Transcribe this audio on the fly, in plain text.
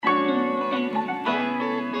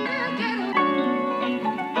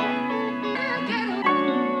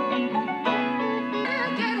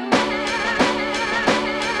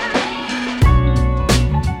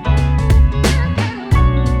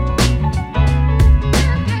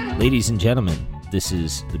Ladies and gentlemen, this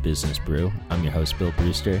is The Business Brew. I'm your host, Bill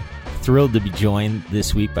Brewster. Thrilled to be joined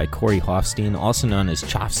this week by Corey Hoffstein, also known as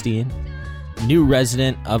Hoffstein, new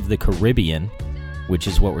resident of the Caribbean, which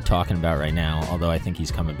is what we're talking about right now, although I think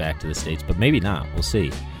he's coming back to the States, but maybe not. We'll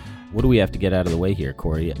see. What do we have to get out of the way here,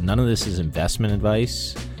 Corey? None of this is investment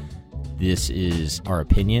advice. This is our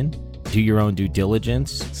opinion. Do your own due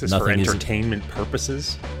diligence. Is this for entertainment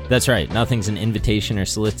purposes? That's right. Nothing's an invitation or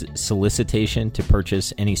solicitation to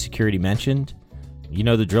purchase any security mentioned. You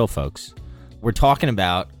know the drill, folks. We're talking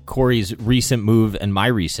about Corey's recent move and my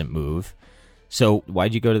recent move. So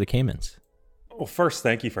why'd you go to the Caymans? Well, first,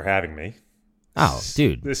 thank you for having me. Oh,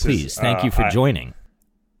 dude, please. Thank you for joining.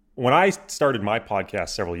 When I started my podcast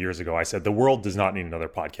several years ago, I said the world does not need another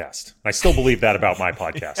podcast. I still believe that about my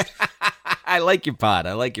podcast. I like your pod.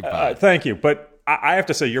 Thank you. But I have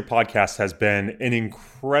to say your podcast has been an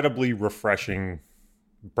incredibly refreshing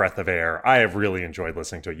breath of air. I have really enjoyed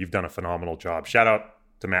listening to it. You've done a phenomenal job. Shout out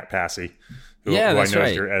to Matt Passy, who I know is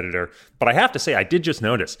your editor. But I have to say, I did just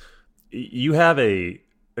notice you have an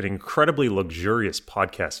incredibly luxurious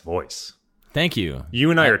podcast voice. Thank you.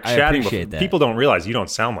 You and I are chatting. That. People don't realize you don't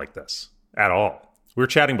sound like this at all. We were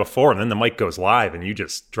chatting before, and then the mic goes live, and you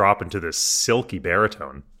just drop into this silky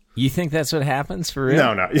baritone. You think that's what happens for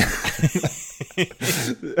real? No.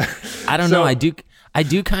 I don't know. I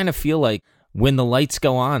do kind of feel like when the lights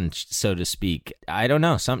go on, so to speak, I don't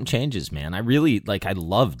know. Something changes, man. I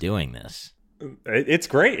love doing this. It's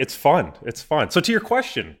great. It's fun. So to your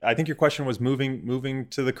question, I think your question was moving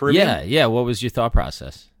to the Caribbean. Yeah. What was your thought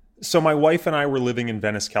process? So my wife and I were living in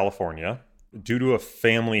Venice, California. Due to a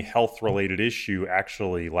family health-related issue,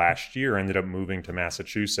 actually last year, ended up moving to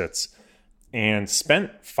Massachusetts and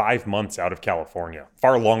spent 5 months out of California,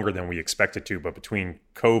 far longer than we expected to. But between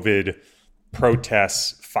COVID,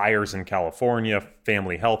 protests, fires in California,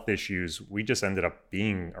 family health issues, we just ended up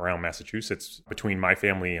being around Massachusetts between my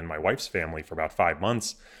family and my wife's family for about 5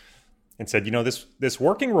 months, and said, this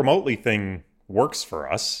working remotely thing works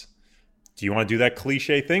for us. Do you want to do that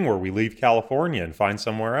cliche thing where we leave California and find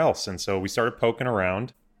somewhere else? And so we started poking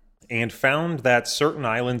around and found that certain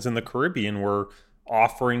islands in the Caribbean were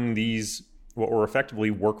offering these, what were effectively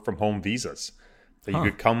work from home visas. That you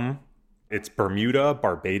could come, it's Bermuda,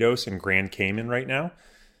 Barbados, and Grand Cayman right now.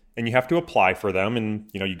 And you have to apply for them. And,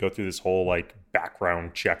 you go through this whole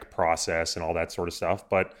background check process and all that sort of stuff.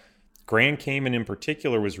 But Grand Cayman in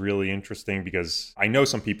particular was really interesting because I know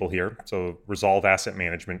some people here. So Resolve Asset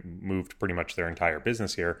Management moved pretty much their entire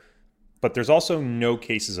business here. But there's also no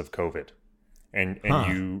cases of COVID. And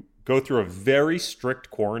you go through a very strict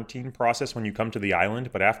quarantine process when you come to the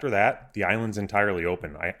island. But after that, the island's entirely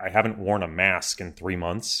open. I haven't worn a mask in 3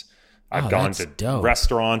 months. I've gone to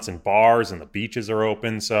restaurants and bars, and the beaches are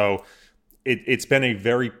open. So it's been a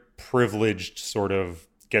very privileged sort of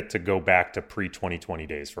get to go back to pre-2020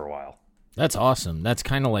 days for a while. That's awesome. That's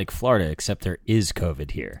kind of like Florida, except there is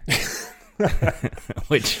COVID here.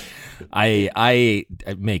 Which I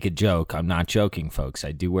make a joke. I'm not joking, folks.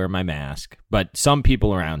 I do wear my mask. But some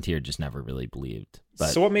people around here just never really believed.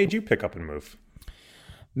 So what made you pick up and move?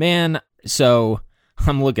 Man, so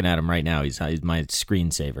I'm looking at him right now. He's my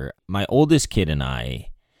screensaver. My oldest kid and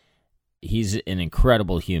he's an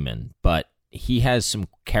incredible human, but he has some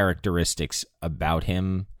characteristics about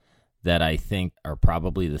him that I think are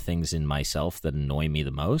probably the things in myself that annoy me the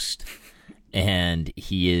most. And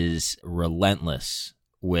he is relentless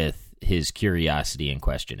with his curiosity and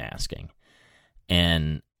question asking.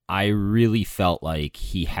 And I really felt like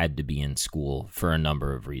he had to be in school for a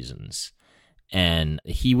number of reasons. And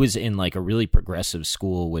he was in a really progressive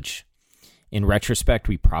school, which in retrospect,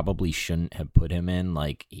 we probably shouldn't have put him in.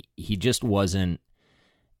 He just wasn't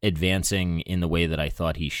advancing in the way that I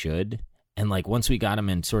thought he should. And once we got him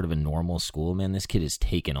in sort of a normal school, man, this kid is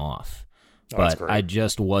taken off. But I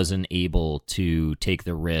just wasn't able to take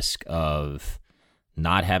the risk of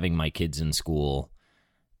not having my kids in school.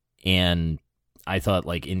 And I thought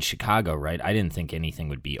in Chicago, right, I didn't think anything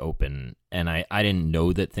would be open. And I didn't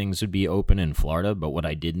know that things would be open in Florida. But what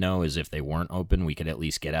I did know is if they weren't open, we could at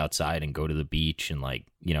least get outside and go to the beach and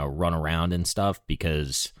run around and stuff.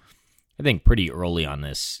 Because I think pretty early on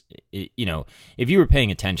this, if you were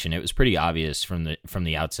paying attention, it was pretty obvious from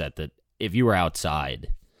the outset that if you were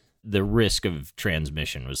outside, the risk of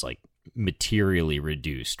transmission was materially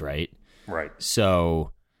reduced, right? Right.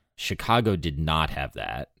 So Chicago did not have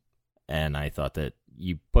that. And I thought that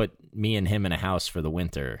you put me and him in a house for the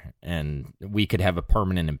winter and we could have a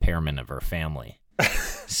permanent impairment of our family.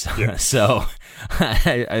 So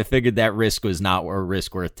I figured that risk was not a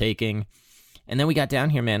risk worth taking. And then we got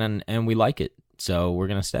down here, man, and we like it. So we're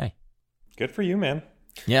going to stay. Good for you, man.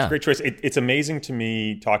 Yeah. It's a great choice. It's amazing to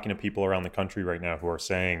me talking to people around the country right now who are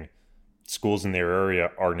saying schools in their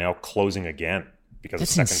area are now closing again because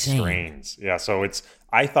That's of second insane. strains. Yeah, so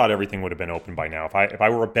I thought everything would have been open by now. If I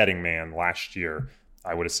were a betting man last year,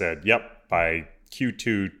 I would have said, yep, by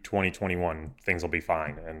Q2 2021, things will be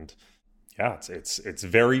fine. And yeah, it's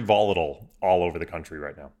very volatile all over the country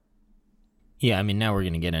right now. Yeah, I mean, now we're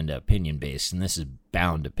going to get into opinion-based, and this is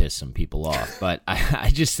bound to piss some people off. But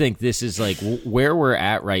I just think this is like where we're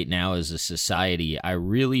at right now as a society. I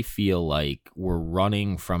really feel like we're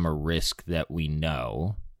running from a risk that we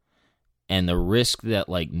know, and the risk that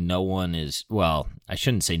like no one is, well, I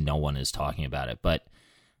shouldn't say no one is talking about it, but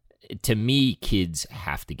to me, kids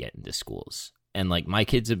have to get into schools. And like my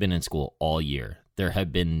kids have been in school all year. There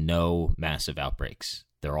have been no massive outbreaks.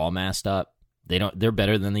 They're all masked up. They're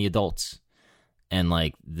better than the adults. And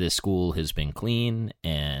like the school has been clean,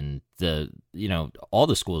 and all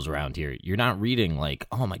the schools around here, you're not reading like,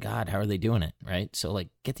 oh my God, how are they doing it? Right. So like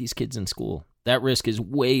get these kids in school. That risk is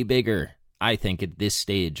way bigger, I think, at this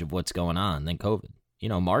stage of what's going on than COVID.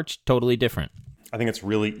 March, totally different. I think it's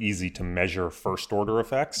really easy to measure first order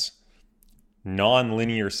effects,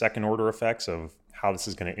 non-linear second order effects of how this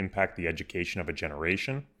is going to impact the education of a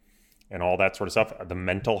generation and all that sort of stuff. The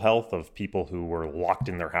mental health of people who were locked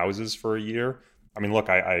in their houses for a year. I mean, look,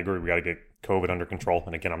 I agree. We got to get COVID under control.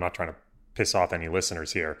 And again, I'm not trying to piss off any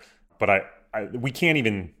listeners here, but we can't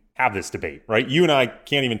even have this debate, right? You and I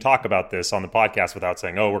can't even talk about this on the podcast without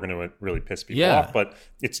saying, oh, we're going to really piss people off. But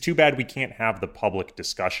it's too bad we can't have the public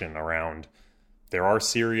discussion around there are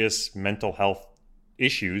serious mental health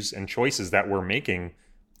issues and choices that we're making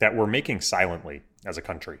silently as a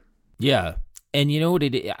country. Yeah. And you know what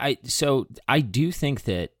I do think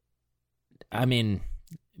that, I mean,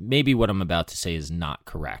 maybe what I'm about to say is not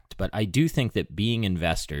correct, but I do think that being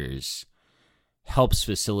investors helps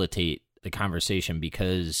facilitate the conversation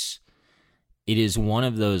because it is one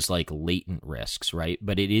of those like latent risks, right?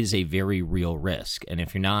 But it is a very real risk. And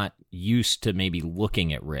if you're not used to maybe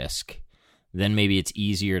looking at risk, then maybe it's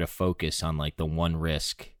easier to focus on like the one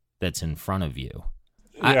risk that's in front of you.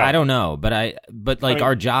 Yeah. I don't know, but I mean,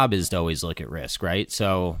 our job is to always look at risk, right?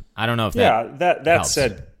 So I don't know if that helps.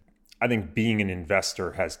 Said, I think being an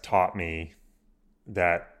investor has taught me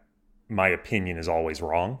that my opinion is always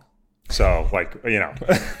wrong. So who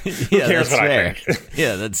cares what I think?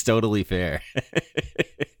 Yeah, that's totally fair.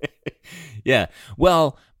 Yeah.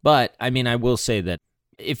 Well, but I mean, I will say that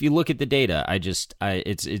if you look at the data,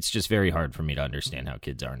 it's just very hard for me to understand how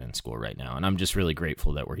kids aren't in school right now. And I'm just really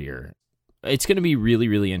grateful that we're here. It's going to be really,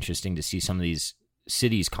 really interesting to see some of these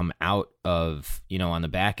cities come out of, on the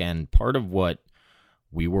back end. Part of what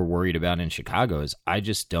we were worried about in Chicago is I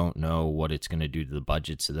just don't know what it's going to do to the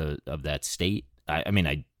budgets of that state. I mean,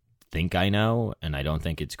 I think I know, and I don't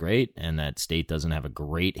think it's great. And that state doesn't have a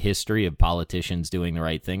great history of politicians doing the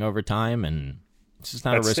right thing over time. And it's just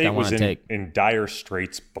not a risk I want to take. In dire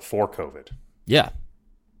straits before COVID. Yeah.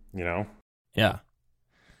 Yeah.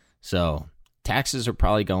 So taxes are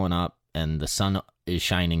probably going up, and the sun is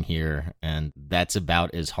shining here, and that's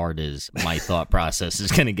about as hard as my thought process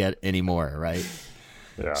is going to get anymore, right?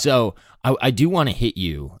 Yeah. So I do want to hit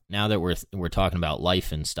you now that we're talking about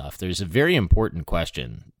life and stuff. There's a very important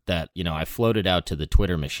question that I floated out to the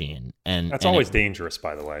Twitter machine, and that's always dangerous,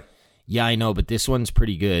 by the way. Yeah, I know, but this one's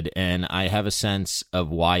pretty good, and I have a sense of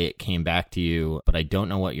why it came back to you, but I don't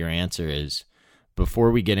know what your answer is.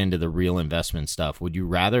 Before we get into the real investment stuff, would you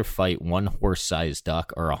rather fight one horse-sized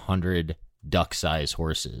duck or 100 duck-sized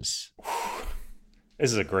horses?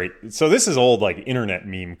 This is old like internet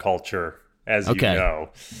meme culture, as you know.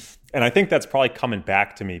 And I think that's probably coming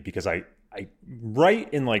back to me because I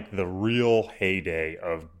right in like the real heyday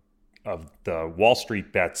of the Wall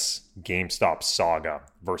Street Bets GameStop saga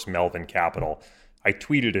versus Melvin Capital, I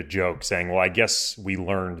tweeted a joke saying, well, I guess we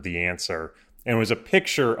learned the answer. And it was a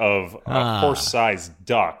picture of a horse-sized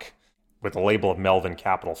duck with a label of Melvin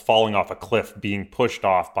Capital falling off a cliff, being pushed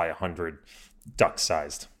off by 100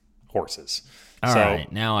 duck-sized horses. All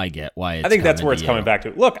right, now I get why it's I think that's where it's coming back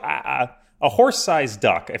to. Look, a horse-sized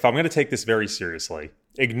duck, if I'm going to take this very seriously,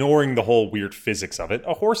 ignoring the whole weird physics of it,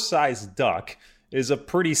 a horse-sized duck is a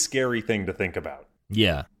pretty scary thing to think about.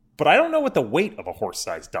 Yeah. But I don't know what the weight of a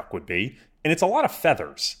horse-sized duck would be, and it's a lot of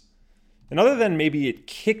feathers. And other than maybe it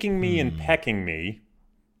kicking me and pecking me,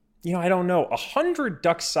 I don't know. 100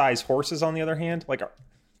 duck-sized horses, on the other hand, like, are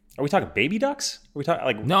we talking baby ducks? Are we talking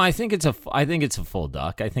like? No, I think it's a full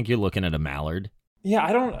duck. I think you're looking at a mallard. Yeah,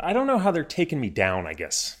 I don't know how they're taking me down. I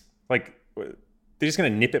guess like they're just gonna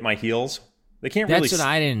nip at my heels. They can't. That's what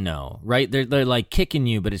I didn't know. Right? They're like kicking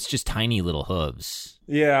you, but it's just tiny little hooves.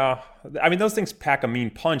 Yeah, I mean those things pack a mean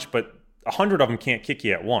punch, but 100 of them can't kick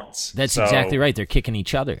you at once. That's exactly right. They're kicking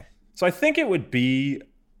each other. So I think it would be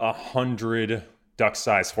 100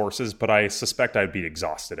 duck-sized horses, but I suspect I'd be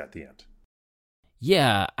exhausted at the end.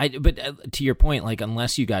 Yeah, but to your point, like,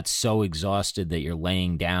 unless you got so exhausted that you're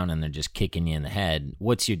laying down and they're just kicking you in the head,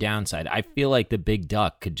 what's your downside? I feel like the big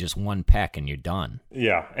duck could just one peck and you're done.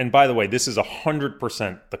 Yeah, and by the way, this is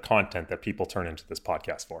 100% the content that people turn into this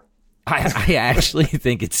podcast for. I actually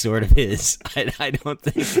think it sort of is. I don't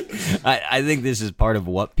think. I think this is part of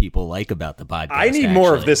what people like about the podcast. I need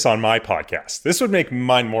more of this on my podcast. This would make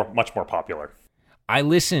mine much more popular. I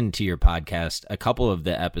listened to your podcast, a couple of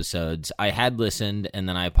the episodes. I had listened, and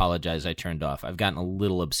then I apologize, I turned off. I've gotten a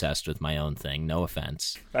little obsessed with my own thing, no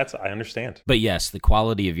offense. I understand. But yes, the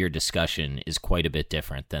quality of your discussion is quite a bit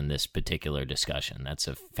different than this particular discussion. That's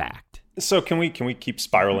a fact. So can we keep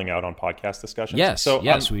spiraling out on podcast discussions?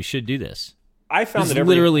 Yes, we should do this. I found that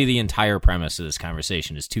literally the entire premise of this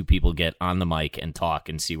conversation is two people get on the mic and talk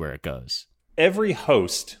and see where it goes. Every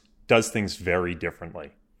host does things very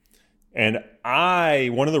differently. And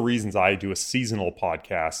one of the reasons I do a seasonal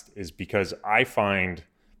podcast is because I find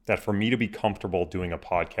that for me to be comfortable doing a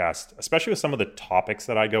podcast, especially with some of the topics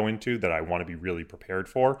that I go into that I want to be really prepared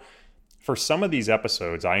for some of these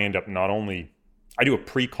episodes, I end up I do a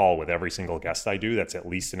pre-call with every single guest I do that's at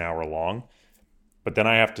least an hour long. But then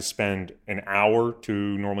I have to spend an hour to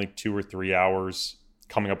normally 2 or 3 hours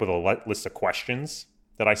coming up with a list of questions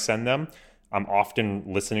that I send them. I'm often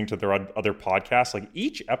listening to their other podcasts. Like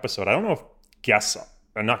each episode, I don't know if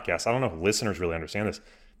I don't know if listeners really understand this.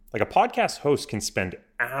 Like a podcast host can spend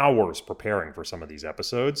hours preparing for some of these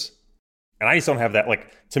episodes. And I just don't have that.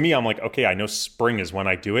 Like, to me, I'm like, okay, I know spring is when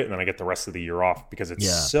I do it, and then I get the rest of the year off because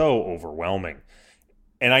it's so overwhelming.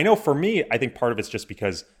 And I know for me, I think part of it's just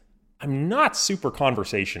because I'm not super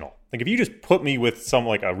conversational. Like if you just put me with some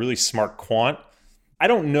like a really smart quant, I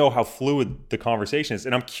don't know how fluid the conversation is.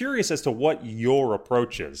 And I'm curious as to what your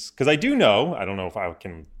approach is. Because I don't know if I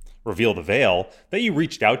can reveal the veil, that you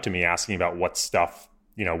reached out to me asking about what stuff,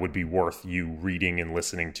 would be worth you reading and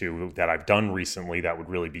listening to that I've done recently that would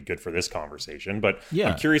really be good for this conversation. But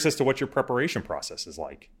I'm curious as to what your preparation process is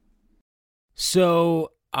like.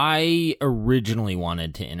 So I originally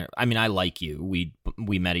wanted to I like you.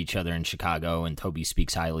 We met each other in Chicago, and Toby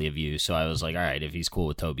speaks highly of you. So I was like, all right, if he's cool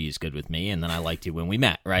with Toby, he's good with me. And then I liked you when we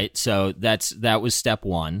met, right? So that was step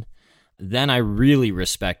one. Then I really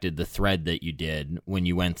respected the thread that you did when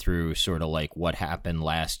you went through sort of like what happened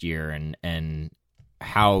last year and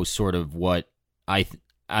how sort of what I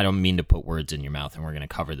don't mean to put words in your mouth, and we're going to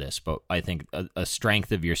cover this, but I think a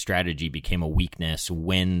strength of your strategy became a weakness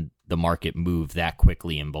when the market moved that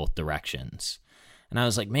quickly in both directions. And I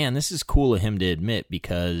was like, man, this is cool of him to admit,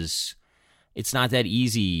 because it's not that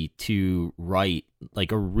easy to write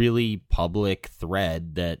like a really public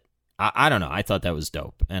thread that I don't know. I thought that was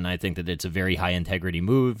dope. And I think that it's a very high integrity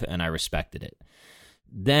move, and I respected it.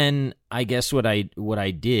 Then I guess what I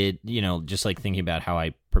did, just like thinking about how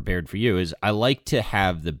I prepared for you, is I like to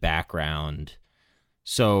have the background.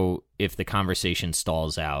 So if the conversation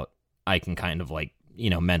stalls out, I can kind of like,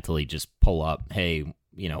 mentally just pull up, hey,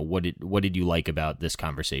 what did you like about this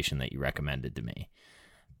conversation that you recommended to me?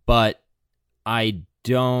 But I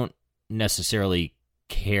don't necessarily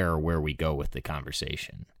care where we go with the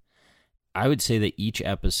conversation. I would say that each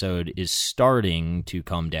episode is starting to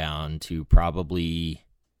come down to probably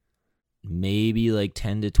maybe like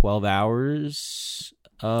 10 to 12 hours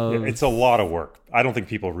of... It's a lot of work. I don't think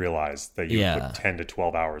people realize that you put 10 to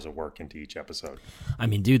 12 hours of work into each episode. I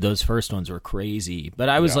mean, dude, those first ones were crazy. But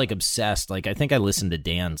I was like obsessed. Like, I think I listened to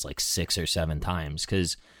Dan's like 6 or 7 times,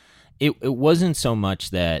 because it wasn't so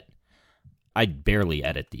much that I barely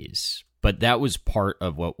edit these. But that was part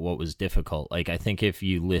of what was difficult. Like, I think if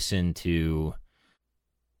you listen to,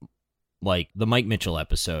 like, the Mike Mitchell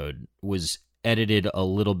episode was edited a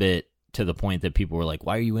little bit to the point that people were like,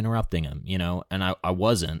 why are you interrupting him? And I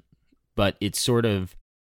wasn't. But it's sort of,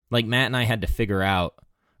 like, Matt and I had to figure out,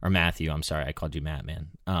 or Matthew, I'm sorry, I called you Matt, man.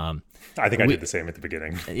 I think I did the same at the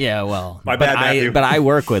beginning. Yeah, well. My bad, Matthew. But I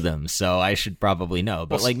work with him, so I should probably know.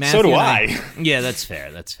 But, like, Matthew. So do I. Yeah, that's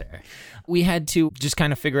fair. We had to just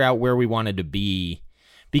kind of figure out where we wanted to be,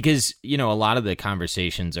 because, a lot of the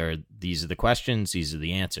conversations are, these are the questions, these are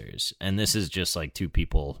the answers. And this is just like two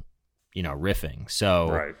people, riffing.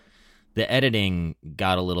 So the editing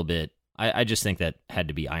got a little bit, I just think that had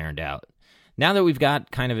to be ironed out. Now that we've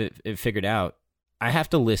got kind of it figured out, I have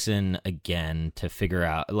to listen again to figure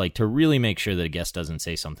out, like, to really make sure that a guest doesn't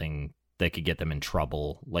say something that could get them in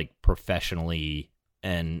trouble, like, professionally,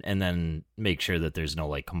 and then make sure that there's no,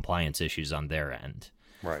 like, compliance issues on their end.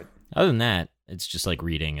 Right. Other than that, it's just like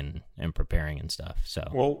reading and preparing and stuff. So,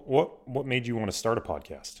 well, what made you want to start a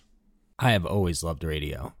podcast? I have always loved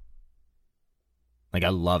radio. Like, I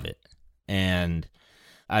love it. And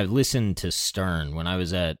I listened to Stern when I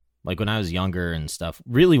was younger and stuff.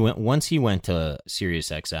 Really, once he went to Sirius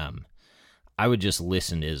XM, I would just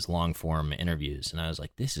listen to his long form interviews, and I was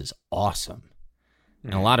like, this is awesome.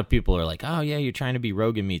 And a lot of people are like, oh yeah, you're trying to be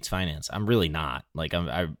Rogan meets finance. I'm really not. Like,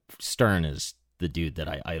 Stern is the dude that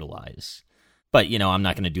I idolize. But, I'm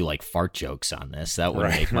not going to do like fart jokes on this. That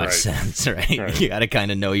wouldn't make much sense, right? You got to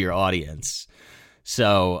kind of know your audience.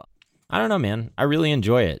 So I don't know, man. I really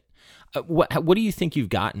enjoy it. What do you think you've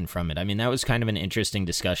gotten from it? I mean, that was kind of an interesting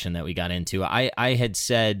discussion that we got into. I had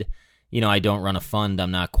said, I don't run a fund.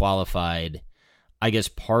 I'm not qualified. I guess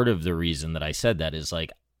part of the reason that I said that is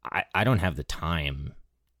like, I don't have the time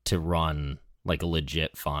to run like a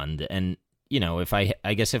legit fund. And,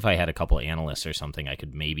 I guess if I had a couple of analysts or something, I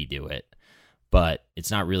could maybe do it. But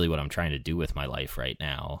it's not really what I'm trying to do with my life right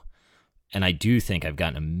now. And I do think I've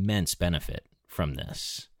gotten immense benefit from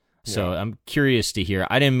this. So I'm curious to hear.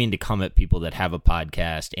 I didn't mean to come at people that have a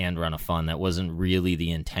podcast and run a fund. That wasn't really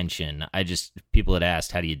the intention. People had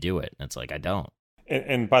asked, how do you do it? And it's like, I don't.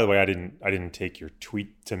 And by the way, I didn't take your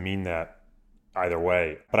tweet to mean that either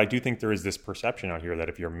way. But I do think there is this perception out here that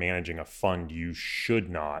if you're managing a fund, you should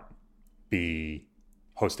not be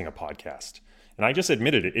hosting a podcast. And I just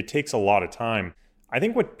admitted it. It takes a lot of time. I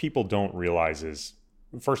think what people don't realize is,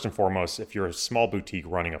 first and foremost, if you're a small boutique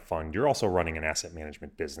running a fund, you're also running an asset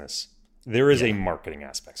management business. There is a marketing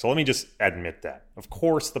aspect. So let me just admit that. Of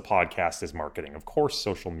course, the podcast is marketing. Of course,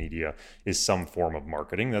 social media is some form of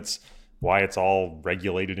marketing. That's why it's all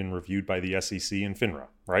regulated and reviewed by the SEC and FINRA,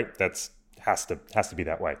 right? Has to be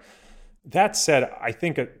that way. That said, I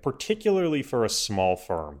think particularly for a small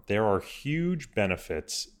firm, there are huge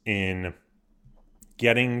benefits in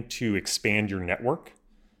getting to expand your network,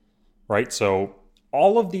 right? So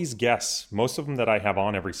all of these guests, most of them that I have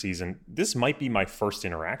on every season, this might be my first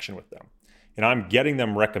interaction with them. And I'm getting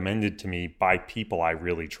them recommended to me by people I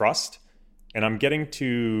really trust. And I'm getting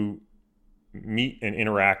to meet and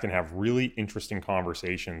interact and have really interesting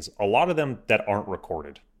conversations, a lot of them that aren't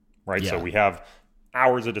recorded, right? So we have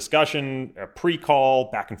hours of discussion, a pre-call,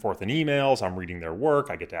 back and forth in emails. I'm reading their work.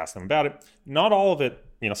 I get to ask them about it. Not all of it,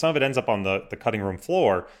 some of it ends up on the cutting room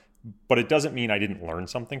floor, but it doesn't mean I didn't learn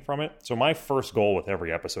something from it. So my first goal with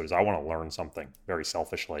every episode is I want to learn something, very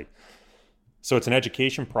selfishly. So it's an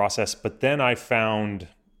education process, but then I found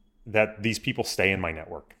that these people stay in my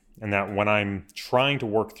network, and that when I'm trying to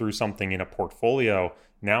work through something in a portfolio,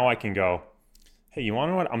 now I can go, hey, you want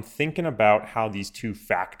to know what? I'm thinking about how these two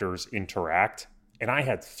factors interact. And I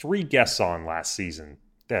had 3 guests on last season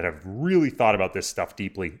that have really thought about this stuff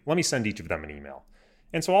deeply. Let me send each of them an email.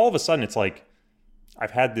 And so all of a sudden, it's like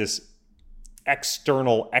I've had this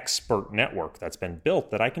external expert network that's been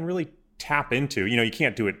built that I can really tap into. You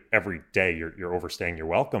can't do it every day. You're overstaying your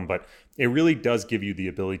welcome, but it really does give you the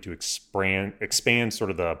ability to expand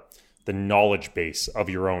sort of the knowledge base of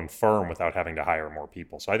your own firm without having to hire more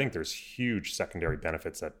people. So I think there's huge secondary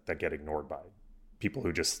benefits that get ignored by people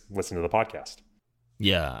who just listen to the podcast.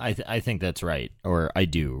 Yeah, I think that's right. Or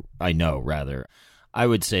I know rather. I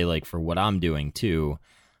would say, like, for what I'm doing too,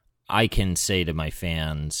 I can say to my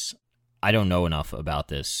fans, I don't know enough about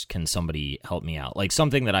this. Can somebody help me out? Like,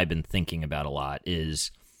 something that I've been thinking about a lot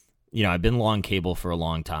is, I've been long cable for a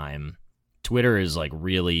long time. Twitter is like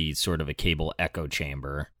really sort of a cable echo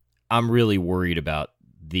chamber. I'm really worried about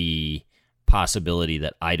the possibility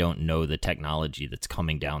that I don't know the technology that's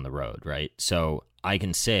coming down the road, right? So I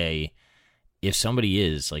can say, if somebody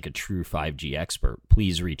is like a true 5G expert,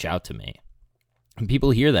 please reach out to me. And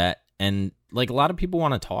people hear that, and like a lot of people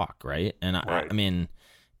want to talk, right? And right. I mean,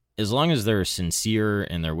 as long as they're sincere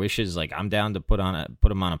in their wishes, like I'm down to put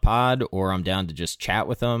them on a pod, or I'm down to just chat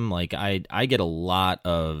with them. Like I get a lot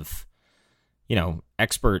of,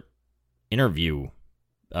 expert interview,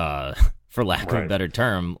 for lack of a better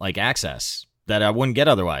term, like access that I wouldn't get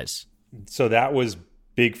otherwise. So that was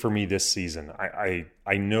big for me this season.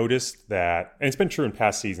 I noticed that, and it's been true in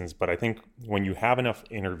past seasons, but I think when you have enough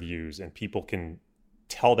interviews and people can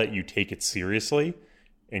tell that you take it seriously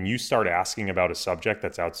and you start asking about a subject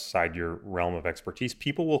that's outside your realm of expertise,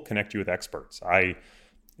 people will connect you with experts. I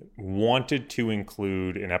wanted to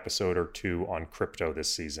include an episode or 2 on crypto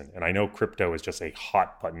this season. And I know crypto is just a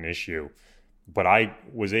hot button issue, but I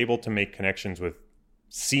was able to make connections with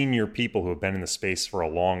senior people who have been in the space for a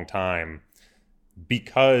long time,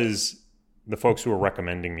 because the folks who were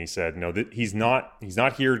recommending me said, no, he's not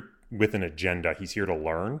here with an agenda. He's here to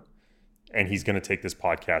learn, and he's going to take this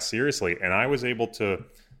podcast seriously. And I was able to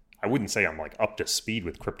I wouldn't say I'm like up to speed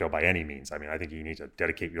with crypto by any means. I mean, I think you need to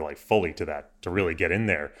dedicate your life fully to that to really get in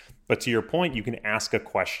there. But to your point, you can ask a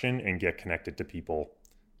question and get connected to people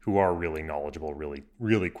who are really knowledgeable really,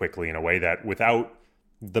 really quickly in a way that without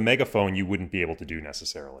the megaphone, you wouldn't be able to do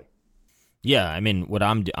necessarily. Yeah, I mean, what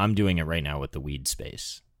I'm doing it right now with the weed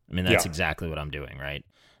space. I mean, that's exactly what I'm doing, right?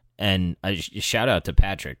 And I shout out to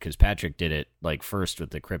Patrick, because Patrick did it like first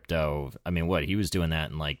with the crypto. I mean, he was doing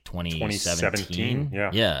that in like 2017?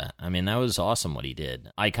 Yeah. I mean, that was awesome what he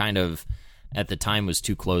did. I kind of, at the time, was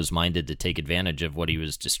too close-minded to take advantage of what he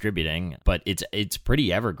was distributing, but it's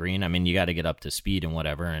pretty evergreen. I mean, you got to get up to speed and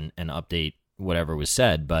whatever and update whatever was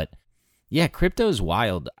said. But yeah, crypto's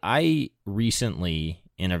wild. I recently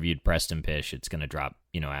interviewed Preston Pish. It's going to drop,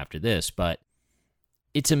 after this, but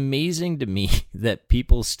it's amazing to me that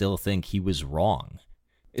people still think he was wrong.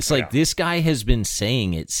 It's like this guy has been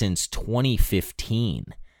saying it since 2015.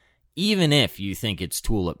 Even if you think it's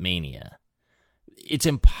tulip mania, it's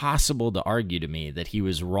impossible to argue to me that he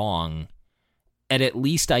was wrong at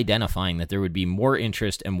least identifying that there would be more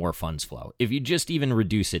interest and more funds flow, if you just even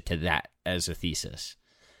reduce it to that as a thesis.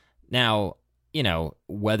 Now,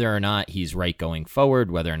 whether or not he's right going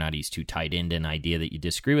forward, whether or not he's too tied into an idea that you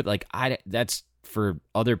disagree with, that's for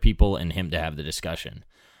other people and him to have the discussion.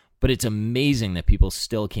 But it's amazing that people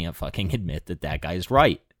still can't fucking admit that guy's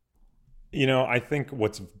right. I think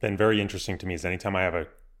what's been very interesting to me is anytime I have a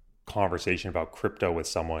conversation about crypto with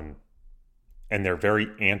someone and they're very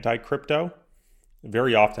anti-crypto,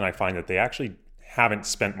 very often I find that they actually haven't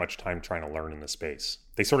spent much time trying to learn in the space.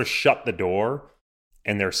 They sort of shut the door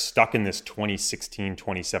and they're stuck in this 2016,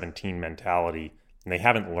 2017 mentality, and they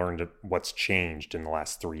haven't learned what's changed in the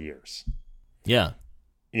last 3 years. Yeah.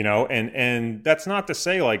 And that's not to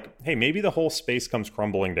say like, hey, maybe the whole space comes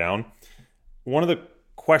crumbling down. One of the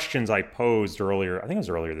questions I posed earlier, I think it was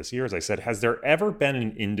earlier this year, is I said, has there ever been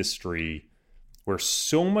an industry where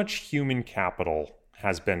so much human capital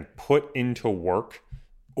has been put into work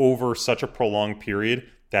over such a prolonged period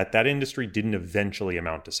that industry didn't eventually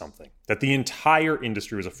amount to something, that the entire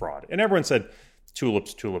industry was a fraud? And everyone said,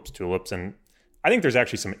 tulips, tulips, tulips. And I think there's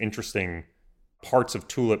actually some interesting parts of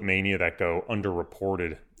tulip mania that go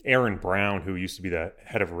underreported. Aaron Brown, who used to be the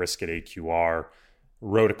head of risk at AQR,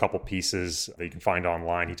 wrote a couple pieces that you can find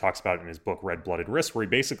online. He talks about it in his book, Red-Blooded Risk, where he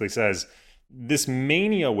basically says this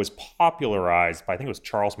mania was popularized by, I think it was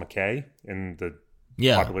Charles Mackay in the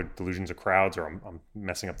Popular Delusions of Crowds, or I'm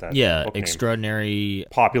messing up that book Extraordinary name.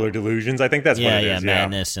 Popular Delusions. I think that's what it is.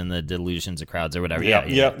 Madness and the Delusions of Crowds or whatever.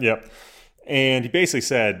 Yep. And he basically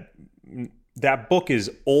said that book is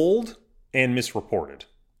old and misreported.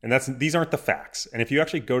 And these aren't the facts. And if you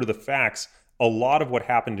actually go to the facts, a lot of what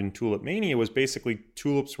happened in Tulip Mania was basically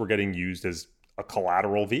tulips were getting used as a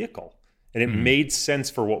collateral vehicle. And it made sense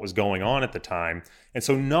for what was going on at the time. And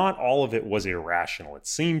so not all of it was irrational. It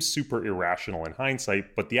seems super irrational in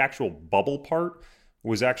hindsight, but the actual bubble part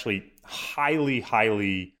was actually highly,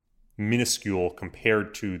 highly minuscule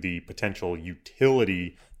compared to the potential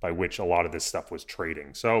utility by which a lot of this stuff was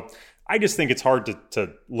trading. So I just think it's hard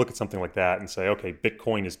to look at something like that and say, okay,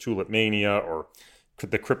 Bitcoin is tulip mania, or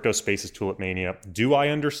the crypto space is tulip mania. Do I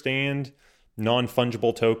understand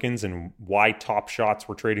non-fungible tokens and why Top Shots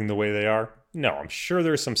were trading the way they are? No, I'm sure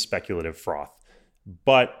there's some speculative froth.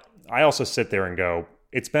 But I also sit there and go,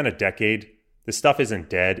 it's been a decade. This stuff isn't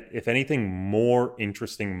dead. If anything, more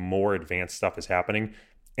interesting, more advanced stuff is happening.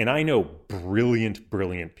 And I know brilliant,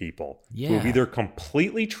 brilliant people who have either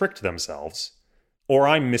completely tricked themselves or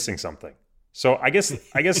I'm missing something. So I guess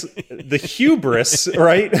the hubris,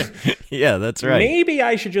 right? Yeah, that's right. Maybe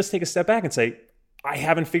I should just take a step back and say, I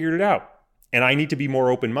haven't figured it out. And I need to be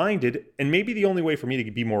more open-minded. And maybe the only way for me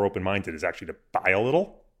to be more open-minded is actually to buy a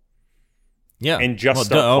little. Yeah. And just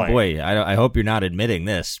start playing. Boy, I hope you're not admitting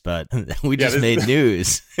this, but we just made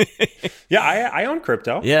news. Yeah, I own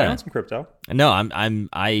crypto. Yeah. I own some crypto. No,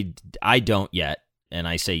 I don't yet. And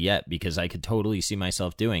I say yet because I could totally see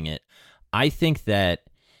myself doing it. I think that,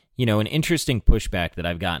 an interesting pushback that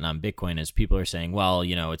I've gotten on Bitcoin is people are saying, well,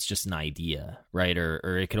 it's just an idea, right?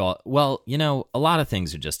 Or it could a lot of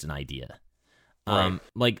things are just an idea. Right.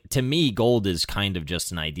 Like, to me, gold is kind of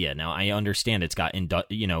just an idea. Now, I understand it's got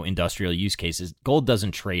industrial use cases. Gold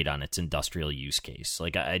doesn't trade on its industrial use case.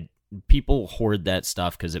 Like, people hoard that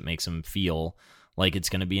stuff because it makes them feel like it's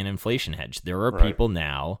going to be an inflation hedge. There are people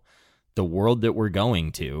now, the world that we're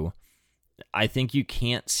going to, I think you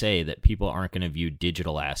can't say that people aren't going to view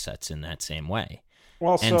digital assets in that same way.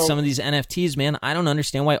 Well, and some of these NFTs, man, I don't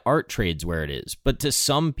understand why art trades where it is. But to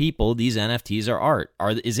some people, these NFTs are art.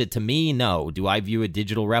 Is it to me? No. Do I view a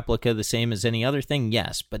digital replica the same as any other thing?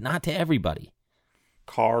 Yes, but not to everybody.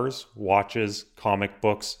 cars, watches, comic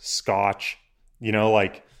books, scotch,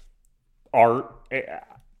 like art.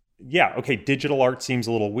 Yeah, okay, digital art seems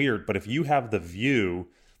a little weird, but if you have the view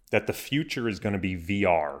that the future is going to be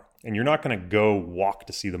VR and you're not going to go walk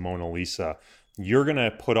to see the Mona Lisa, you're going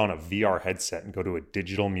to put on a VR headset and go to a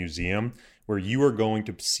digital museum where you are going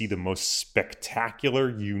to see the most spectacular,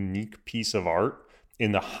 unique piece of art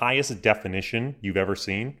in the highest definition you've ever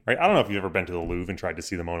seen, right? I don't know if you've ever been to the Louvre and tried to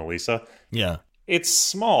see the Mona Lisa. Yeah. It's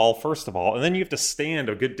small, first of all, and then you have to stand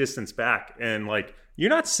a good distance back and you're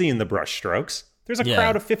not seeing the brush strokes. There's a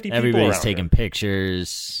crowd of 50 people around. Everybody's taking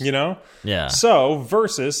pictures. Yeah. So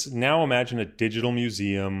versus now imagine a digital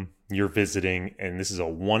museum you're visiting, and this is a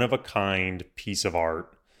one-of-a-kind piece of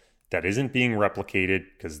art that isn't being replicated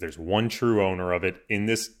because there's one true owner of it in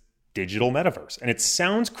this digital metaverse. And it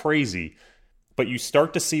sounds crazy, but you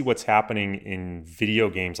start to see what's happening in video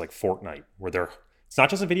games like Fortnite, where it's not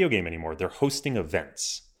just a video game anymore. They're hosting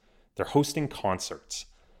events. They're hosting concerts.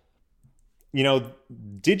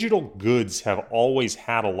 Digital goods have always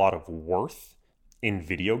had a lot of worth in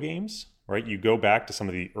video games, right? You go back to some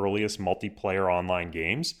of the earliest multiplayer online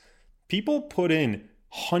games. People put in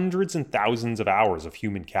hundreds and thousands of hours of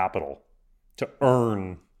human capital to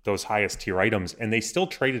earn those highest tier items, and they still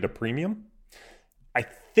trade at a premium. I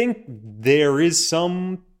think there is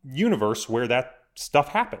some universe where that stuff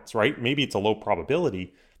happens, right? Maybe it's a low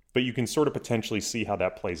probability, but you can sort of potentially see how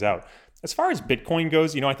that plays out. As far as Bitcoin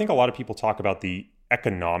goes, I think a lot of people talk about the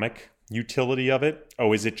economic utility of it.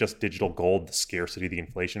 Oh, is it just digital gold, the scarcity, the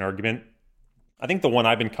inflation argument? I think the one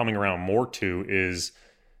I've been coming around more to is,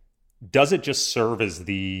 does it just serve as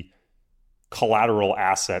the collateral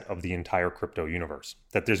asset of the entire crypto universe?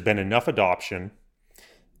 That there's been enough adoption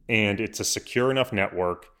and it's a secure enough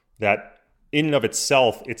network that in and of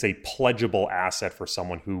itself, it's a pledgeable asset for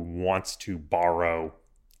someone who wants to borrow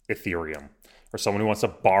Ethereum, or someone who wants to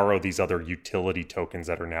borrow these other utility tokens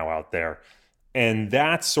that are now out there. And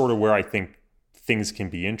that's sort of where I think things can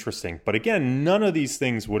be interesting. But again, none of these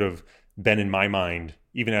things would have been in my mind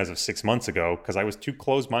even as of 6 months ago, because I was too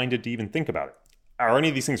close-minded to even think about it. Are any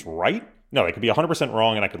of these things right? No, they could be 100%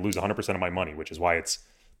 wrong and I could lose 100% of my money, which is why it's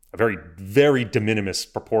a very, very de minimis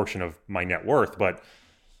proportion of my net worth. But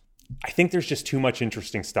I think there's just too much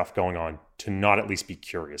interesting stuff going on to not at least be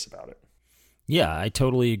curious about it. Yeah, I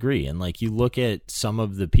totally agree. And you look at some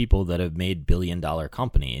of the people that have made billion-dollar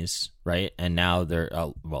companies, right? And now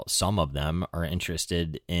some of them are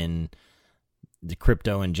interested in the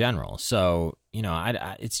crypto in general. So,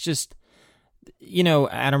 it's just,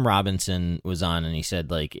 Adam Robinson was on and he said,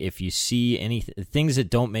 if you see things that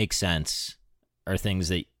don't make sense are things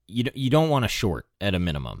that you don't want to short at a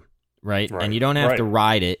minimum, right? And you don't have to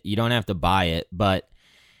ride it. You don't have to buy it. But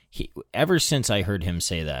ever since I heard him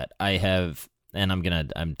say that,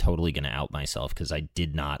 I'm totally gonna out myself because I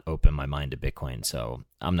did not open my mind to Bitcoin, so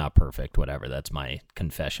I'm not perfect. Whatever, that's my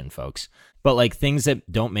confession, folks. But things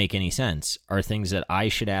that don't make any sense are things that I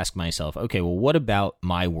should ask myself. Okay, well, what about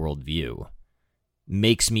my worldview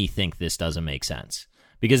makes me think this doesn't make sense?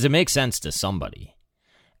 Because it makes sense to somebody.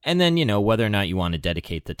 And then whether or not you want to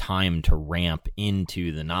dedicate the time to ramp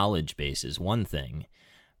into the knowledge base is one thing,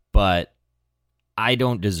 but I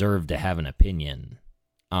don't deserve to have an opinion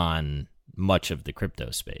on much of the crypto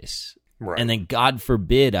space. Right. And then God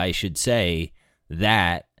forbid I should say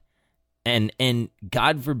that, and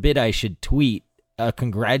God forbid I should tweet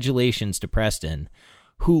congratulations to Preston,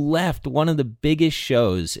 who left one of the biggest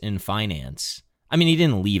shows in finance. I mean, he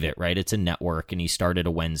didn't leave it, right? It's a network and he started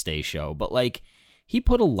a Wednesday show, but he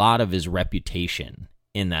put a lot of his reputation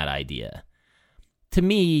in that idea. To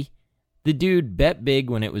me, the dude bet big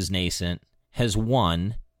when it was nascent, has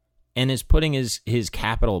won, and is putting his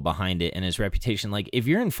capital behind it and his reputation. If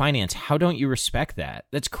you're in finance, how don't you respect that?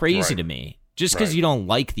 That's crazy to me. Just because you don't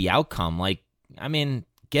like the outcome,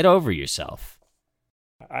 get over yourself.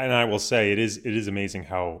 And I will say, it is amazing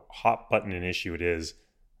how hot button an issue it is.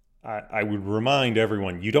 I would remind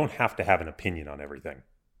everyone, you don't have to have an opinion on everything.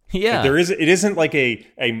 Yeah. It isn't like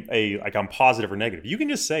I'm positive or negative. You can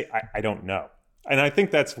just say, I don't know. And I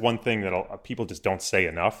think that's one thing that people just don't say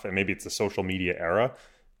enough. And maybe it's the social media era.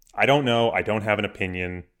 I don't know. I don't have an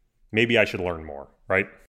opinion. Maybe I should learn more, right?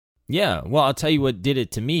 Yeah. Well, I'll tell you what did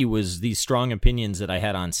it to me was these strong opinions that I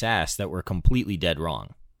had on SaaS that were completely dead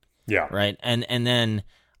wrong. Yeah. Right. And then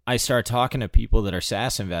I start talking to people that are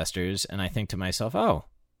SaaS investors and I think to myself, oh,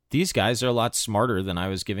 these guys are a lot smarter than I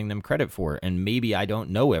was giving them credit for. And maybe I don't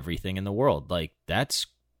know everything in the world. That's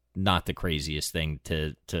not the craziest thing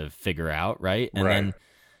to figure out. Right. And then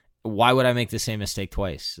why would I make the same mistake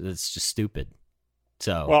twice? That's just stupid.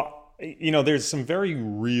 So, well, there's some very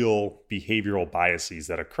real behavioral biases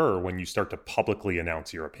that occur when you start to publicly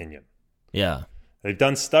announce your opinion. Yeah. They've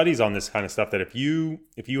done studies on this kind of stuff that if you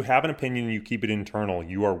have an opinion and you keep it internal,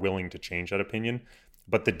 you are willing to change that opinion.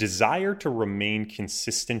 But the desire to remain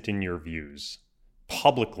consistent in your views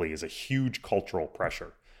publicly is a huge cultural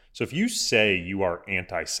pressure. So if you say you are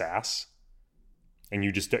anti-SaaS and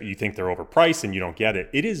you think they're overpriced and you don't get it,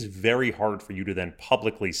 it is very hard for you to then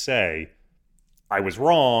publicly say, I was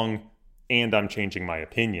wrong and I'm changing my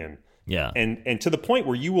opinion. Yeah. And to the point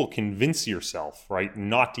where you will convince yourself, right,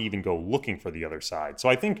 not to even go looking for the other side. So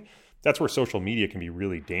I think that's where social media can be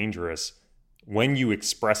really dangerous. When you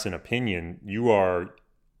express an opinion, you are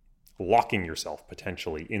locking yourself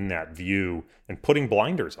potentially in that view and putting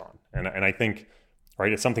blinders on. And I think,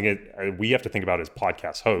 right, it's something that we have to think about as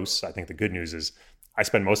podcast hosts. I think the good news is I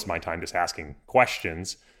spend most of my time just asking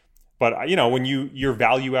questions. But, when your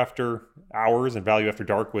value after hours and value after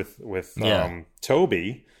dark with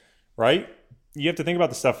Toby, right, you have to think about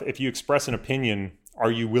the stuff. If you express an opinion, are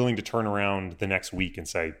you willing to turn around the next week and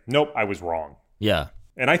say, nope, I was wrong? Yeah.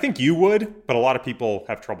 And I think you would, but a lot of people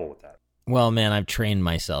have trouble with that. Well, man, I've trained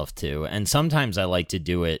myself to, and sometimes I like to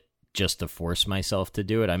do it just to force myself to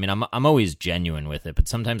do it. I mean, I'm always genuine with it, but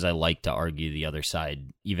sometimes I like to argue the other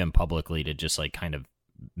side, even publicly, to just like kind of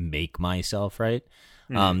make myself right.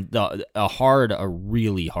 A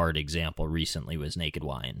really hard example recently was Naked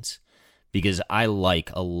Wines, because I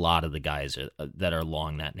like a lot of the guys that are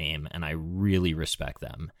long that name, and I really respect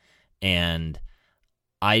them, and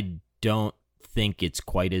I don't think it's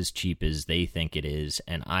quite as cheap as they think it is.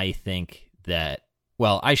 And I think that,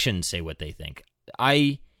 well, I shouldn't say what they think.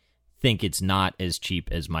 I think it's not as cheap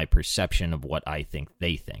as my perception of what I think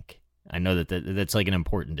they think. I know that's like an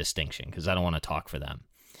important distinction because I don't want to talk for them.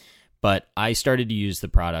 But I started to use the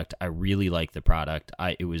product. I really liked the product.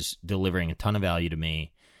 It was delivering a ton of value to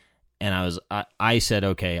me. And I said,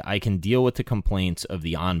 okay, I can deal with the complaints of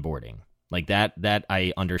the onboarding. Like that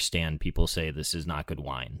I understand. People say this is not good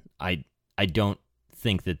wine. I don't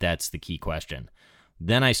think that that's the key question.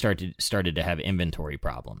 Then I started to have inventory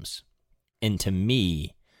problems. And to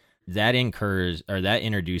me, that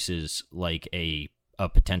introduces like a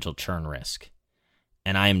potential churn risk.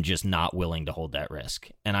 And I am just not willing to hold that risk.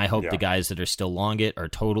 And I hope the guys that are still long it are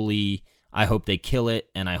I hope they kill it,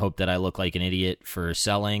 and I hope that I look like an idiot for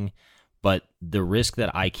selling. But the risk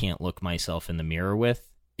that I can't look myself in the mirror with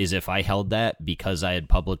is if I held that because I had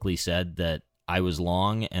publicly said that I was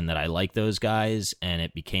long and that I like those guys, and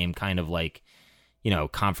it became kind of like,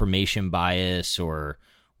 confirmation bias or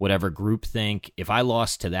whatever groupthink. If I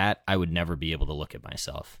lost to that, I would never be able to look at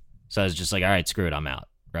myself. So I was just like, all right, screw it, I'm out,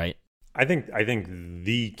 right? I think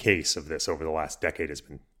the case of this over the last decade has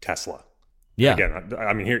been Tesla. Yeah. Again,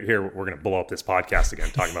 I mean, here we're going to blow up this podcast again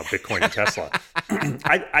talking about Bitcoin and Tesla.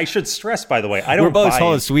 I should stress, by the way, we're both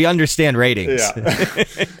hosts. We understand ratings. Yeah.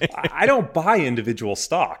 I don't buy individual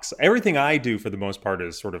stocks. Everything I do, for the most part,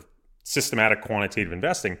 is sort of systematic quantitative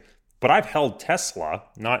investing. But I've held Tesla,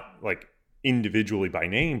 not like individually by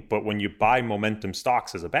name, but when you buy momentum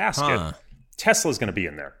stocks as a basket, Tesla's going to be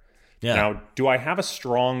in there. Yeah. Now, do I have a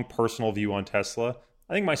strong personal view on Tesla?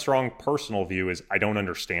 I think my strong personal view is I don't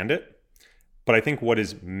understand it. But I think what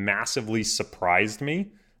has massively surprised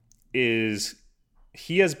me is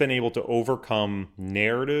he has been able to overcome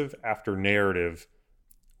narrative after narrative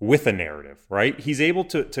with a narrative, right? He's able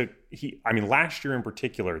last year in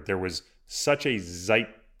particular, there was such a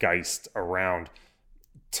zeitgeist around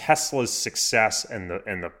Tesla's success and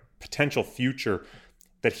the potential future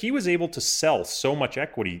that he was able to sell so much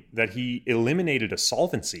equity that he eliminated a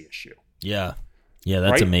solvency issue. Yeah. Yeah,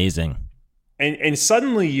 that's right? Amazing. And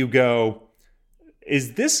suddenly you go,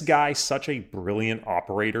 is this guy such a brilliant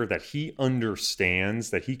operator that he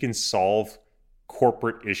understands that he can solve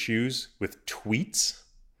corporate issues with tweets?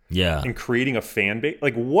 Yeah. And creating a fan base?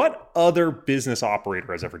 Like, what other business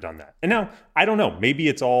operator has ever done that? And now, I don't know, maybe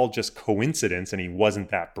it's all just coincidence and he wasn't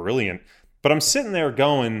that brilliant, but I'm sitting there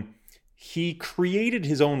going, he created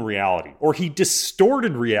his own reality, or he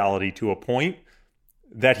distorted reality to a point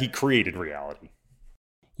that he created reality.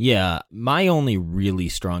 Yeah, my only really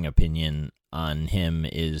strong opinion on him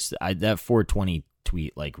is that 420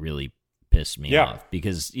 tweet like really pissed me off,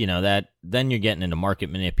 because that then you're getting into market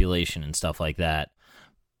manipulation and stuff like that.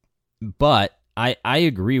 But I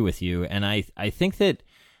agree with you, and I think that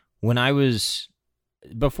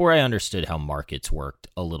before I understood how markets worked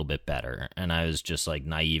a little bit better, and I was just like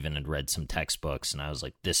naive and had read some textbooks, and I was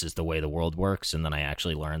like, this is the way the world works, and then I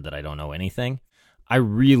actually learned that I don't know anything. I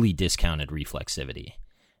really discounted reflexivity.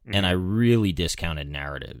 And I really discounted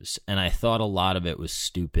narratives. And I thought a lot of it was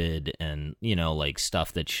stupid and, like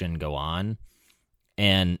stuff that shouldn't go on.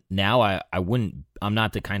 And now I'm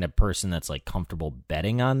not the kind of person that's like comfortable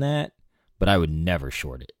betting on that, but I would never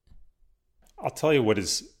short it. I'll tell you what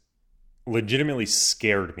has legitimately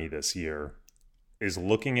scared me this year is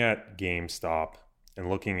looking at GameStop and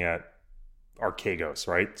looking at Archegos,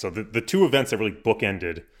 right? So the two events that really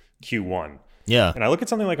bookended Q1. Yeah. And I look at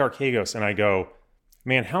something like Archegos and I go,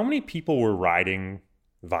 man, how many people were riding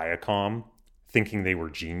Viacom thinking they were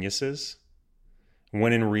geniuses?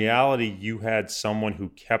 When in reality, you had someone who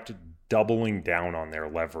kept doubling down on their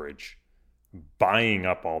leverage, buying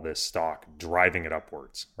up all this stock, driving it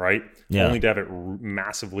upwards, right? Yeah. Only to have it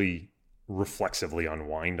massively reflexively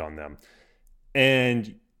unwind on them.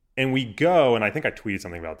 And we go, and I think I tweeted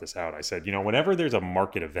something about this out. I said, whenever there's a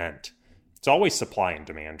market event, it's always supply and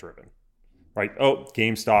demand driven, right? Oh,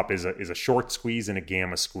 GameStop is a short squeeze and a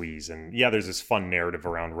gamma squeeze. And yeah, there's this fun narrative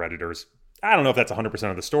around Redditors. I don't know if that's 100%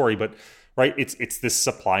 of the story, but right, it's this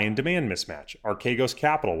supply and demand mismatch. Archegos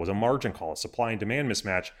Capital was a margin call, a supply and demand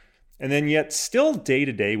mismatch. And then yet still day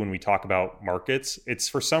to day when we talk about markets, it's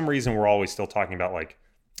for some reason we're always still talking about like,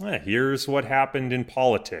 here's what happened in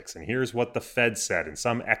politics and here's what the Fed said in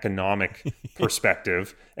some economic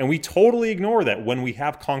perspective. And we totally ignore that when we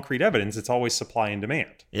have concrete evidence, it's always supply and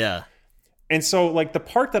demand. Yeah. And so like the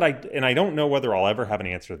part that I don't know whether I'll ever have an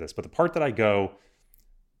answer to this, but the part that I go,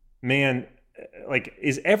 man, like,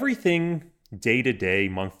 is everything day to day,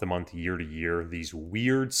 month to month, year to year, these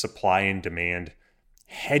weird supply and demand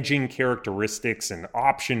hedging characteristics and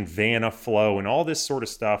option Vanna flow and all this sort of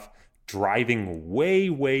stuff driving way,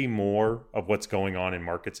 way more of what's going on in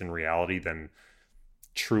markets in reality than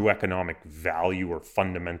true economic value or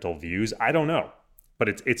fundamental views? I don't know.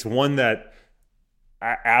 But it's one that,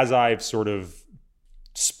 as I've sort of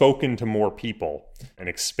spoken to more people and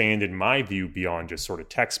expanded my view beyond just sort of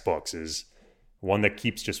textbooks, is one that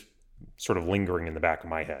keeps just sort of lingering in the back of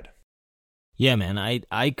my head. Yeah, man,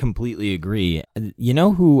 I completely agree. You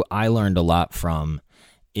know who I learned a lot from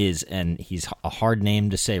is, and he's a hard name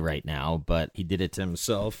to say right now, but he did it to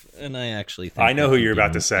himself, and I actually think I know who you're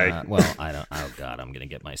about to say. Well, I don't. Oh God, I'm going to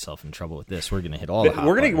get myself in trouble with this. We're going to hit all the hot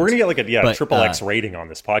we're gonna get like a triple X but, rating on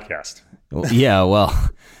this podcast. Yeah, well,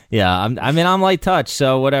 yeah. I'm light touch,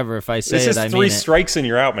 so whatever. If I say this it, is I mean three it. strikes and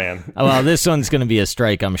you're out, man. Well, this one's going to be a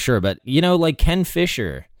strike, I'm sure. But like Ken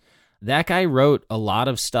Fisher, that guy wrote a lot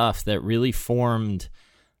of stuff that really formed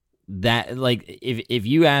that. Like, if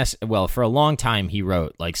you ask, well, for a long time he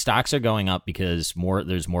wrote like stocks are going up because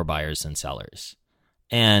there's more buyers than sellers,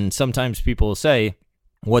 and sometimes people will say,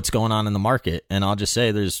 "What's going on in the market?" And I'll just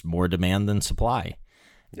say, "There's more demand than supply,"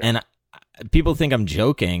 and people think I'm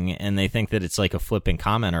joking and they think that it's like a flippant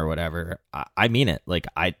comment or whatever. I mean it. Like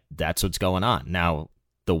that's what's going on. Now,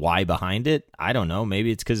 the why behind it, I don't know.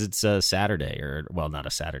 Maybe it's because it's a Saturday not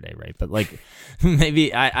a Saturday, right? But like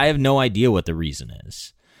maybe I have no idea what the reason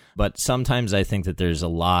is. But sometimes I think that there's a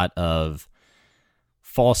lot of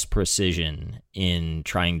false precision in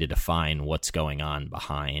trying to define what's going on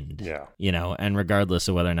behind, and regardless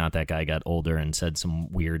of whether or not that guy got older and said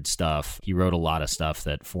some weird stuff, he wrote a lot of stuff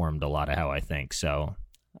that formed a lot of how I think. So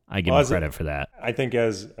I give him credit for that. I think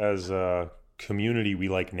as a community, we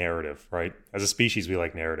like narrative, right? As a species, we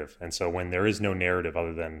like narrative. And so when there is no narrative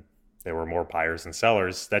other than there were more buyers than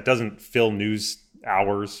sellers, that doesn't fill news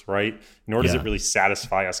hours, right? Nor does it really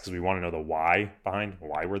satisfy us because we want to know the why behind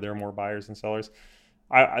why were there more buyers than sellers.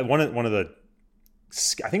 One of the,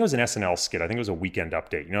 I think it was an SNL skit. I think it was a Weekend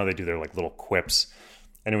Update. They do their like little quips,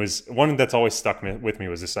 and it was one that's always stuck with me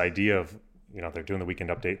was this idea of, they're doing the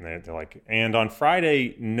Weekend Update and they're like, and on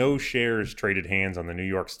Friday, no shares traded hands on the New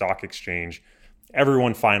York Stock Exchange.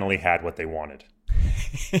 Everyone finally had what they wanted.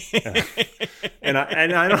 and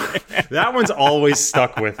I don't, that one's always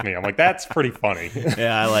stuck with me. I'm like, that's pretty funny.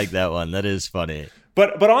 Yeah, I like that one. That is funny.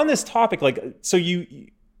 But on this topic, like, so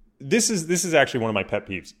this is actually one of my pet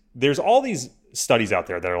peeves. There's all these studies out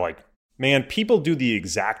there that are like, man, people do the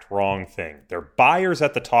exact wrong thing. They're buyers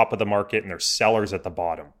at the top of the market and they're sellers at the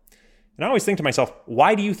bottom. And I always think to myself,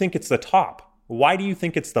 why do you think it's the top? Why do you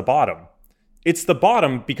think it's the bottom? It's the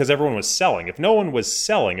bottom because everyone was selling. If no one was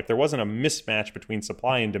selling, if there wasn't a mismatch between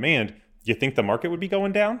supply and demand, do you think the market would be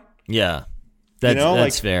going down? Yeah,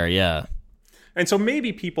 that's fair, yeah. And so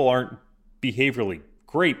maybe people aren't behaviorally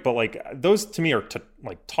great, but like those to me are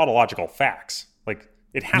tautological facts. Like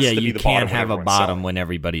it has to be the bottom. Yeah, you can't have a bottom selling when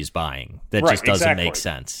everybody's buying. That just doesn't make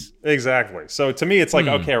sense. Exactly. So to me, it's like,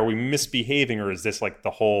 okay, are we misbehaving, or is this like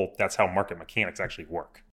the whole? That's how market mechanics actually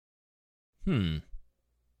work.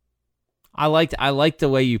 I like the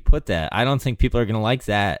way you put that. I don't think people are going to like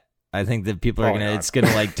that I think that people are Probably gonna. not.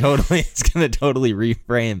 It's gonna totally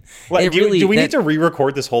reframe. What, It do really, we that- need to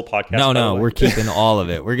re-record this whole podcast? by the No, way? we're keeping all of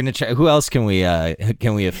it. We're gonna try. Who else can we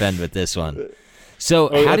offend with this one? So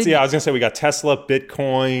Oh, how did I was gonna say we got Tesla,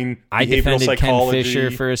 Bitcoin, I behavioral defended Ken psychology,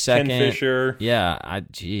 Fisher for a second? Ken Fisher. Yeah,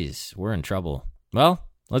 geez, we're in trouble. Well,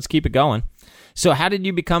 let's keep it going. So how did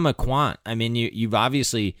you become a quant? I mean, you've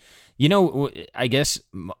obviously, I guess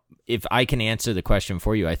if I can answer the question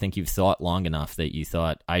for you, I think you've thought long enough that you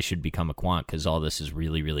thought I should become a quant because all this is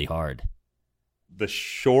really, really hard. The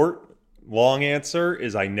short, long answer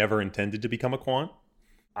is I never intended to become a quant.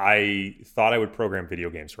 I thought I would program video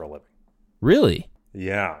games for a living. Really?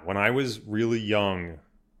 Yeah. When I was really young,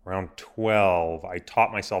 around 12, I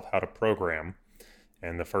taught myself how to program.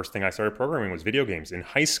 And the first thing I started programming was video games. In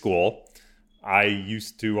high school, I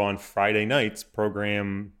used to, on Friday nights,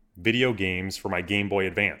 program video games for my Game Boy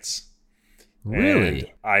Advance.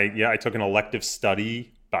 Really? And I took an elective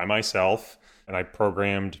study by myself, and I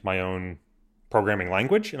programmed my own programming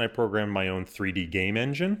language, and I programmed my own 3D game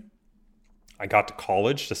engine. I got to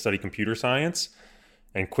college to study computer science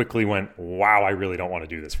and quickly went, wow, I really don't want to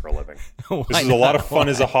do this for a living. This is a lot of fun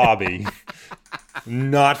as a hobby,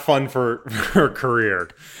 not fun for a career.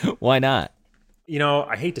 Why not?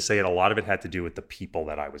 I hate to say it, a lot of it had to do with the people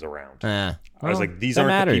that I was around. I was like, these that aren't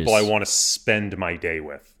matters. the people I want to spend my day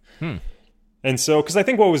with. And so, because I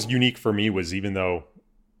think what was unique for me was, even though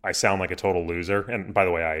I sound like a total loser, and by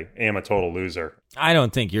the way, I am a total loser. I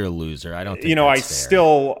don't think you're a loser. I don't think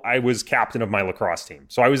I was captain of my lacrosse team.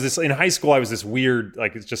 So in high school, I was this weird,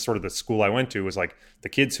 like, it's just sort of the school I went to was like the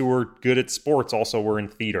kids who were good at sports also were in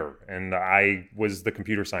theater. And I was the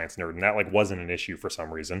computer science nerd, and that like wasn't an issue for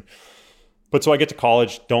some reason. But so I get to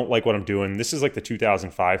college, don't like what I'm doing. This is like the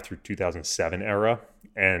 2005 through 2007 era,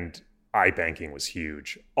 and iBanking was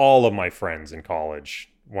huge. All of my friends in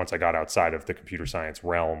college, once I got outside of the computer science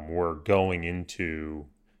realm, were going into,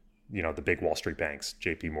 the big Wall Street banks,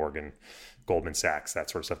 JP Morgan, Goldman Sachs, that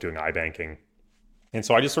sort of stuff, doing iBanking. And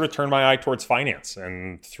so I just sort of turned my eye towards finance,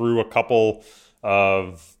 and through a couple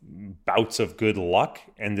of bouts of good luck,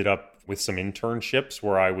 ended up with some internships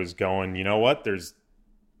where I was going, you know what, there's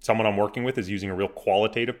someone I'm working with is using a real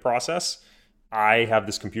qualitative process. I have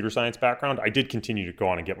this computer science background. I did continue to go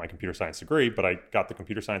on and get my computer science degree, but I got the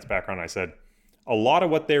computer science background. And I said, a lot of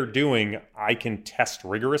what they're doing, I can test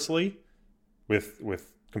rigorously with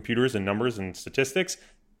computers and numbers and statistics,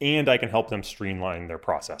 and I can help them streamline their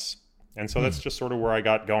process. And so that's just sort of where I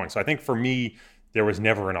got going. So I think for me, there was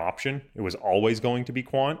never an option. It was always going to be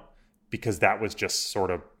quant, because that was just sort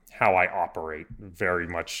of how I operate, very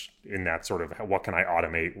much in that sort of, what can I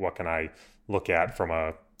automate? What can I look at from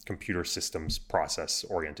a computer systems process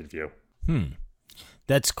oriented view?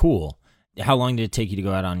 That's cool. How long did it take you to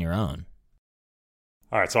go out on your own?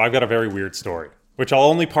 All right, so I've got a very weird story, which I'll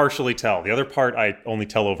only partially tell. The other part I only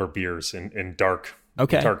tell over beers in dark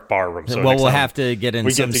bar rooms. So we'll have to get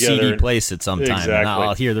in some seedy place at some time, exactly. And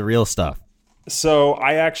I'll hear the real stuff. So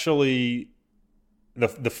I actually,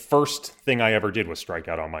 the first thing I ever did was strike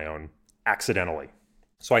out on my own accidentally.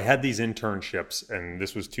 So I had these internships, and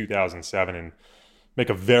this was 2007, and make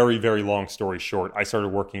a very, very long story short, I started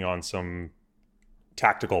working on some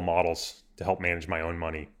tactical models to help manage my own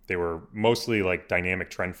money. They were mostly like dynamic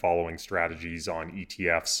trend following strategies on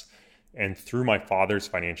ETFs. And through my father's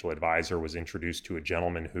financial advisor, was introduced to a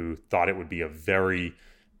gentleman who thought it would be a very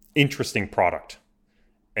interesting product.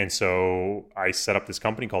 And so I set up this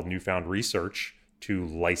company called Newfound Research to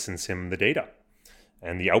license him the data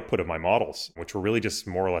and the output of my models, which were really just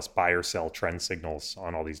more or less buy or sell trend signals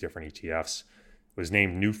on all these different ETFs. It was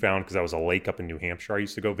named Newfound because I was a lake up in New Hampshire I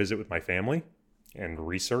used to go visit with my family, and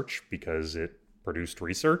research because it produced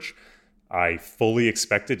research. I fully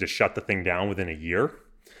expected to shut the thing down within a year.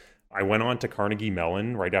 I went on to Carnegie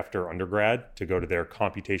Mellon right after undergrad to go to their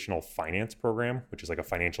computational finance program, which is like a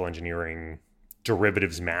financial engineering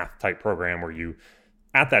derivatives math type program where you,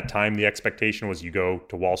 at that time, the expectation was you go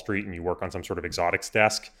to Wall Street and you work on some sort of exotics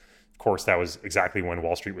desk. Of course, that was exactly when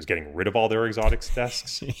Wall Street was getting rid of all their exotics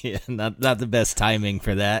desks. Yeah, not the best timing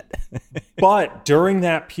for that. But during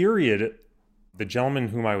that period, the gentleman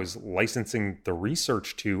whom I was licensing the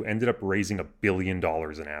research to ended up raising $1 billion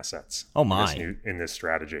in assets. Oh my! In this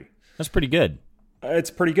strategy. That's pretty good. It's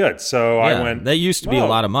pretty good. So yeah, I went. That used to be a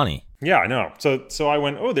lot of money. Yeah, I know. So I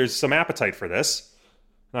went, oh, there's some appetite for this.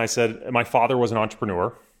 And I said, my father was an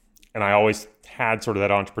entrepreneur, and I always had sort of that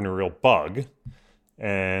entrepreneurial bug.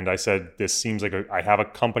 And I said, this seems like I have a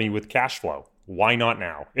company with cash flow. Why not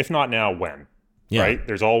now? If not now, when? Yeah. Right?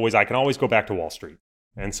 I can always go back to Wall Street.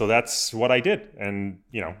 And so that's what I did. And,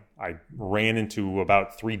 I ran into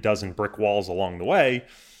about 3 dozen brick walls along the way,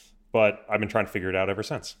 but I've been trying to figure it out ever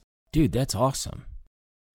since. Dude, that's awesome.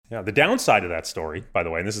 Yeah, the downside of that story, by the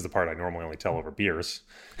way, and this is the part I normally only tell over beers,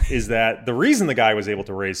 is that the reason the guy was able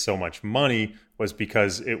to raise so much money was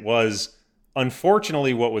because it was,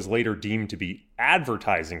 unfortunately, what was later deemed to be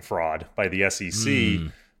advertising fraud by the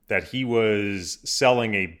SEC, that he was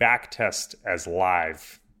selling a back test as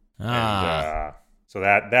live. And, so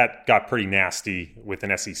that got pretty nasty with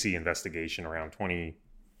an SEC investigation around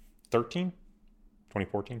 2013,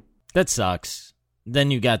 2014. That sucks.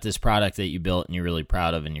 Then you got this product that you built and you're really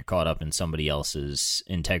proud of, and you're caught up in somebody else's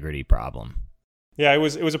integrity problem. Yeah, it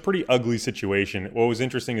was a pretty ugly situation. What was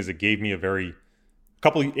interesting is it gave me a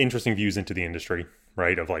couple of interesting views into the industry,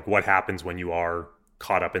 right? Of like what happens when you are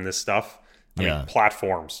caught up in this stuff. I mean,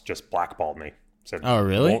 platforms just blackballed me. Said, oh,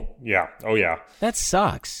 really? Well, yeah. Oh, yeah. That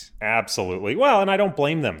sucks. Absolutely. Well, and I don't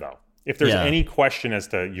blame them, though. If there's any question as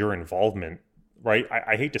to your involvement, right?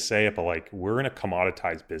 I hate to say it, but like we're in a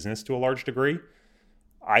commoditized business to a large degree.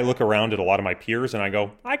 I look around at a lot of my peers and I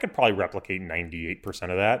go, I could probably replicate 98%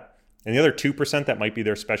 of that. And the other 2% that might be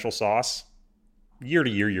their special sauce, year to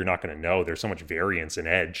year, you're not going to know. There's so much variance in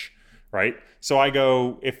edge, right? So I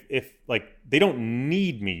go, if like they don't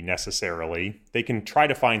need me necessarily, they can try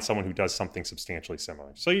to find someone who does something substantially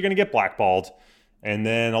similar. So you're going to get blackballed. And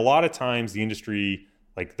then a lot of times the industry,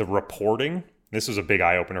 like the reporting, this was a big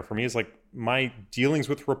eye opener for me, is like my dealings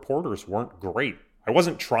with reporters weren't great. I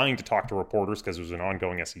wasn't trying to talk to reporters because it was an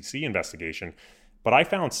ongoing SEC investigation, but I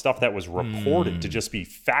found stuff that was reported to just be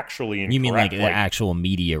factually incorrect. You mean like actual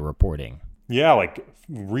media reporting? Yeah, like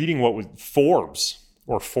reading what was Forbes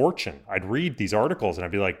or Fortune. I'd read these articles and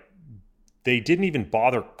I'd be like, they didn't even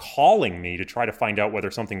bother calling me to try to find out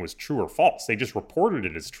whether something was true or false. They just reported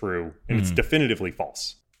it as true, and it's definitively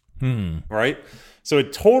false. Right? So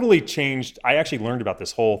it totally changed. I actually learned about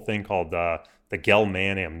this whole thing called the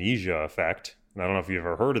Gell-Mann amnesia effect. And I don't know if you've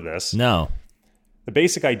ever heard of this. No. The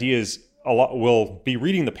basic idea is we'll be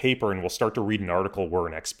reading the paper and we'll start to read an article we're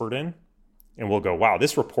an expert in. And we'll go, wow,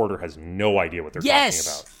 this reporter has no idea what they're talking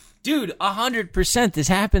about. Dude, 100% this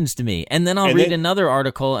happens to me. And then I'll read another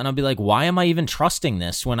article and I'll be like, why am I even trusting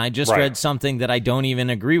this when I just read something that I don't even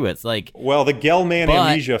agree with? Like, well, the Gell-Mann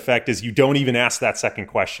amnesia effect is you don't even ask that second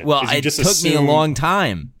question. Well, it took me a long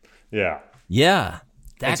time. Yeah. Yeah.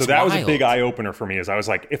 And so that was a big eye-opener for me, is I was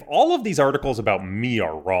like, if all of these articles about me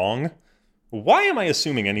are wrong, why am I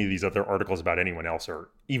assuming any of these other articles about anyone else are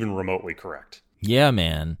even remotely correct? Yeah,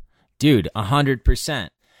 man. Dude, 100%.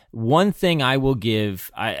 One thing I will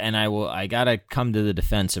give, I gotta come to the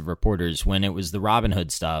defense of reporters. When it was the Robin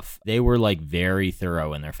Hood stuff, they were like very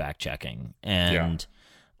thorough in their fact-checking. And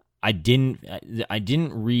I didn't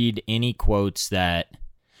read any quotes that...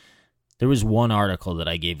 There was one article that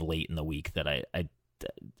I gave late in the week that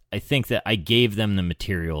I think that I gave them the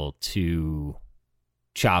material to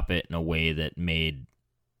chop it in a way that made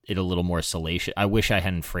it a little more salacious. I wish I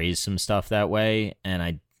hadn't phrased some stuff that way,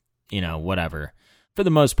 and whatever. For the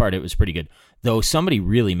most part, it was pretty good. Though somebody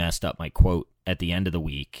really messed up my quote at the end of the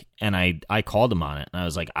week, and I called them on it, and I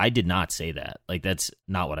was like, I did not say that. Like, that's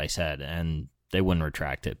not what I said, and they wouldn't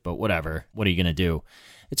retract it, but whatever. What are you going to do?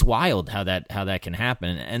 It's wild how that can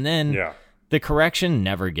happen. And then the correction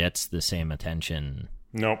never gets the same attention.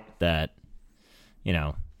 Nope. That,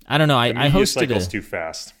 I don't know. I hosted cycle's too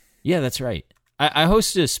fast. Yeah, that's right. I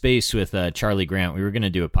hosted a space with Charlie Grant. We were going to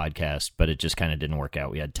do a podcast, but it just kind of didn't work out.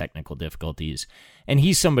 We had technical difficulties. And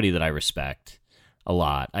he's somebody that I respect a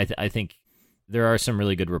lot. I think there are some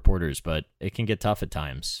really good reporters, but it can get tough at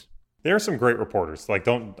times. There are some great reporters. Like,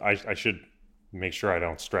 I should make sure I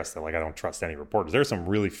don't stress that. Like, I don't trust any reporters. There are some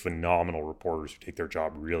really phenomenal reporters who take their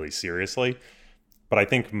job really seriously. But I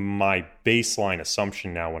think my baseline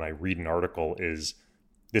assumption now when I read an article is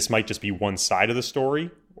this might just be one side of the story,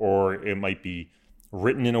 or it might be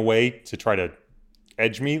written in a way to try to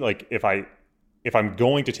edge me. Like, if I'm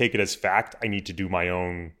going to take it as fact, I need to do my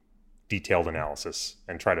own detailed analysis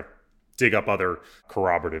and try to dig up other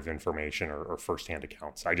corroborative information or firsthand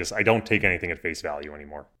accounts. I don't take anything at face value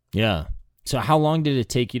anymore. Yeah. So how long did it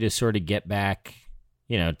take you to sort of get back,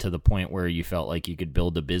 to the point where you felt like you could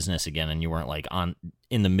build a business again and you weren't like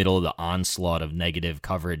in the middle of the onslaught of negative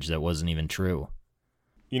coverage that wasn't even true?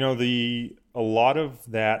 A lot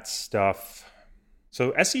of that stuff.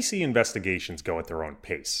 So SEC investigations go at their own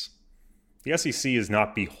pace. The SEC is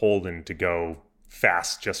not beholden to go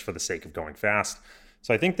fast just for the sake of going fast.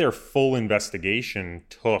 So I think their full investigation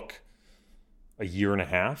took a year and a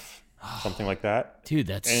half, something like that. Dude,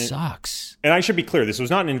 that sucks. And I should be clear, this was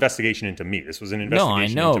not an investigation into me. This was an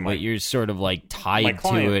investigation into into but you're sort of like tied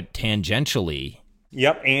to it tangentially.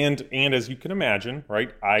 Yep, and as you can imagine,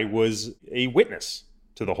 right, I was a witness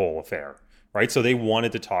to the whole affair, right? So they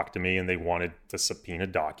wanted to talk to me and they wanted to subpoena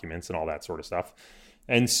documents and all that sort of stuff.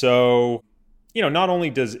 And so, not only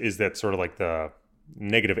is that sort of like the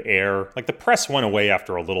negative air, like the press went away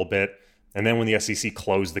after a little bit. And then when the SEC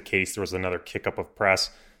closed the case, there was another kick up of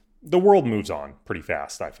press. The world moves on pretty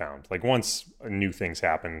fast, I found. Like once new things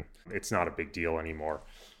happen, it's not a big deal anymore.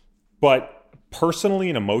 But personally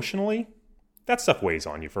and emotionally, that stuff weighs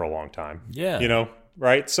on you for a long time. Yeah.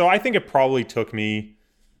 Right? So I think it probably took me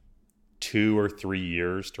 2 or 3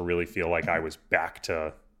 years to really feel like I was back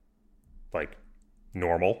to like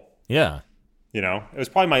normal. Yeah. It was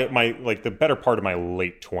probably my like the better part of my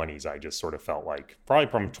late 20s. I just sort of felt like probably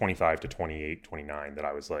from 25 to 28, 29 that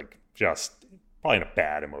I was like just probably in a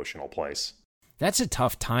bad emotional place. That's a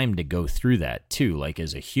tough time to go through that too, like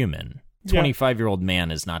as a human. 25-year-old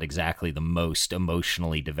man is not exactly the most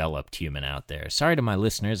emotionally developed human out there. Sorry to my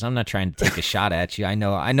listeners. I'm not trying to take a shot at you. I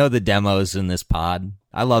know the demos in this pod.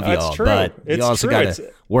 I love you all, true. But you also got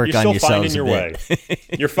to work on yourselves a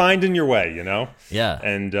bit. You're finding your way, Yeah.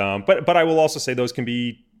 And but I will also say those can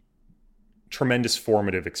be tremendous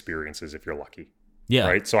formative experiences if you're lucky. Yeah.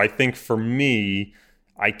 Right. So I think for me,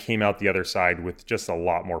 I came out the other side with just a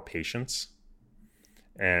lot more patience.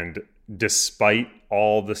 And despite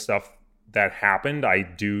all the stuff that happened, I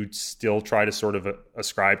do still try to sort of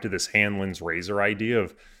ascribe to this Hanlon's razor idea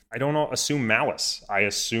of I don't assume malice. I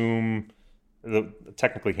assume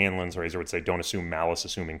technically Hanlon's razor would say don't assume malice,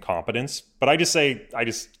 assume incompetence. But I just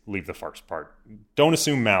leave the farce part. Don't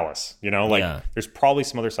assume malice. There's probably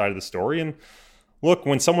some other side of the story. And look,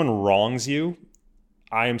 when someone wrongs you,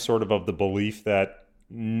 I am sort of the belief that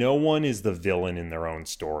no one is the villain in their own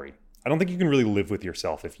story. I don't think you can really live with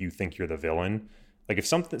yourself if you think you're the villain. Like if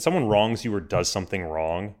someone wrongs you or does something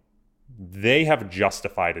wrong, they have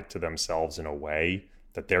justified it to themselves in a way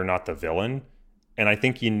that they're not the villain. And I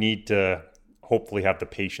think you need to hopefully have the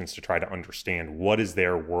patience to try to understand what is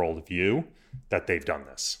their worldview that they've done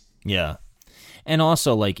this. Yeah. And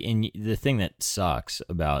also, like, the thing that sucks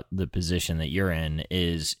about the position that you're in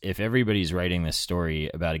is if everybody's writing this story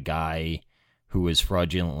about a guy who is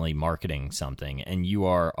fraudulently marketing something and you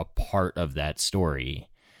are a part of that story,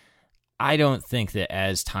 I don't think that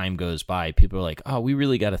as time goes by, people are like, oh, we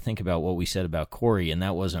really got to think about what we said about Corey, and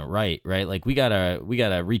that wasn't right? Like, we gotta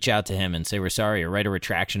reach out to him and say we're sorry or write a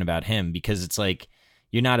retraction about him, because it's like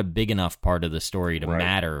you're not a big enough part of the story to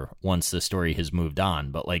matter once the story has moved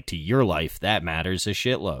on. But like to your life, that matters a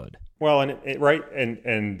shitload. Well, and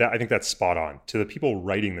I think that's spot on. To the people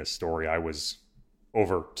writing this story, I was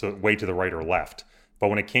way to the right or left. But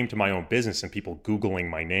when it came to my own business and people Googling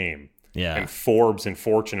my name, and Forbes and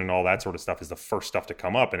Fortune and all that sort of stuff is the first stuff to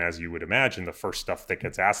come up. And as you would imagine, the first stuff that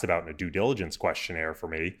gets asked about in a due diligence questionnaire for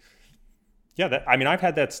me. Yeah, I've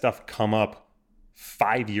had that stuff come up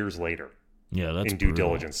 5 years later. Yeah, that's in due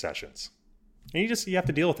diligence sessions. And you have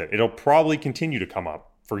to deal with it. It'll probably continue to come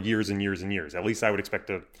up for years and years and years. At least I would expect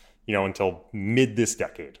to, until mid this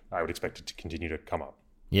decade, I would expect it to continue to come up.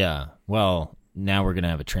 Yeah. Well, now we're going to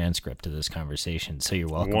have a transcript of this conversation, so you're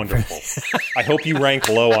welcome. Wonderful. I hope you rank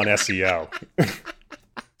low on SEO.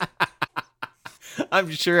 I'm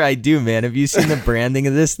sure I do, man. Have you seen the branding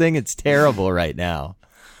of this thing? It's terrible right now.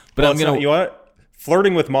 But I'm going to... You know what?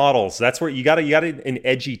 Flirting with models. That's where you got an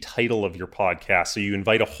edgy title of your podcast, so you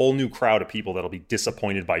invite a whole new crowd of people that'll be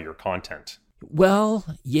disappointed by your content. Well,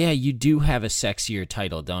 yeah, you do have a sexier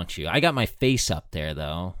title, don't you? I got my face up there,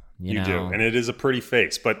 though. You do, and it is a pretty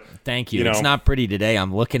face, but... Thank you. It's not pretty today.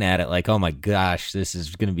 I'm looking at it like, oh my gosh, this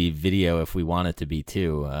is going to be video if we want it to be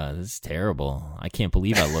too. This is terrible. I can't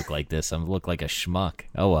believe I look like this. I look like a schmuck.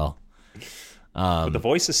 Oh well. But the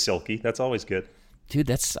voice is silky. That's always good.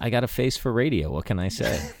 Dude, I got a face for radio. What can I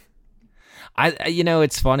say?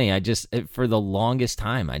 It's funny. For the longest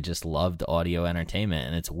time, I just loved audio entertainment,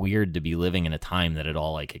 and it's weird to be living in a time that it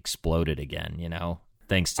all like exploded again,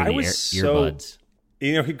 thanks to the earbuds.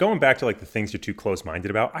 Going back to like the things you're too close-minded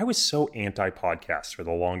about, I was so anti-podcast for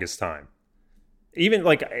the longest time. Even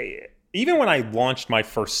when I launched my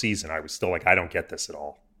first season, I was still like, I don't get this at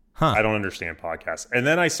all. I don't understand podcasts. And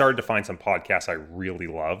then I started to find some podcasts I really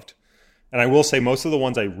loved. And I will say most of the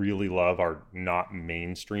ones I really love are not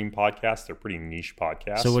mainstream podcasts. They're pretty niche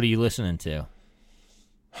podcasts. So what are you listening to?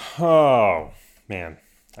 Oh, man.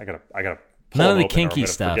 I gotta none of the kinky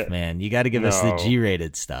stuff, man. You got to give us the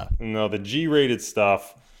G-rated stuff. No, the G-rated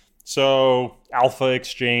stuff. So Alpha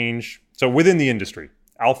Exchange. So within the industry,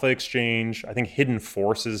 Alpha Exchange. I think Hidden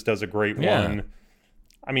Forces does a great one.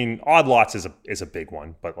 I mean, Odd Lots is a big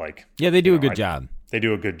one, but like... Yeah, they do a good job. They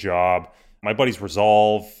do a good job. My buddies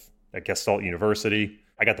Resolve at Gestalt University.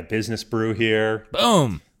 I got the Business Brew here.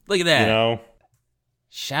 Boom. Look at that.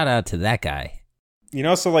 Shout out to that guy.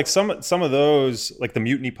 So like some of those, like the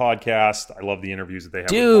Mutiny podcast, I love the interviews that they have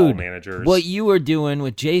Dude, with all managers. What you are doing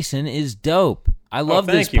with Jason is dope. I love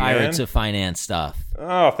this Pirates of Finance stuff.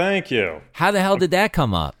 Oh, thank you. How the hell did that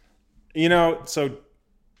come up? So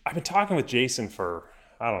I've been talking with Jason for,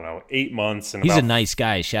 I don't know, 8 months. And he's a nice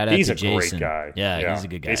guy. Shout out to Jason. He's a great guy. Yeah, he's a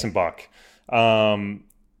good guy. Jason Buck.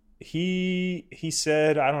 He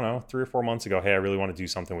said, I don't know, 3 or 4 months ago, hey, I really want to do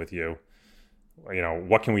something with you.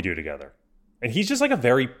 What can we do together? And he's just like a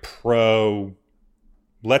very pro,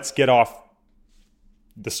 let's get off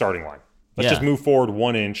the starting line. Let's just move forward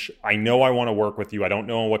 1 inch. I know I want to work with you. I don't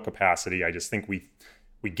know in what capacity. I just think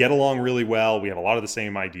we get along really well. We have a lot of the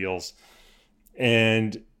same ideals.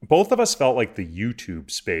 And both of us felt like the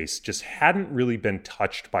YouTube space just hadn't really been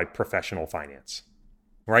touched by professional finance,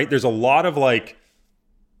 right? There's a lot of like,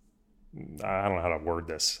 I don't know how to word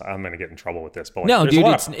this. I'm going to get in trouble with this, but there's a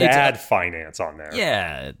lot of bad finance on there.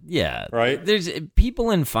 Yeah. Right? There's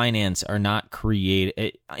people in finance are not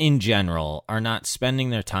in general, are not spending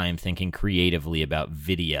their time thinking creatively about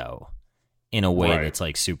video in a way that's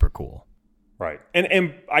like super cool. Right.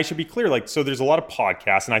 And I should be clear, like, so there's a lot of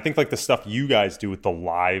podcasts, and I think like the stuff you guys do with the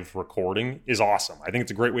live recording is awesome. I think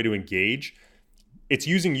it's a great way to engage. It's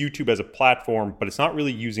using YouTube as a platform, but it's not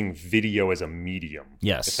really using video as a medium.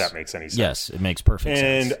 Yes. If that makes any sense. Yes, it makes perfect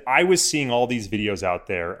sense. And I was seeing all these videos out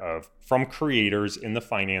there from creators in the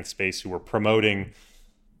finance space who were promoting,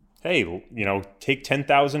 hey, take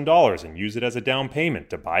 $10,000 and use it as a down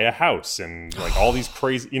payment to buy a house, and like all these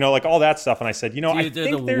crazy, like all that stuff. And I said, Dude, I they're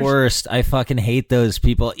think the worst. I fucking hate those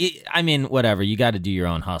people. I mean, whatever. You got to do your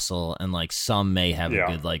own hustle, and like some may have a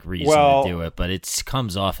good like reason to do it, but it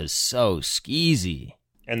comes off as so skeezy.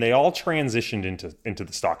 And they all transitioned into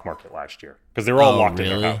the stock market last year because they were all locked in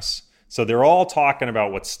their house. So they're all talking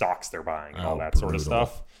about what stocks they're buying and all that sort of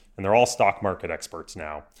stuff. And they're all stock market experts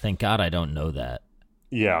now. Thank God I don't know that.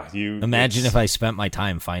 Yeah, imagine if I spent my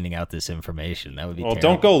time finding out this information. That would be terrible.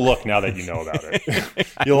 Don't go look now that you know about it.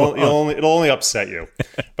 It'll only upset you.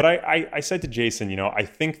 But I said to Jason, I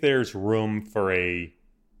think there's room for a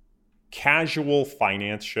casual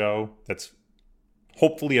finance show that's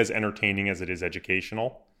hopefully as entertaining as it is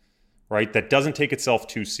educational, right? That doesn't take itself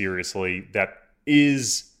too seriously. That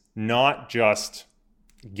is not just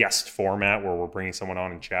guest format where we're bringing someone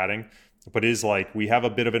on and chatting, but is like we have a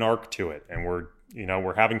bit of an arc to it, and we're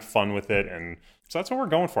having fun with it, and so that's what we're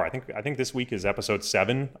going for. I think this week is episode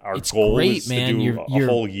 7. Our goal is to do a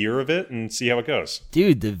whole year of it and see how it goes.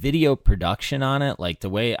 Dude, the video production on it, like the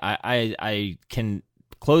way I can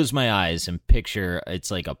close my eyes and picture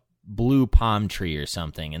it's like a blue palm tree or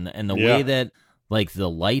something, and the way that like the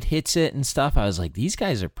light hits it and stuff, I was like, these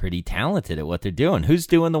guys are pretty talented at what they're doing. Who's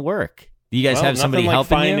doing the work? Do you guys have somebody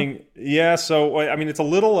helping you? Yeah, so I mean, it's a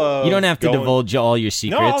little. You don't have to divulge all your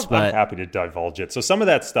secrets, but I'm happy to divulge it. So some of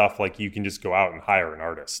that stuff, like you can just go out and hire an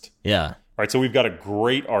artist. Yeah. Right. So we've got a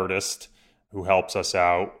great artist who helps us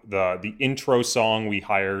out. The intro song, we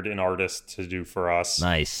hired an artist to do for us.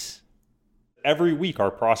 Nice. Every week,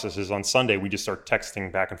 our process is on Sunday. We just start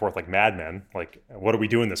texting back and forth like madmen. Like, what are we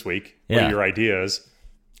doing this week? Yeah. What are your ideas?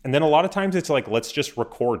 And then a lot of times it's like, let's just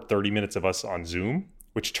record 30 minutes of us on Zoom,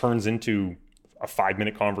 which turns into a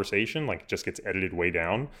 5-minute conversation. Like, it just gets edited way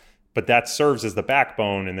down. But that serves as the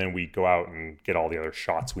backbone, and then we go out and get all the other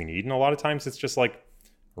shots we need. And a lot of times it's just like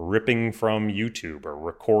ripping from YouTube or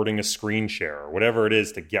recording a screen share or whatever it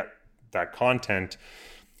is to get that content.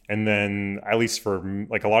 And then, at least for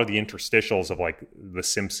like a lot of the interstitials of like The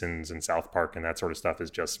Simpsons and South Park and that sort of stuff,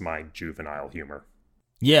 is just my juvenile humor.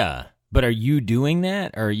 Yeah. But are you doing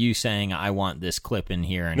that, or are you saying I want this clip in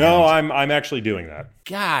here? And no, I'm actually doing that.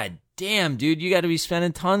 God damn, dude, you got to be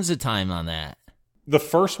spending tons of time on that. The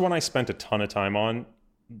first one I spent a ton of time on.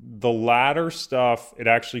 The latter stuff, it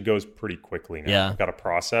actually goes pretty quickly now. Yeah. I've got a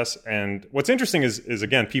process. And what's interesting is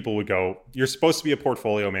again, people would go, you're supposed to be a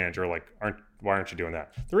portfolio manager. Like, why aren't you doing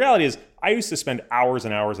that? The reality is I used to spend hours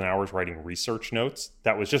and hours and hours writing research notes.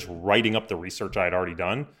 That was just writing up the research I had already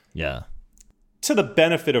done. Yeah. To the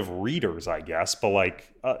benefit of readers, I guess. But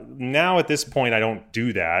like now at this point, I don't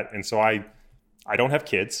do that. And so I don't have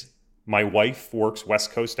kids. My wife works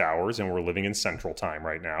West Coast hours, and we're living in Central Time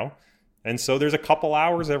right now. And so there's a couple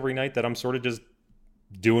hours every night that I'm sort of just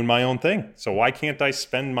doing my own thing. So why can't I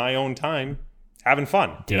spend my own time having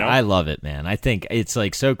fun? Dude, I love it, man. I think it's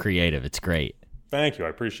like so creative. It's great. Thank you. I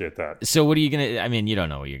appreciate that. So what are you going to, I mean, you don't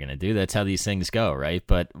know what you're going to do. That's how these things go, right?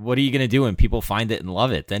 But what are you going to do when people find it and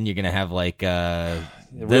love it? Then you're going to have like, then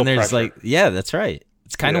there's pressure. like, yeah, that's right.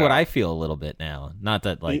 It's kind of what I feel a little bit now. Not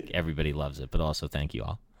that like everybody loves it, but also thank you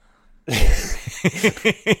all.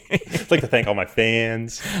 I'd like to thank all my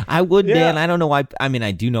fans. I would, Dan. I don't know why. I mean,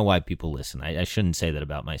 I do know why people listen. I shouldn't say that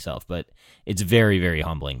about myself, but it's very, very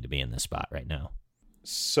humbling to be in this spot right now.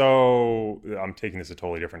 So I'm taking this a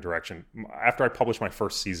totally different direction. After I published my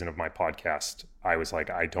first season of my podcast, I was like,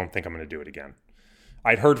 I don't think I'm going to do it again.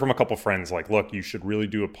 I'd heard from a couple friends like, look, you should really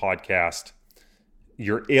do a podcast.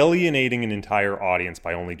 You're alienating an entire audience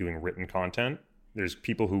by only doing written content. There's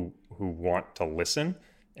people who want to listen.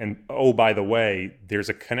 And oh, by the way, there's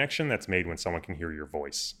a connection that's made when someone can hear your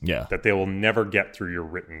voice. Yeah. That they will never get through your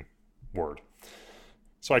written word.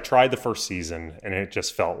 So I tried the first season, and it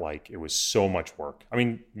just felt like it was so much work. I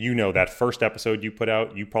mean, you know, that first episode you put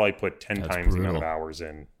out, you probably put 10 times the amount of hours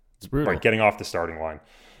in. It's brutal. Like getting off the starting line.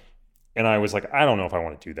 And I was like, I don't know if I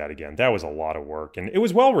want to do that again. That was a lot of work. And it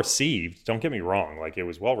was well received. Don't get me wrong. Like, it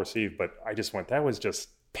was well received, but I just went, that was just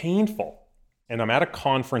painful. And I'm at a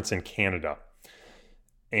conference in Canada.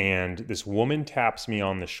 And this woman taps me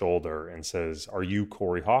on the shoulder and says, "Are you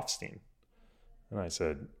Corey Hoffstein?" And I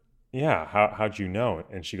said, "Yeah, how'd you know?"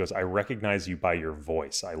 And she goes, "I recognize you by your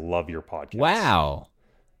voice. I love your podcast." Wow.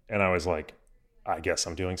 And I was like, I guess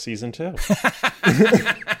I'm doing season 2.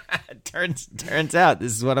 Turns out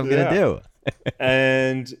this is what I'm going to do.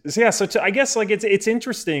 And so, yeah, so I guess like it's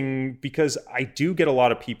interesting because I do get a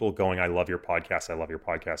lot of people going, "I love your podcast. I love your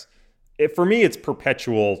podcast." For me, it's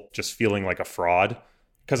perpetual just feeling like a fraud.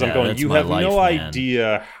 Because I'm going, you have no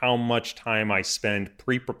idea how much time I spend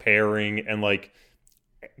pre-preparing and like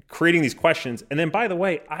creating these questions. And then, by the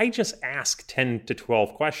way, I just ask 10 to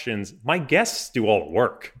 12 questions. My guests do all the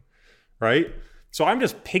work, right? So I'm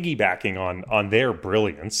just piggybacking on their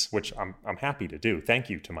brilliance, which I'm happy to do. Thank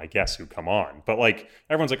you to my guests who come on. But like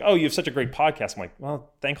everyone's like, "Oh, you have such a great podcast." I'm like,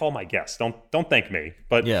 well, thank all my guests. Don't thank me.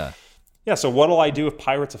 But yeah. So what'll I do if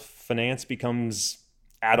Pirates of Finance becomes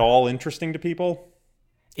at all interesting to people?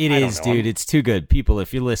 It is, dude. It's too good. People,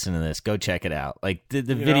 if you're listening to this, go check it out. Like, the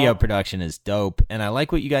video production is dope, and I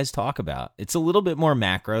like what you guys talk about. It's a little bit more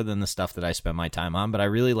macro than the stuff that I spend my time on, but I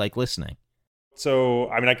really like listening. So,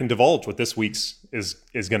 I mean, I can divulge what this week's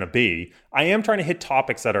is going to be. I am trying to hit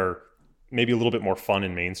topics that are maybe a little bit more fun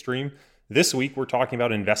and mainstream. This week, we're talking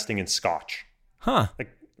about investing in scotch. Huh.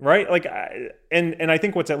 Like, right? Like, and I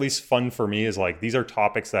think what's at least fun for me is, like, these are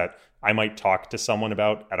topics that I might talk to someone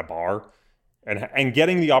about at a bar. And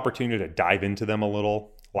getting the opportunity to dive into them a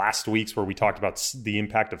little. Last week's where we talked about the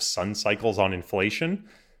impact of sun cycles on inflation,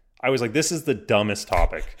 I was like, this is the dumbest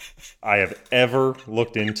topic I have ever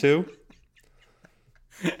looked into.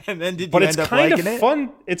 And then did you end up liking it?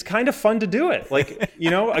 Fun. It's kind of fun to do it. Like,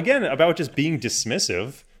 you know, again, about just being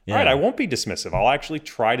dismissive. Yeah. All right, I won't be dismissive. I'll actually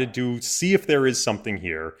try to see if there is something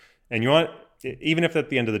here. And you know what? Even if at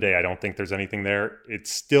the end of the day I don't think there's anything there,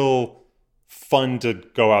 it's still fun to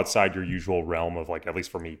go outside your usual realm of, like, at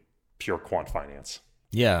least for me, pure quant finance.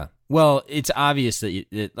 Yeah. Well, it's obvious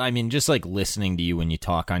that I mean, just like listening to you when you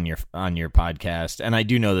talk on your podcast, and I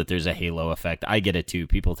do know that there's a halo effect. I get it too.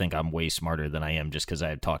 People think I'm way smarter than I am just because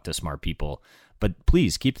I talk to smart people. But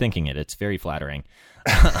please keep thinking it. It's very flattering.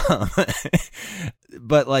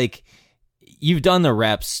 But like, you've done the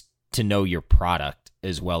reps to know your product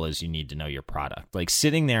as well as you need to know your product. Like,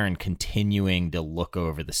 sitting there and continuing to look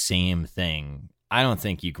over the same thing, I don't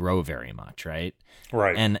think you grow very much, right?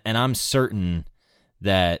 Right. And I'm certain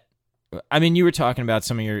that, I mean, you were talking about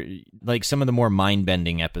some of the more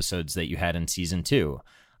mind-bending episodes that you had in season 2.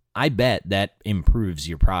 I bet that improves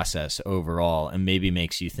your process overall and maybe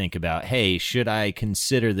makes you think about, hey, should I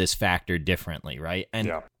consider this factor differently, right?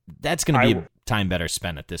 And that's going to be a time better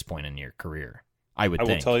spent at this point in your career. I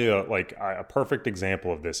will tell you, like, a perfect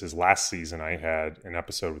example of this is last season I had an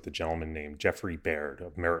episode with a gentleman named Jeffrey Baird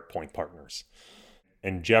of Merit Point Partners.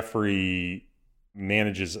 And Jeffrey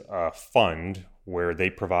manages a fund where they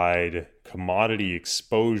provide commodity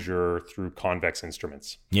exposure through convex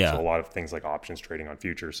instruments. Yeah. So a lot of things like options trading on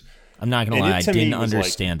futures. I'm not going to lie, I didn't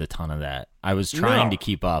understand a ton of that. I was trying to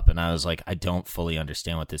keep up, and I was like, I don't fully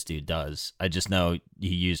understand what this dude does. I just know he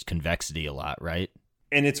used convexity a lot, right?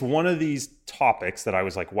 And it's one of these topics that I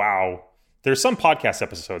was like, wow. There's some podcast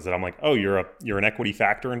episodes that I'm like, oh, you're an equity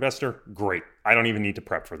factor investor? Great. I don't even need to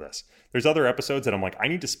prep for this. There's other episodes that I'm like, I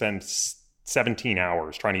need to spend 17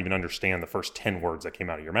 hours trying to even understand the first 10 words that came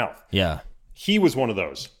out of your mouth. Yeah. He was one of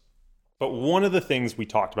those. But one of the things we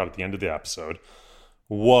talked about at the end of the episode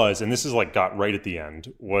was, and this is like got right at the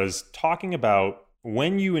end, was talking about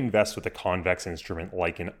when you invest with a convex instrument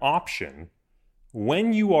like an option,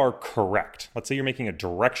 when you are correct, let's say you're making a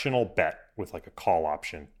directional bet with like a call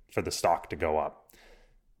option for the stock to go up.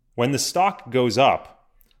 When the stock goes up,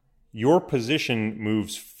 your position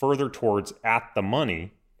moves further towards at the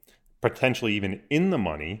money, potentially even in the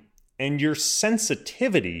money, and your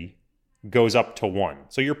sensitivity goes up to 1.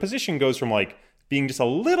 So your position goes from like being just a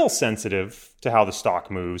little sensitive to how the stock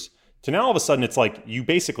moves to now all of a sudden it's like you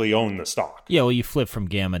basically own the stock. Yeah, well, you flip from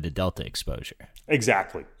gamma to delta exposure.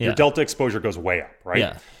 Exactly. Yeah. Your delta exposure goes way up, right?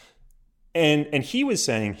 Yeah. And he was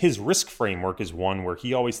saying his risk framework is one where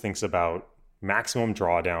he always thinks about maximum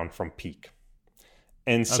drawdown from peak.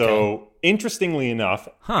 And so, interestingly enough,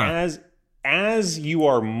 as you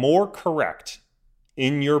are more correct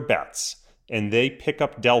in your bets and they pick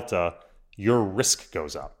up delta, your risk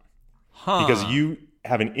goes up because you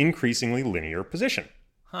have an increasingly linear position.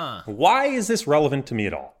 Why is this relevant to me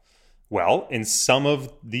at all? Well, in some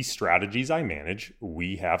of the strategies I manage,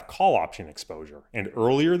 we have call option exposure. And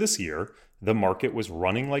earlier this year, the market was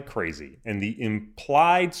running like crazy. And the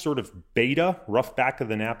implied sort of beta, rough back of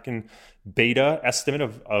the napkin beta estimate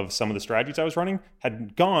of some of the strategies I was running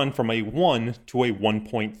had gone from a 1 to a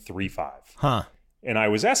 1.35. And I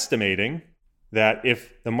was estimating that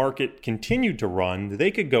if the market continued to run,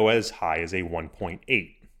 they could go as high as a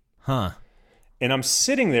 1.8. And I'm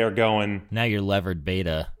sitting there going... Now you're levered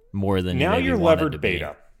beta more than now you're levered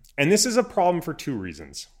beta. And this is a problem for 2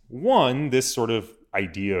 reasons. One, this sort of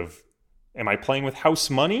idea of, am I playing with house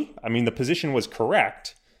money? I mean, the position was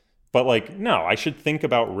correct, but like, no, I should think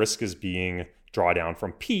about risk as being drawdown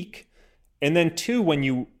from peak. And then 2, when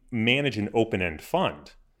you manage an open-end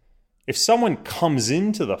fund, if someone comes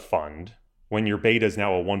into the fund when your beta is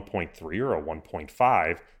now a 1.3 or a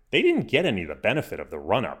 1.5, they didn't get any of the benefit of the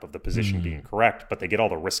run-up of the position being correct, but they get all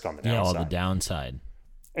the risk on the downside. Yeah, all the downside.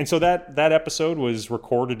 And so that episode was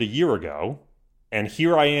recorded a year ago, and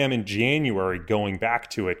here I am in January going back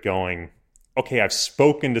to it going, okay, I've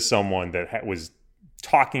spoken to someone that was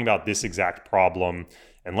talking about this exact problem,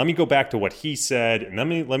 and let me go back to what he said, and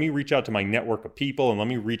let me reach out to my network of people, and let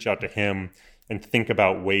me reach out to him and think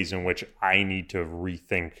about ways in which I need to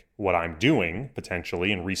rethink what I'm doing,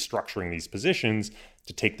 potentially, and restructuring these positions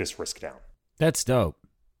to take this risk down. That's dope.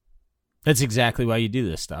 That's exactly why you do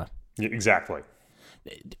this stuff. Yeah, exactly.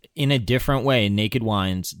 In a different way, Naked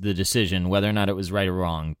Wines, the decision, whether or not it was right or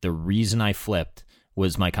wrong, the reason I flipped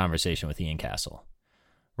was my conversation with Ian Castle,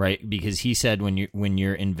 right? Because he said when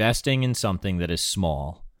you're investing in something that is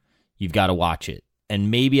small, you've got to watch it. And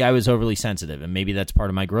maybe I was overly sensitive, and maybe that's part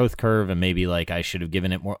of my growth curve, and maybe like I should have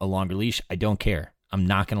given it a longer leash. I don't care. I'm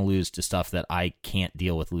not going to lose to stuff that I can't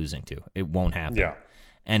deal with losing to. It won't happen. Yeah.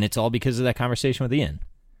 And it's all because of that conversation with Ian.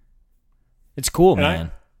 It's cool,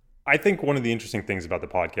 man. I think one of the interesting things about the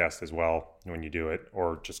podcast as well, when you do it,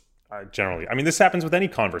 or just generally, I mean, this happens with any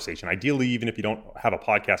conversation. Ideally, even if you don't have a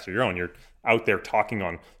podcast of your own, you're out there talking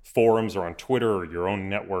on forums or on Twitter or your own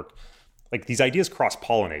network. Like these ideas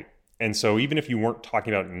cross-pollinate. And so even if you weren't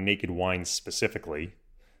talking about Naked Wines specifically,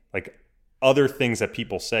 like other things that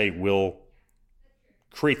people say will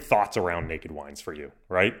create thoughts around Naked Wines for you,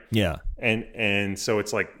 right? Yeah. And so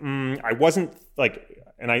it's like, I wasn't like,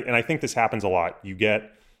 and I think this happens a lot. You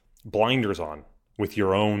get blinders on with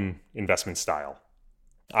your own investment style.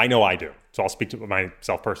 I know I do. So I'll speak to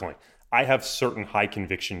myself personally. I have certain high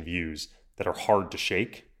conviction views that are hard to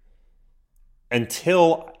shake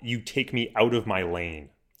until you take me out of my lane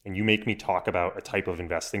and you make me talk about a type of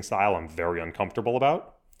investing style I'm very uncomfortable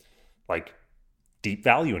about, like deep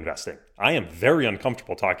value investing. I am very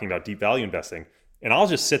uncomfortable talking about deep value investing, and I'll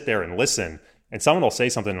just sit there and listen, and someone will say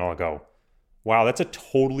something and I'll go, wow, that's a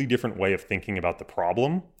totally different way of thinking about the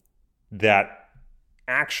problem that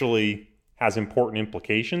actually has important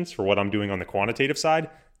implications for what I'm doing on the quantitative side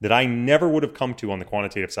that I never would have come to on the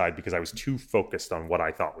quantitative side because I was too focused on what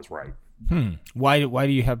I thought was right. Why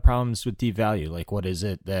do you have problems with deep value? Like, what is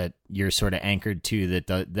it that you're sort of anchored to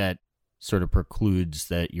that sort of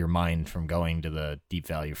precludes your mind from going to the deep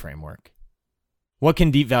value framework? What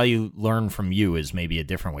can deep value learn from you is maybe a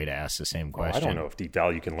different way to ask the same question. I don't know if deep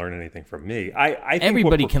value can learn anything from me. I think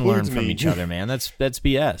everybody can learn from each other, man. That's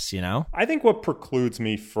BS, you know? I think what precludes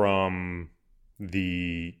me from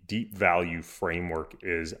the deep value framework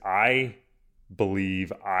is I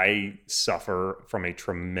believe I suffer from a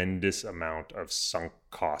tremendous amount of sunk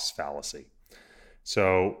cost fallacy.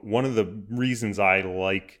 So one of the reasons I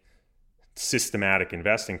like systematic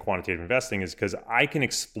investing, quantitative investing, is because I can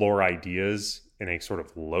explore ideas in a sort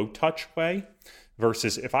of low touch way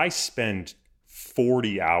versus if I spend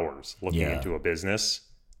 40 hours looking into a business,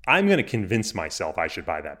 I'm going to convince myself I should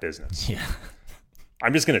buy that business. Yeah.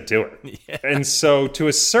 I'm just going to do it. Yeah. And so to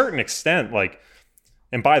a certain extent, like,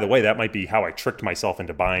 and by the way, that might be how I tricked myself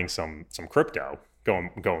into buying some crypto,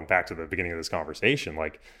 going back to the beginning of this conversation.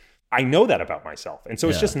 Like, I know that about myself. And so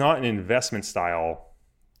it's just not an investment style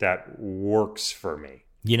that works for me.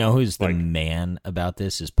 You know who's the man about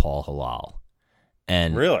this is Paul Halal.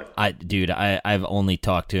 And really, I've only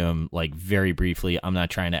talked to him like very briefly. I'm not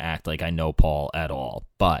trying to act like I know Paul at all,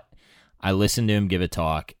 but I listened to him give a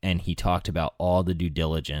talk, and he talked about all the due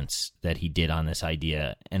diligence that he did on this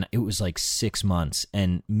idea, and it was like 6 months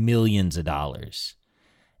and millions of dollars.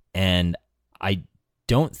 And I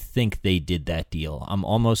don't think they did that deal. I'm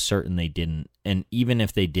almost certain they didn't. And even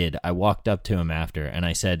if they did, I walked up to him after and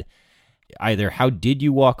I said, either how did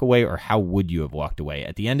you walk away or how would you have walked away?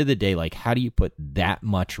 At the end of the day, like, how do you put that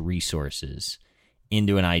much resources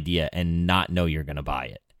into an idea and not know you're going to buy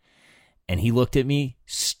it? And he looked at me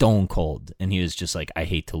stone cold and he was just like, I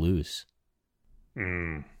hate to lose.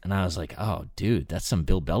 And I was like, oh, dude, that's some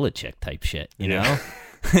Bill Belichick type shit, you know?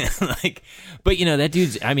 Like, but you know, that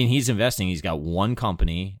dude's, I mean, he's investing. He's got one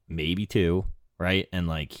company, maybe two, right? And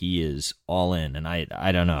like, he is all in. And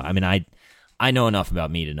I don't know. I mean, I know enough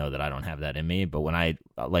about me to know that I don't have that in me. But when I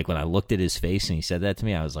looked at his face and he said that to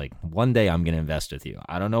me, I was like, one day I'm going to invest with you.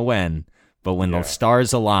 I don't know when, but when the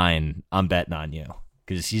stars align, I'm betting on you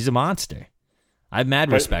because he's a monster. I have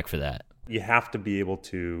mad respect for that. You have to be able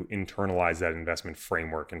to internalize that investment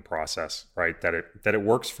framework and process, right? That it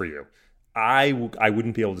works for you. I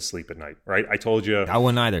wouldn't be able to sleep at night, right? I told you. I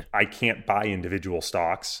wouldn't either. I can't buy individual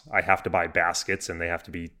stocks. I have to buy baskets, and they have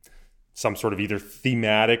to be some sort of either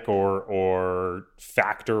thematic or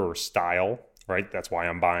factor or style, right? That's why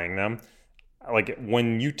I'm buying them. Like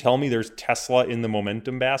when you tell me there's Tesla in the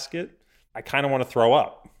momentum basket, I kind of want to throw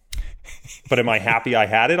up. But am I happy I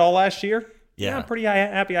had it all last year? Yeah, I'm pretty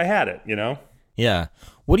happy I had it, you know? Yeah.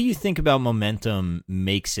 What do you think about momentum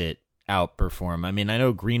makes it outperform? I mean, I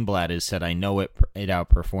know Greenblatt has said, I know it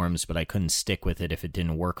outperforms, but I couldn't stick with it if it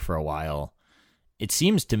didn't work for a while. It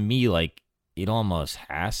seems to me like it almost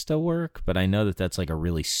has to work, but I know that that's like a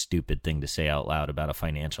really stupid thing to say out loud about a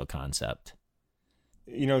financial concept.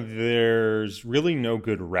 You know, there's really no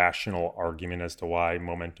good rational argument as to why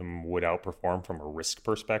momentum would outperform from a risk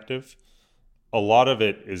perspective. A lot of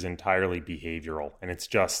it is entirely behavioral, and it's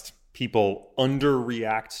just people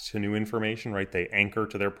underreact to new information, right? They anchor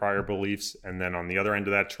to their prior beliefs, and then on the other end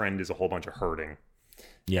of that trend is a whole bunch of herding.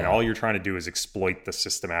 Yeah. And all you're trying to do is exploit the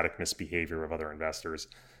systematic misbehavior of other investors.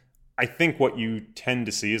 I think what you tend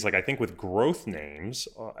to see is, like, I think with growth names,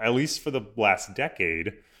 at least for the last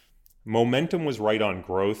decade, momentum was right on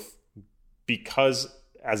growth because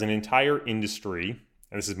as an entire industry,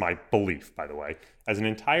 and this is my belief, by the way, as an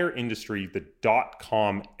entire industry, the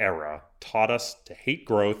dot-com era taught us to hate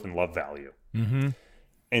growth and love value. Mm-hmm.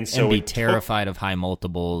 And so be terrified of high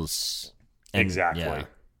multiples. Exactly. Yeah.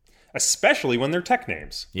 Especially when they're tech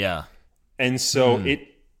names. Yeah. And so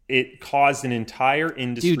it caused an entire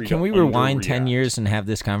industry. Dude, can we rewind 10 years and have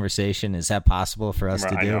this conversation? Is that possible for us to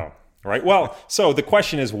do? I know. Right. Well, so the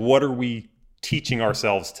question is, what are we teaching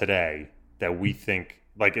ourselves today that we think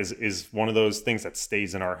like is one of those things that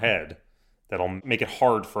stays in our head that'll make it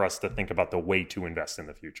hard for us to think about the way to invest in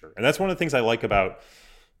the future? And that's one of the things I like about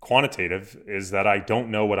quantitative is that I don't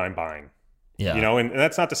know what I'm buying. Yeah. You know, and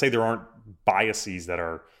that's not to say there aren't biases that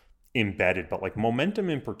are embedded, but like momentum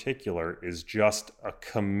in particular is just a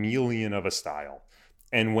chameleon of a style.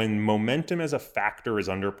 And when momentum as a factor is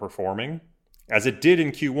underperforming, as it did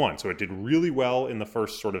in Q1, so it did really well in the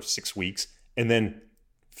first sort of 6 weeks and then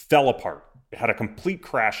fell apart. It had a complete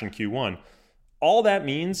crash in Q1. All that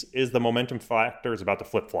means is the momentum factor is about to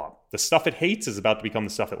flip-flop. The stuff it hates is about to become the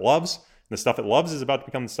stuff it loves. And the stuff it loves is about to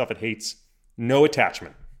become the stuff it hates. No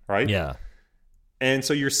attachment, right? Yeah. And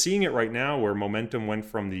so you're seeing it right now where momentum went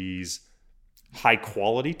from these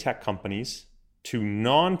high-quality tech companies to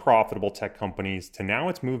non-profitable tech companies to now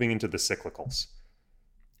it's moving into the cyclicals.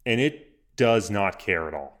 And it does not care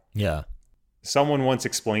at all. Yeah. Someone once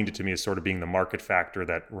explained it to me as sort of being the market factor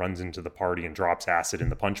that runs into the party and drops acid in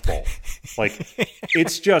the punch bowl. Like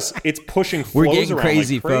it's pushing flows We're getting around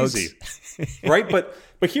crazy, like crazy. folks. Right?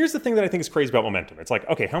 But here's the thing that I think is crazy about momentum. It's like,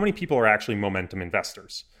 okay, how many people are actually momentum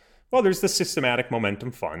investors? Well, there's the systematic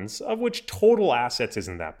momentum funds, of which total assets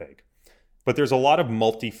isn't that big. But there's a lot of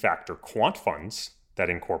multi-factor quant funds that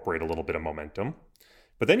incorporate a little bit of momentum.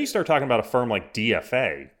 But then you start talking about a firm like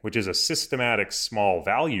DFA, which is a systematic small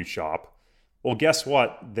value shop. Well, guess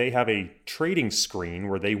what? They have a trading screen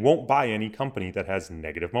where they won't buy any company that has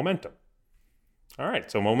negative momentum. All right,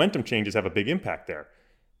 so momentum changes have a big impact there.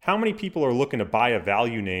 How many people are looking to buy a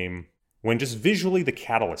value name when just visually the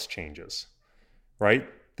catalyst changes, right?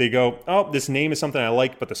 They go, oh, this name is something I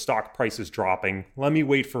like, but the stock price is dropping. Let me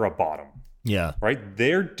wait for a bottom. Yeah. Right?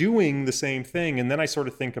 They're doing the same thing. And then I sort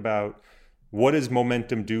of think about, what does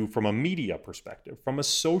momentum do from a media perspective, from a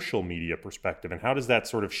social media perspective? And how does that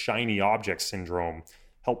sort of shiny object syndrome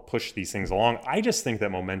help push these things along? I just think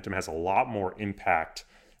that momentum has a lot more impact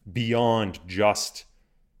beyond just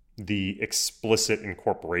the explicit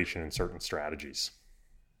incorporation in certain strategies.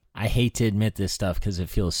 I hate to admit this stuff because it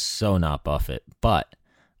feels so not Buffett, but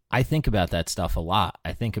I think about that stuff a lot.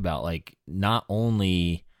 I think about like not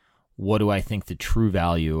only what do I think the true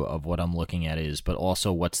value of what I'm looking at is, but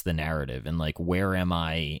also what's the narrative and like where am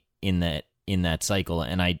I in that cycle?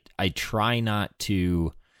 And I try not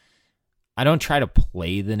to. I don't try to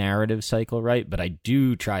play the narrative cycle, right? But I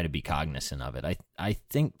do try to be cognizant of it. I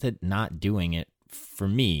think that not doing it for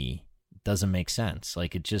me doesn't make sense.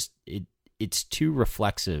 Like it's too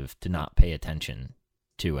reflexive to not pay attention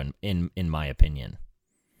to, in my opinion.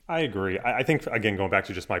 I agree. I think, again, going back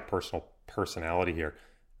to just my personal personality here,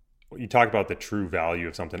 you talk about the true value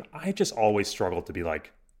of something. I just always struggle to be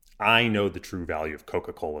like, I know the true value of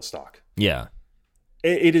Coca-Cola stock. Yeah.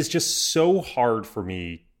 It is just so hard for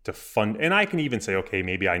me to fund. And I can even say, okay,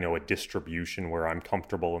 maybe I know a distribution where I'm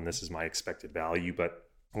comfortable and this is my expected value. But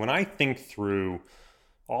when I think through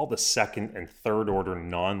all the second and third order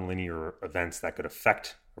nonlinear events that could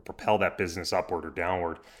affect or propel that business upward or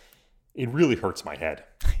downward, it really hurts my head.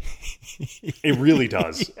 It really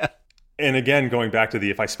does. Yeah. And again, going back to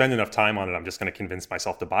if I spend enough time on it, I'm just going to convince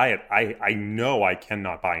myself to buy it. I know I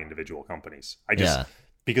cannot buy individual companies.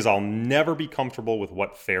 Because I'll never be comfortable with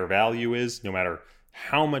what fair value is, no matter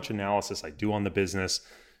how much analysis I do on the business.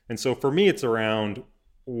 And so for me, it's around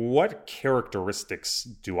what characteristics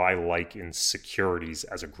do I like in securities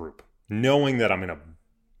as a group? Knowing that I'm going to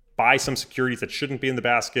buy some securities that shouldn't be in the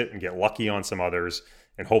basket and get lucky on some others.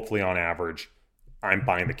 And hopefully on average, I'm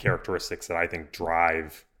buying the characteristics that I think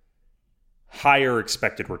drive higher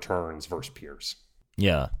expected returns versus peers.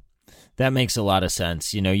 Yeah. That makes a lot of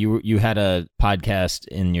sense. You know, you had a podcast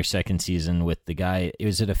in your second season with the guy.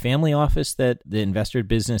 Was it a family office that the Investor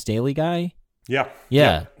Business Daily guy?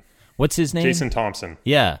 Yeah. What's his name? Jason Thompson.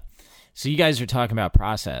 Yeah. So you guys are talking about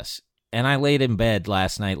process. And I laid in bed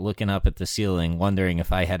last night looking up at the ceiling, wondering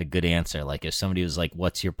if I had a good answer. Like if somebody was like,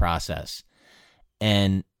 what's your process?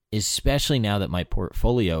 And especially now that my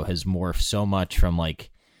portfolio has morphed so much from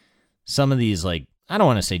like some of these, like, I don't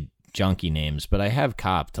want to say junky names, but I have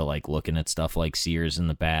copped to like looking at stuff like Sears in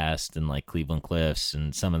the past and like Cleveland Cliffs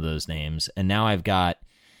and some of those names. And now I've got,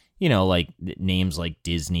 you know, like names like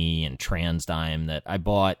Disney and TransDigm that I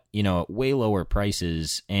bought, you know, at way lower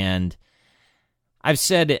prices. And I've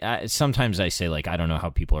said, sometimes I say like, I don't know how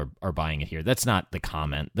people are buying it here. That's not the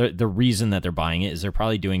comment. The reason that they're buying it is they're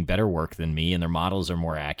probably doing better work than me and their models are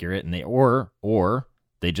more accurate and or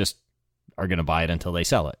they just are going to buy it until they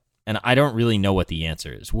sell it. And I don't really know what the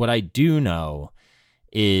answer is. What I do know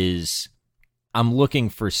is I'm looking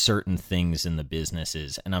for certain things in the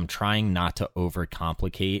businesses, and I'm trying not to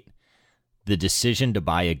overcomplicate the decision to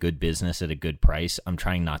buy a good business at a good price. I'm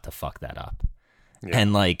trying not to fuck that up. Yeah.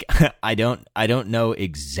 And like, I don't know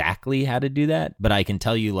exactly how to do that, but I can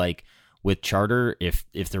tell you like with Charter, if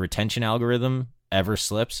the retention algorithm ever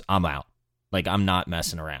slips, I'm out. Like I'm not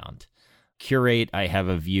messing around. Curate, I have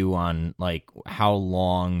a view on like how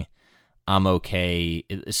long I'm okay.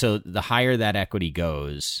 So the higher that equity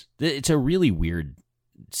goes, it's a really weird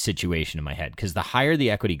situation in my head because the higher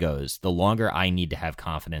the equity goes, the longer I need to have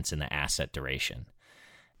confidence in the asset duration.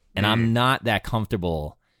 And I'm not that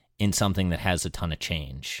comfortable in something that has a ton of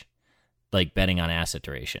change, like betting on asset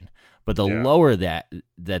duration. But the lower that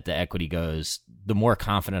the equity goes, the more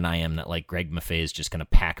confident I am that like Greg Maffei is just going to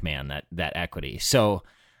Pac-Man that equity. So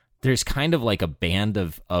there's kind of like a band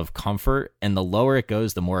of comfort, and the lower it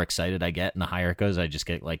goes, the more excited I get, and the higher it goes, I just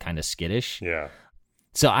get like kind of skittish. Yeah.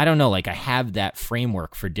 So I don't know, like I have that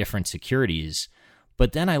framework for different securities,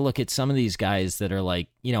 but then I look at some of these guys that are like,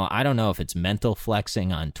 you know, I don't know if it's mental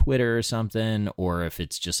flexing on Twitter or something, or if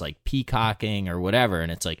it's just like peacocking or whatever,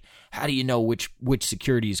 and it's like, how do you know which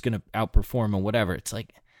security is going to outperform and whatever? It's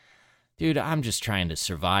like, dude, I'm just trying to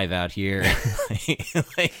survive out here.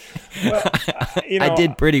 I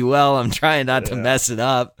did pretty well. I'm trying not to mess it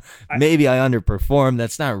up. Maybe I underperformed.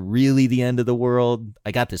 That's not really the end of the world.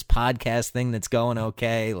 I got this podcast thing that's going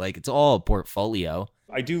okay. Like, it's all a portfolio.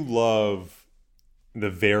 I do love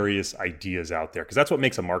the various ideas out there because that's what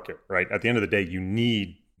makes a market, right? At the end of the day, you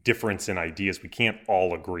need difference in ideas. We can't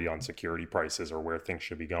all agree on security prices or where things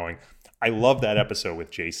should be going. I love that episode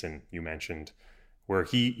with Jason you mentioned, where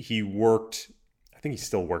he worked, I think he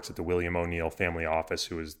still works at the William O'Neill family office,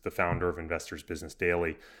 who is the founder of Investors Business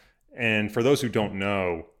Daily. And for those who don't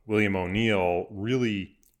know, William O'Neill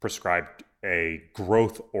really prescribed a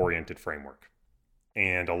growth-oriented framework.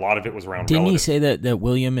 And a lot of it was around Didn't he say that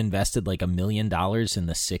William invested like $1 million in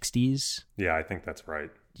the 60s? Yeah, I think that's right.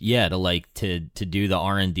 to do the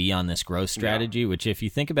R&D on this growth strategy, which if you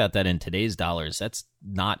think about that in today's dollars, that's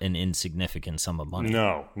not an insignificant sum of money.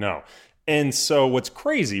 No. And so what's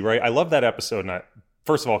crazy, right? I love that episode. And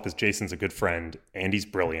first of all, because Jason's a good friend and he's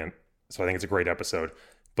brilliant. So I think it's a great episode.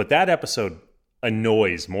 But that episode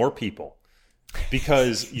annoys more people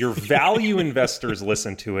because your value investors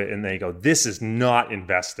listen to it and they go, this is not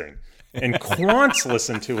investing. And quants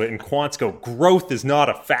listen to it and quants go, growth is not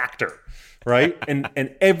a factor, right? And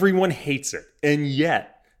everyone hates it. And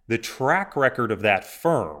yet the track record of that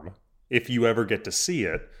firm, if you ever get to see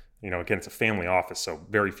it, again, it's a family office, so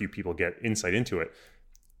very few people get insight into it,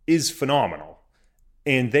 is phenomenal.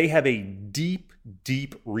 And they have a deep,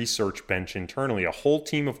 deep research bench internally, a whole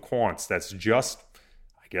team of quants that's just,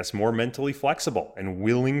 I guess, more mentally flexible and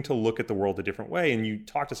willing to look at the world a different way. And you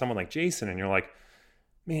talk to someone like Jason and you're like,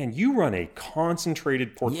 man, you run a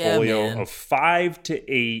concentrated portfolio of 5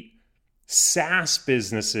 to 8 SaaS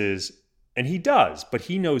businesses. And he does, but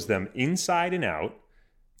he knows them inside and out.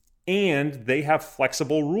 And they have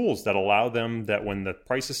flexible rules that allow them that when the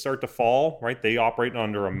prices start to fall, right, they operate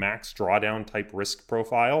under a max drawdown type risk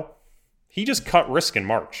profile. He just cut risk in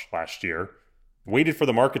March last year, waited for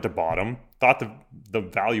the market to bottom, thought the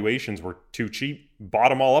valuations were too cheap, bought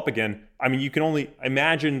them all up again. I mean, you can only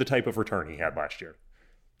imagine the type of return he had last year.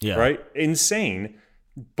 Yeah. Right? Insane.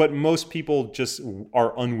 But most people just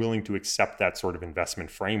are unwilling to accept that sort of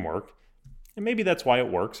investment framework. And maybe that's why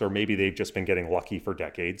it works, or maybe they've just been getting lucky for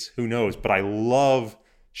decades. Who knows? But I love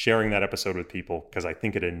sharing that episode with people because I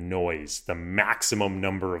think it annoys the maximum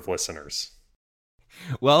number of listeners.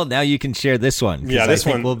 Well, now you can share this one. Yeah, this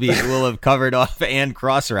one we'll have covered off and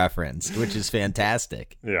cross-referenced, which is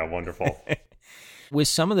fantastic. Yeah, wonderful. With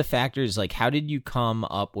some of the factors, like how did you come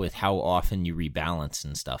up with how often you rebalance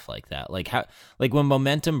and stuff like that? Like when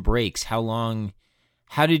momentum breaks,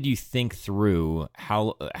 how did you think through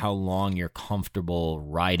how long you're comfortable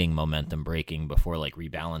riding momentum breaking before like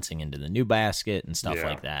rebalancing into the new basket and stuff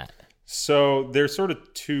like that? So there's sort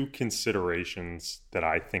of two considerations that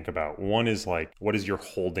I think about. One is like, what is your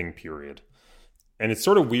holding period? And it's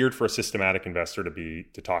sort of weird for a systematic investor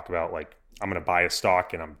to talk about like, I'm going to buy a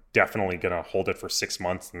stock and I'm definitely going to hold it for 6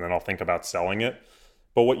 months and then I'll think about selling it.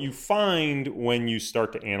 But what you find when you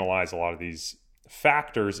start to analyze a lot of these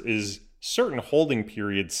factors is certain holding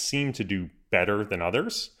periods seem to do better than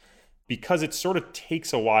others because it sort of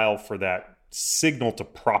takes a while for that signal to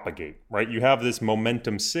propagate, right? You have this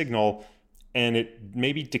momentum signal and it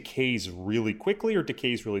maybe decays really quickly or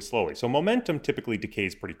decays really slowly. So momentum typically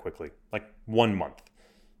decays pretty quickly, like 1 month.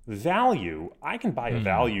 Value, I can buy a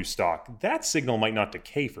value stock. That signal might not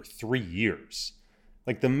decay for 3 years.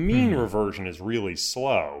 Like the mean reversion is really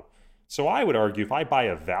slow. So I would argue if I buy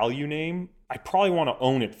a value name, I probably want to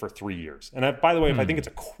own it for 3 years. And by the way, if I think it's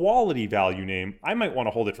a quality value name, I might want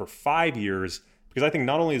to hold it for 5 years because I think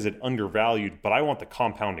not only is it undervalued, but I want the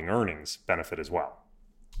compounding earnings benefit as well.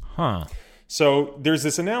 So there's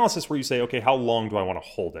this analysis where you say, okay, how long do I want to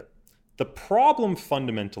hold it? The problem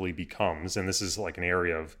fundamentally becomes, and this is like an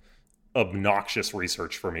area of obnoxious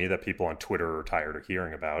research for me that people on Twitter are tired of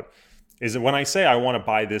hearing about, is that when I say I want to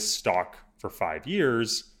buy this stock for 5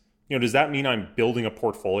 years, does that mean I'm building a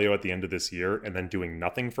portfolio at the end of this year and then doing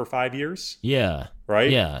nothing for 5 years? Yeah.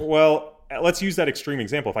 Right? Yeah. Well, let's use that extreme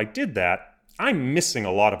example. If I did that, I'm missing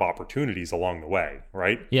a lot of opportunities along the way,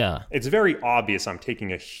 right? Yeah. It's very obvious I'm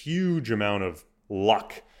taking a huge amount of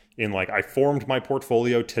luck in like, I formed my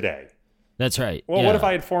portfolio today. That's right. Well, what if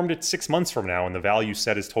I had formed it 6 months from now and the value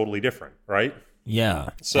set is totally different, right? Yeah.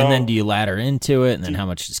 So, and then do you ladder into it? And then how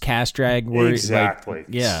much does cash drag work? Exactly. Like,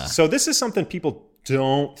 yeah. So this is something people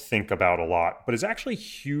don't think about a lot, but is actually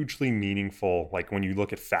hugely meaningful like when you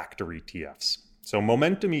look at factor ETFs. So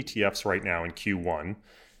momentum ETFs right now in Q1,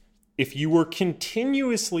 if you were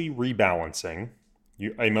continuously rebalancing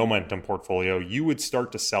a momentum portfolio, you would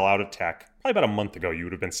start to sell out of tech. Probably about a month ago, you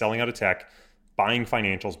would have been selling out of tech, buying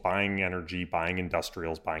financials, buying energy, buying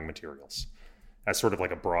industrials, buying materials as sort of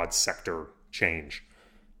like a broad sector change.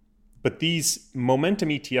 But these momentum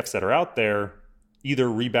ETFs that are out there either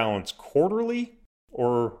rebalance quarterly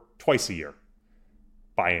or twice a year,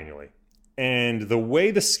 biannually. And the way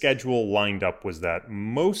the schedule lined up was that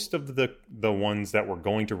most of the ones that were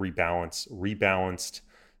going to rebalanced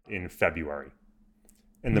in February.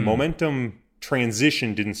 And the momentum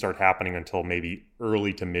transition didn't start happening until maybe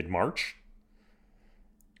early to mid-March.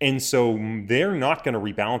 And so they're not going to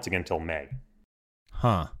rebalance again until May.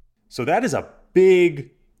 So that is a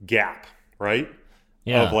big gap, right?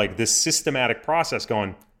 Yeah. Of like this systematic process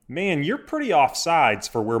going, man, you're pretty off sides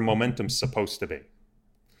for where momentum's supposed to be.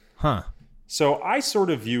 So I sort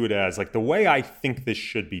of view it as like the way I think this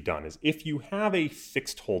should be done is if you have a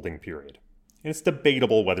fixed holding period, and it's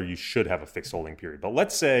debatable whether you should have a fixed holding period, but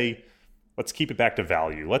let's keep it back to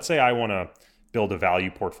value. Let's say I want to build a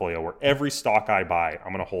value portfolio where every stock I buy,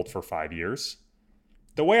 I'm going to hold for 5 years.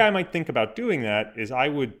 The way I might think about doing that is I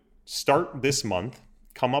would start this month,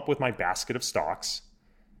 come up with my basket of stocks,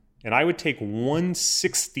 and I would take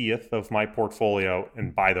 1/60th of my portfolio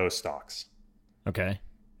and buy those stocks. Okay.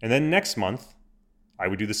 And then next month, I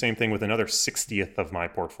would do the same thing with another 60th of my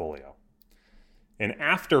portfolio. And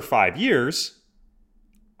after 5 years,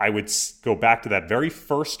 I would go back to that very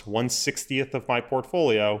first 1/60th of my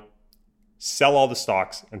portfolio, sell all the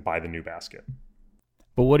stocks, and buy the new basket.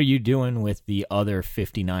 But what are you doing with the other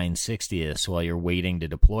 59/60ths while you're waiting to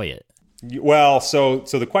deploy it? Well, so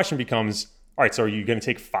the question becomes, all right, so are you going to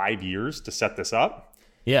take 5 years to set this up?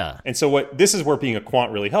 Yeah. And so this is where being a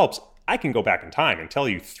quant really helps. I can go back in time and tell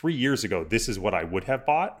you 3 years ago, this is what I would have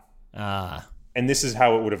bought. And this is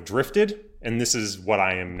how it would have drifted. And this is what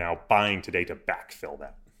I am now buying today to backfill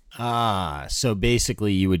that. So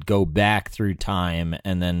basically you would go back through time,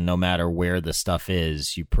 and then no matter where the stuff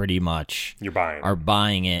is, you pretty much are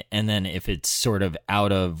buying it. And then if it's sort of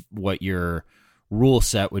out of what your rule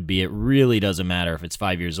set would be, it really doesn't matter if it's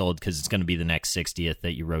 5 years old because it's going to be the next 60th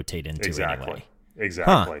that you rotate into anyway.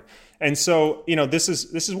 Exactly. Huh. And so, this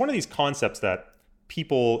is one of these concepts that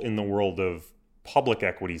people in the world of public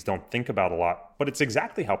equities don't think about a lot, but it's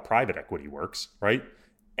exactly how private equity works, right?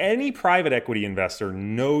 Any private equity investor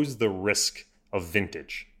knows the risk of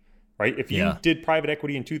vintage, right? If you did private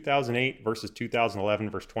equity in 2008 versus 2011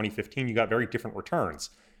 versus 2015, you got very different returns.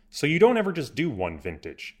 So you don't ever just do one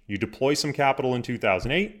vintage. You deploy some capital in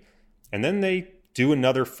 2008, and then they do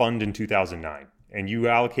another fund in 2009. And you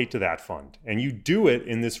allocate to that fund. And you do it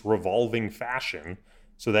in this revolving fashion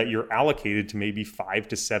so that you're allocated to maybe 5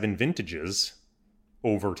 to 7 vintages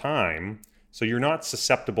over time. So you're not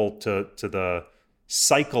susceptible to the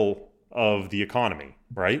cycle of the economy,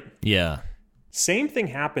 right? Yeah. Same thing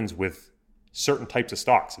happens with certain types of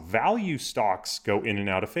stocks. Value stocks go in and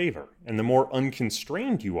out of favor. And the more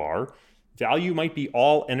unconstrained you are, value might be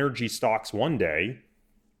all energy stocks one day.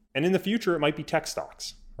 And in the future, it might be tech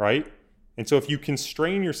stocks, right? And so if you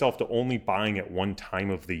constrain yourself to only buying at one time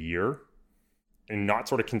of the year and not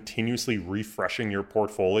sort of continuously refreshing your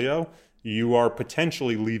portfolio, you are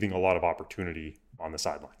potentially leaving a lot of opportunity on the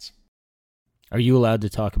sidelines. Are you allowed to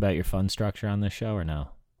talk about your fund structure on this show or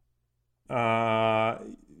no?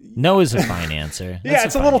 No is a fine answer. Yeah,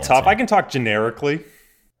 it's a little tough. I can talk generically.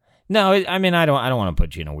 No, I mean, I don't want to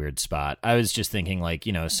put you in a weird spot. I was just thinking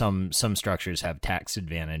some structures have tax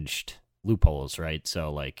advantaged loopholes, right?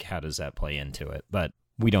 So how does that play into it? But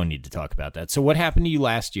we don't need to talk about that. So what happened to you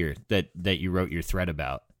last year that you wrote your thread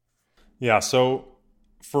about? Yeah, so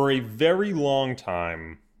for a very long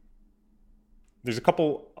time, there's a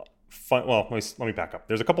couple let me back up.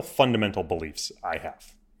 There's a couple fundamental beliefs I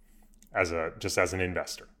have as an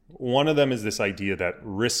investor. One of them is this idea that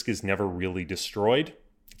risk is never really destroyed.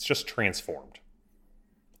 It's just transformed.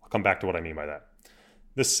 I'll come back to what I mean by that.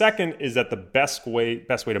 The second is that the best way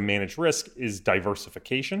to manage risk is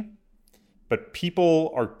diversification, but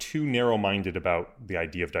people are too narrow-minded about the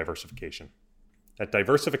idea of diversification. That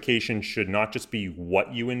diversification should not just be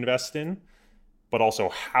what you invest in, but also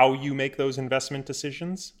how you make those investment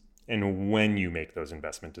decisions and when you make those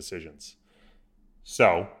investment decisions.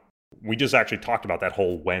 So we just actually talked about that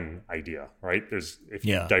whole when idea, right? If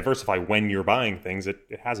you diversify when you're buying things, it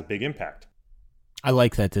has a big impact. I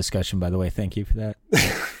like that discussion, by the way. Thank you for that.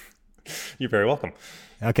 You're very welcome.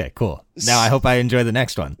 Okay, cool. Now I hope I enjoy the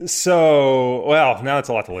next one. So, now it's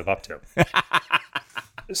a lot to live up to.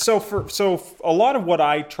 So a lot of what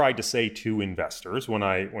I tried to say to investors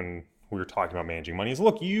when we were talking about managing money is,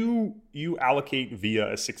 look, you allocate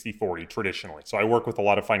via a 60-40 traditionally. So I work with a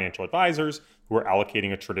lot of financial advisors who are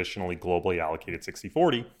allocating a traditionally globally allocated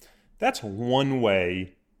 60-40. That's one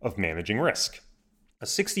way of managing risk. A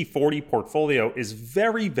 60-40 portfolio is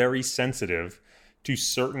very, very sensitive to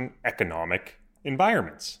certain economic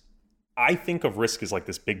environments. I think of risk as like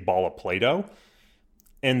this big ball of Play-Doh,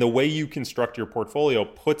 and the way you construct your portfolio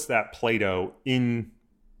puts that Play-Doh into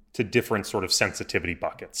different sort of sensitivity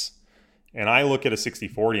buckets. And I look at a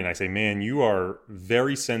 60-40 and I say, man, you are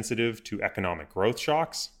very sensitive to economic growth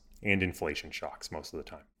shocks and inflation shocks most of the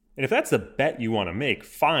time. And if that's the bet you want to make,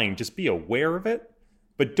 fine, just be aware of it.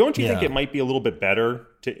 But don't you think it might be a little bit better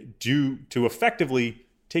to effectively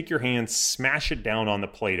take your hand, smash it down on the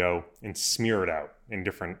Play-Doh, and smear it out in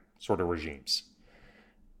different sort of regimes?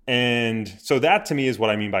 And so that to me is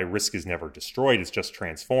what I mean by risk is never destroyed. It's just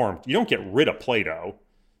transformed. You don't get rid of Play-Doh.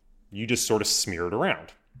 You just sort of smear it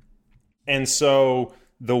around. And so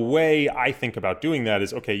the way I think about doing that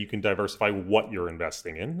is, okay, you can diversify what you're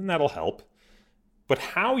investing in, and that'll help. But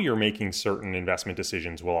how you're making certain investment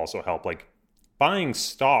decisions will also help. Like buying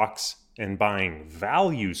stocks and buying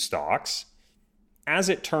value stocks, as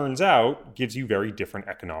it turns out, gives you very different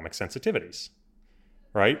economic sensitivities,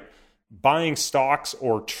 right? Buying stocks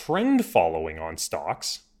or trend following on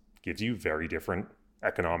stocks gives you very different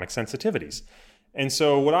economic sensitivities. And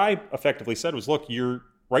so what I effectively said was, look,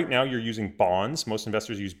 right now you're using bonds. Most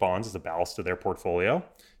investors use bonds as the ballast of their portfolio.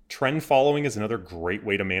 Trend following is another great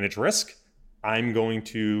way to manage risk. I'm going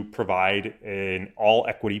to provide an all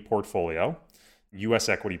equity portfolio, US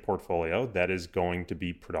equity portfolio that is going to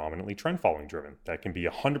be predominantly trend following driven. That can be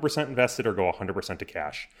 100% invested or go 100% to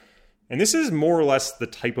cash. And this is more or less the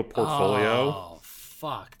type of portfolio. Oh,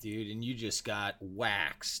 fuck, dude. And you just got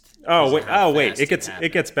waxed. Wait.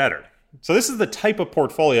 It gets better. So this is the type of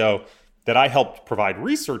portfolio that I helped provide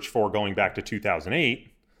research for going back to 2008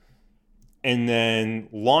 and then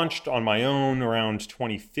launched on my own around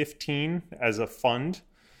 2015 as a fund.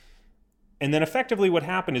 And then effectively what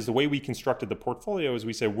happened is the way we constructed the portfolio is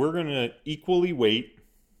we said we're going to equally weight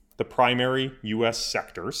the primary U.S.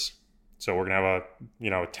 sectors. So we're going to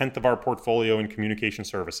have a tenth of our portfolio in communication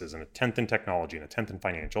services and a tenth in technology and a tenth in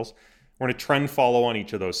financials. We're going to trend follow on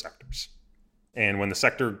each of those sectors. And when the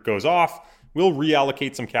sector goes off, we'll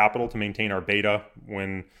reallocate some capital to maintain our beta.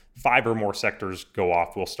 When 5 or more sectors go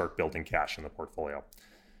off, we'll start building cash in the portfolio.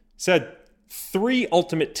 Said 3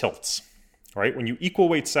 ultimate tilts, right? When you equal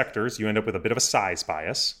weight sectors, you end up with a bit of a size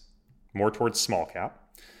bias, more towards small cap.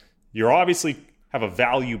 You obviously have a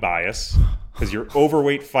value bias because you're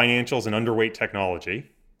overweight financials and underweight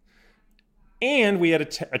technology. And we had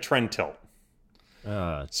a trend tilt.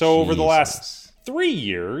 So over the last 3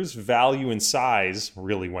 years, value and size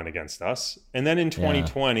really went against us. And then in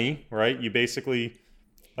 2020, right, you basically,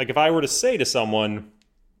 like if I were to say to someone,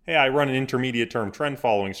 hey, I run an intermediate term trend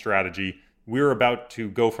following strategy, we're about to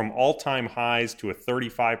go from all-time highs to a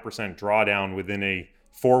 35% drawdown within a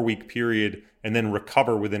 4-week period and then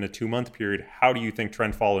recover within a 2-month period. How do you think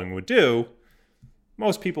trend following would do?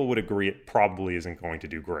 Most people would agree it probably isn't going to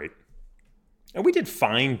do great. And we did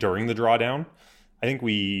fine during the drawdown. I think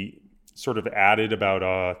we sort of added about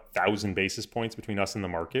 1,000 basis points between us and the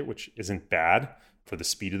market, which isn't bad for the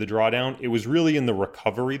speed of the drawdown. It was really in the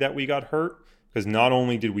recovery that we got hurt, because not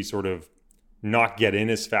only did we sort of not get in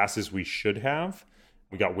as fast as we should have,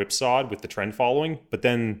 we got whipsawed with the trend following, but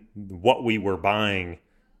then what we were buying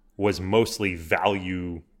was mostly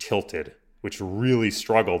value tilted, which really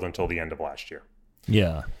struggled until the end of last year.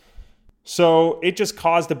 Yeah. So it just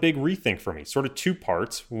caused a big rethink for me, sort of 2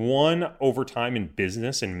 parts. One, over time in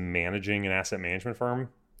business and managing an asset management firm,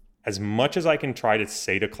 as much as I can try to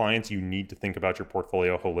say to clients, you need to think about your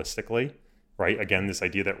portfolio holistically, right? Again, this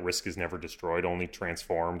idea that risk is never destroyed, only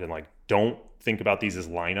transformed. And like, don't think about these as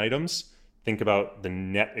line items. Think about the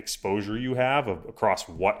net exposure you have across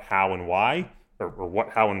what, how, and why, or what,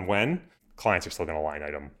 how, and when. Clients are still going to line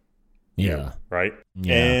item. Yeah. Right?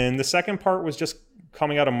 Yeah. And the second part was just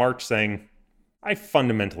coming out of March saying, I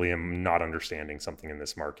fundamentally am not understanding something in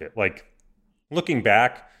this market. Like, looking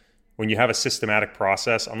back, when you have a systematic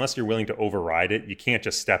process, unless you're willing to override it, you can't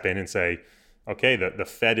just step in and say, okay, the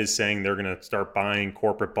Fed is saying they're going to start buying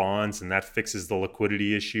corporate bonds, and that fixes the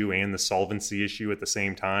liquidity issue and the solvency issue at the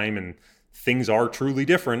same time, and things are truly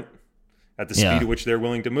different at the speed at which they're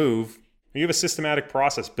willing to move. When you have a systematic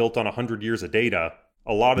process built on 100 years of data,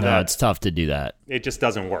 a lot of that... it's tough to do that. It just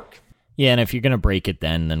doesn't work. Yeah, and if you're going to break it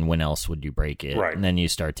then when else would you break it? Right. And then you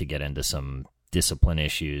start to get into some discipline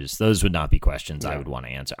issues. Those would not be questions I would want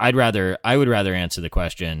to answer. I would rather answer the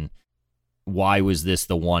question, why was this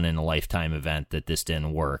the one in a lifetime event that this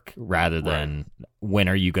didn't work, rather than when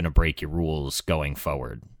are you going to break your rules going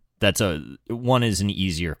forward? One is an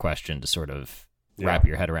easier question to sort of wrap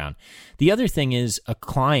your head around. The other thing is a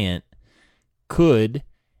client could,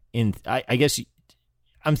 I guess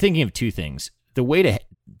I'm thinking of 2 things. The way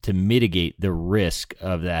to mitigate the risk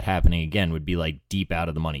of that happening again would be like deep out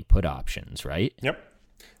of the money put options, right? Yep.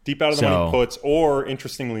 Deep out of the money puts, or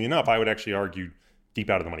interestingly enough, I would actually argue deep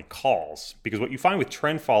out of the money calls. Because what you find with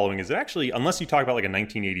trend following is that actually, unless you talk about like a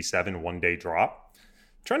 1987 one-day drop,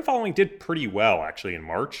 trend following did pretty well actually in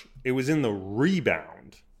March. It was in the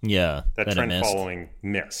rebound that trend following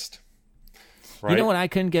missed. Right? You know what I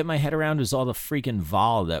couldn't get my head around was all the freaking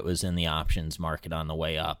vol that was in the options market on the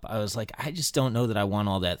way up. I was like, I just don't know that I want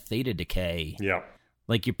all that theta decay. Yeah.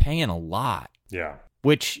 Like, you're paying a lot. Yeah.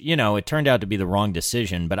 Which, it turned out to be the wrong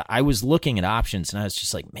decision. But I was looking at options and I was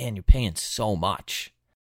just like, man, you're paying so much.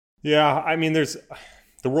 Yeah. I mean, the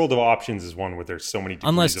world of options is one where there's so many degrees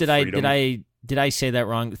Unless of freedom. did I did I say that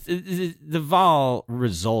wrong? The vol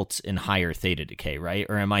results in higher theta decay, right?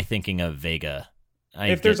 Or am I thinking of Vega?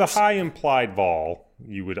 If there's a high implied vol,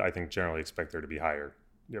 you would, I think, generally expect there to be higher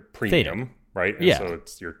premium, theta. Right? And so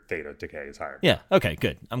it's your theta decay is higher. Yeah. Okay,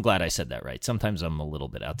 good. I'm glad I said that right. Sometimes I'm a little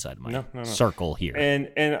bit outside my circle here. And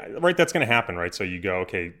right, that's going to happen, right? So you go,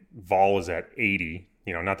 okay, vol is at 80.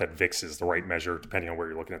 Not that VIX is the right measure depending on where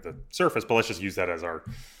you're looking at the surface, but let's just use that as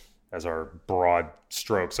our broad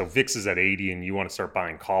stroke. So VIX is at 80 and you want to start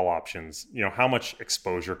buying call options. How much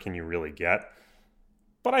exposure can you really get?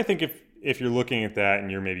 But I think if you're looking at that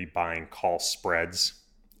and you're maybe buying call spreads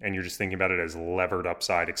and you're just thinking about it as levered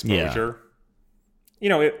upside exposure,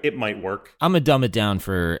 it might work. I'm going to dumb it down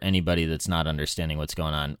for anybody that's not understanding what's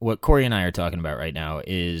going on. What Corey and I are talking about right now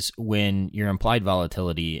is when your implied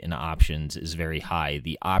volatility in options is very high,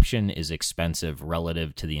 the option is expensive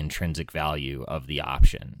relative to the intrinsic value of the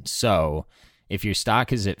option. So if your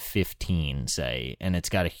stock is at 15, say, and it's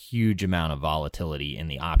got a huge amount of volatility in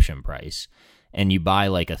the option price, and you buy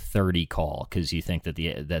like a 30 call because you think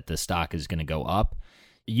that the stock is going to go up,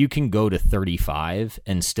 you can go to 35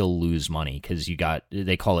 and still lose money because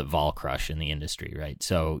they call it vol crush in the industry, right?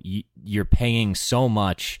 So you're paying so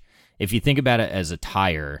much. If you think about it as a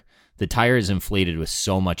tire, the tire is inflated with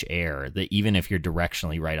so much air that even if you're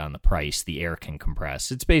directionally right on the price, the air can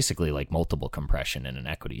compress. It's basically like multiple compression in an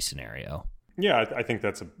equity scenario. Yeah, I think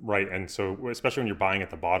that's right. And so especially when you're buying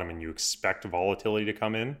at the bottom and you expect volatility to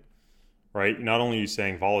come in, right? Not only are you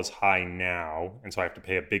saying vol is high now, and so I have to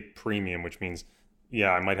pay a big premium, which means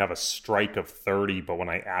I might have a strike of 30, but when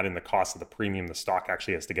I add in the cost of the premium, the stock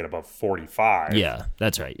actually has to get above 45. Yeah,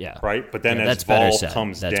 that's right. Yeah. Right. But then as vol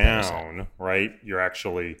comes down, right, you're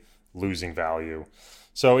actually losing value.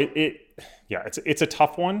 So it's a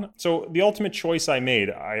tough one. So the ultimate choice I made,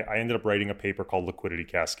 I ended up writing a paper called Liquidity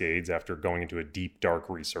Cascades after going into a deep, dark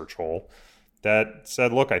research hole that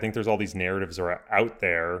said, look, I think there's all these narratives are out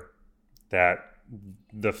there that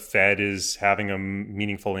the Fed is having a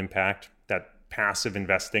meaningful impact, that passive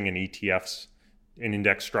investing in ETFs and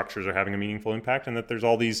index structures are having a meaningful impact, and that there's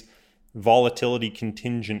all these volatility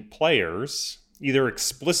contingent players either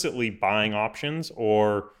explicitly buying options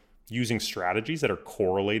or using strategies that are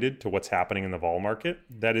correlated to what's happening in the vol market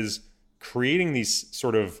that is creating these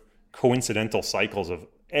sort of coincidental cycles of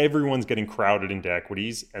everyone's getting crowded into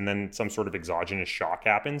equities and then some sort of exogenous shock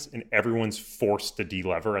happens and everyone's forced to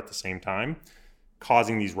delever at the same time,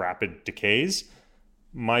 causing these rapid decays.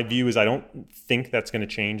 My view is I don't think that's going to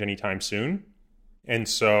change anytime soon. And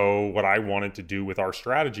so what I wanted to do with our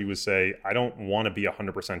strategy was say, I don't want to be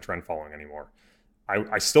 100% trend following anymore.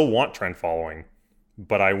 I still want trend following,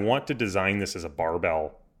 but I want to design this as a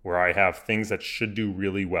barbell where I have things that should do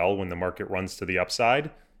really well when the market runs to the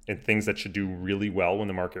upside and things that should do really well when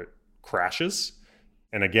the market crashes.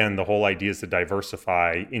 And again, the whole idea is to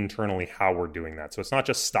diversify internally how we're doing that. So it's not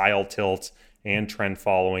just style tilt and trend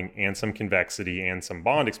following and some convexity and some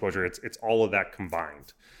bond exposure. It's all of that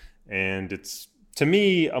combined. And it's, to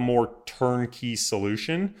me, a more turnkey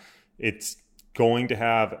solution. It's going to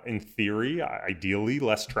have, in theory, ideally,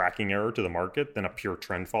 less tracking error to the market than a pure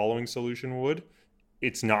trend following solution would.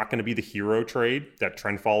 It's not going to be the hero trade that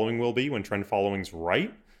trend following will be when trend following's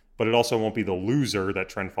right, but it also won't be the loser that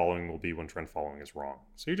trend following will be when trend following is wrong.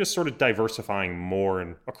 So you're just sort of diversifying more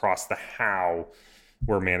and across the how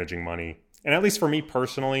we're managing money. And at least for me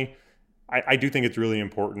personally, I do think it's really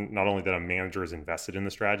important not only that a manager is invested in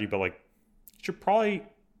the strategy, but like you should probably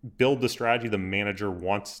build the strategy the manager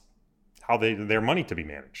wants how their money to be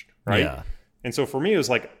managed, right? Yeah. And so for me, it was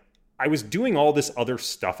like I was doing all this other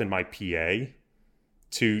stuff in my PA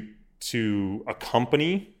to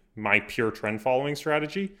accompany my pure trend following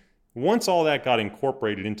strategy. Once all that got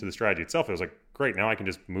incorporated into the strategy itself, it was like, great, now I can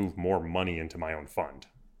just move more money into my own fund,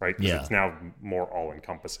 right? Because it's now more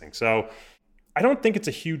all-encompassing. So I don't think it's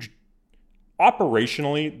a huge...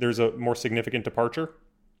 Operationally, there's a more significant departure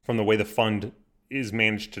from the way the fund is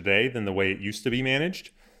managed today than the way it used to be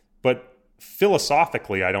managed. But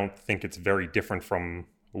philosophically, I don't think it's very different from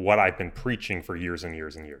what I've been preaching for years and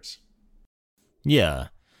years and years. Yeah.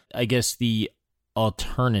 I guess the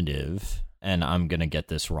alternative, and I'm going to get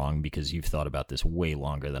this wrong because you've thought about this way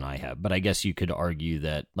longer than I have, but I guess you could argue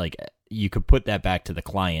that like you could put that back to the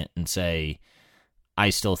client and say,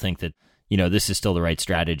 I still think that, you know, this is still the right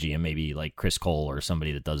strategy, and maybe like Chris Cole or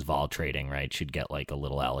somebody that does vol trading, right, should get like a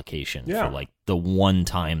little allocation for like the one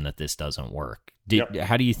time that this doesn't work.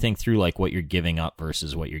 How do you think through like what you're giving up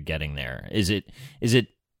versus what you're getting there?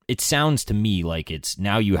 It sounds to me like it's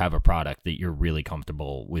now you have a product that you're really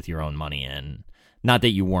comfortable with your own money in. Not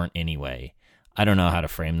that you weren't anyway. I don't know how to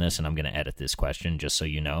frame this, and I'm going to edit this question just so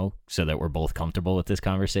you know, so that we're both comfortable with this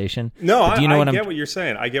conversation. No, I get what you're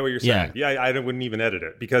saying. I get what you're saying. Yeah, I wouldn't even edit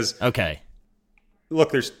it because... Okay.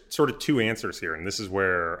 Look, there's sort of two answers here, and this is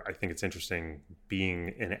where I think it's interesting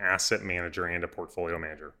being an asset manager and a portfolio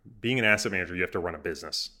manager. Being an asset manager, you have to run a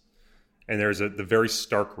business. And there's the very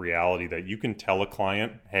stark reality that you can tell a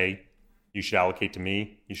client, hey, you should allocate to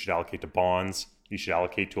me, you should allocate to bonds, you should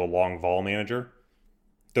allocate to a long vol manager.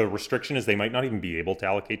 The restriction is they might not even be able to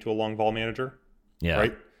allocate to a long vol manager. Yeah.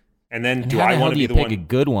 Right? And then And do how I the hell want to do be you the pick one... a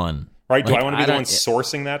good one? Right? Do Like, I want to be the one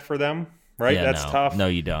sourcing that for them? Right? Yeah, That's tough. No,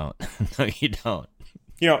 you don't. No, you don't.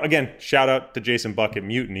 You know, again, shout out to Jason Buck at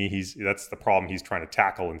Mutiny. That's the problem he's trying to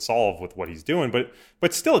tackle and solve with what he's doing.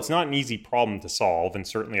 But still, it's not an easy problem to solve. And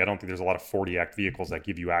certainly, I don't think there's a lot of 40 Act vehicles that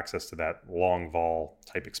give you access to that long vol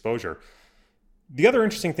type exposure. The other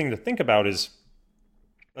interesting thing to think about is,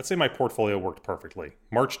 let's say my portfolio worked perfectly.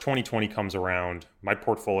 March 2020 comes around, my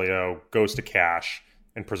portfolio goes to cash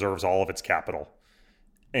and preserves all of its capital.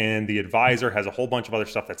 And the advisor has a whole bunch of other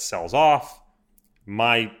stuff that sells off.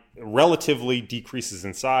 My relatively decreases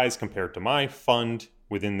in size compared to my fund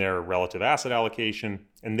within their relative asset allocation,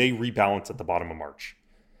 and they rebalance at the bottom of March.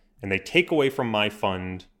 And they take away from my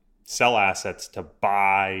fund, sell assets to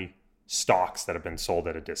buy stocks that have been sold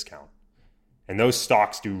at a discount. And those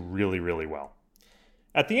stocks do really, really well.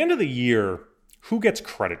 At the end of the year, who gets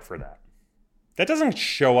credit for that? That doesn't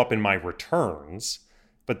show up in my returns,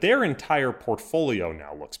 but their entire portfolio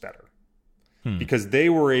now looks better because they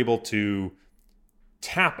were able to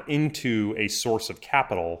tap into a source of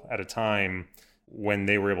capital at a time when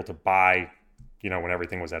they were able to buy, when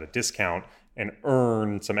everything was at a discount and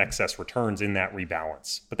earn some excess returns in that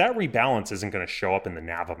rebalance. But that rebalance isn't going to show up in the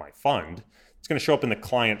NAV of my fund. It's going to show up in the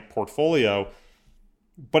client portfolio.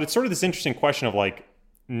 But it's sort of this interesting question of like,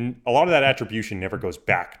 a lot of that attribution never goes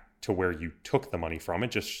back to where you took the money from.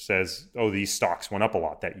 It just says, oh, these stocks went up a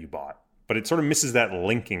lot that you bought. But it sort of misses that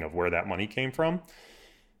linking of where that money came from.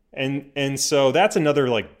 And so that's another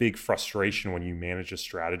like big frustration when you manage a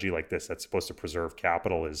strategy like this that's supposed to preserve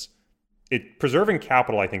capital is preserving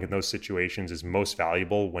capital, I think in those situations is most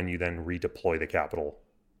valuable when you then redeploy the capital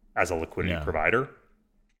as a liquidity provider.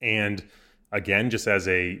 And again, just as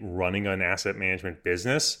running an asset management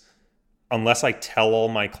business, unless I tell all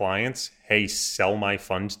my clients, hey, sell my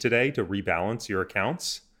fund today to rebalance your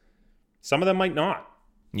accounts, some of them might not.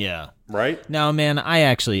 Yeah. Right? No, man,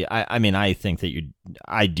 I think that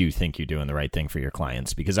I do think you're doing the right thing for your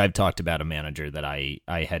clients because I've talked about a manager that I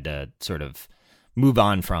had to sort of move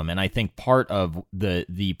on from. And I think part of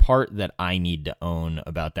the part that I need to own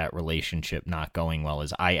about that relationship not going well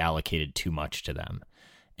is I allocated too much to them.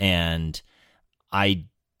 And I,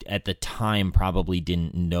 at the time, probably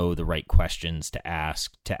didn't know the right questions to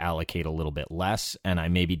ask to allocate a little bit less. And I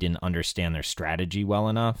maybe didn't understand their strategy well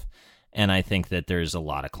enough. And I think that there's a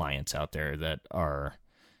lot of clients out there that are,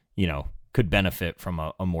 could benefit from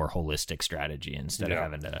a more holistic strategy instead of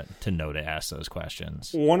having to know to ask those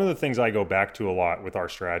questions. One of the things I go back to a lot with our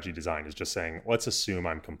strategy design is just saying, let's assume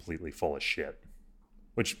I'm completely full of shit.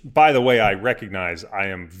 Which, by the way, I recognize I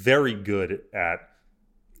am very good at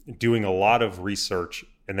doing a lot of research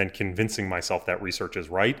and then convincing myself that research is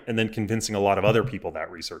right and then convincing a lot of other people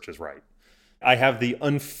that research is right. I have the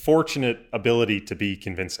unfortunate ability to be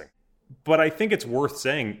convincing. But I think it's worth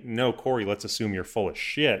saying, no, Corey, let's assume you're full of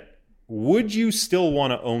shit. Would you still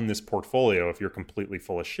want to own this portfolio if you're completely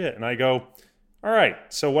full of shit? And I go, all right,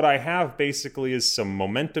 so what I have basically is some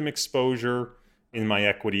momentum exposure in my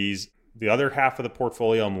equities. The other half of the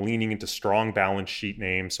portfolio, I'm leaning into strong balance sheet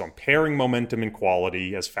names. So I'm pairing momentum and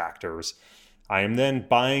quality as factors. I am then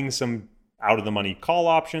buying some out-of-the-money call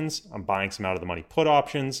options. I'm buying some out-of-the-money put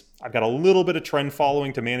options. I've got a little bit of trend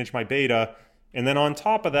following to manage my beta. And then on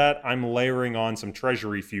top of that, I'm layering on some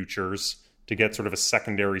treasury futures to get sort of a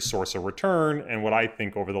secondary source of return. And what I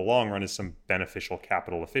think over the long run is some beneficial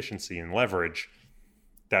capital efficiency and leverage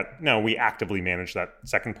that now we actively manage that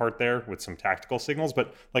second part there with some tactical signals.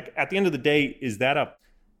 But like at the end of the day, is that a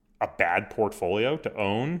bad portfolio to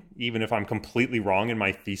own, even if I'm completely wrong in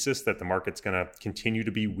my thesis that the market's going to continue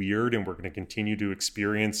to be weird and we're going to continue to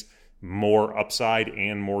experience more upside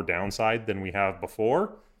and more downside than we have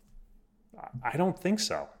before? I don't think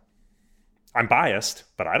so. I'm biased,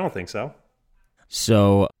 but I don't think so.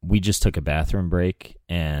 So we just took a bathroom break,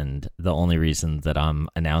 and the only reason that I'm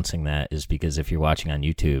announcing that is because if you're watching on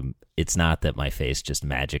YouTube, it's not that my face just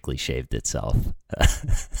magically shaved itself.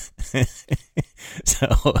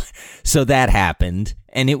 So that happened,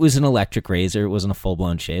 and it was an electric razor. It wasn't a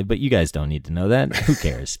full-blown shave, but you guys don't need to know that. Who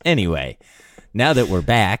cares? Anyway, now that we're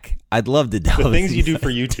back, I'd love to delve the things you do for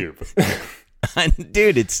YouTube.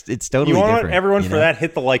 Dude, it's totally you want different. everyone for that,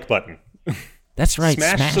 hit the like button. That's right.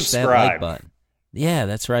 Smash subscribe. That like button. Yeah,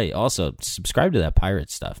 that's right. Also, subscribe to that pirate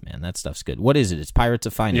stuff, man. That stuff's good. What is it? It's Pirates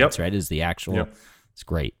of Finance, right? Is the actual. Yep. It's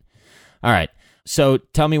great. All right. So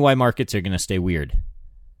tell me why markets are going to stay weird,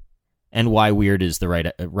 and why weird is the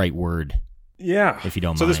right word. Yeah. If you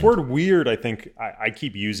don't mind. So this word weird, I think I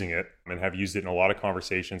keep using it and have used it in a lot of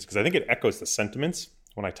conversations because I think it echoes the sentiments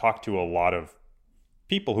when I talk to a lot of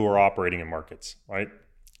people who are operating in markets, right?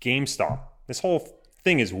 GameStop. This whole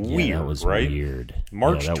thing is weird, that was right? Weird.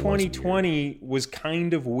 March 2020 was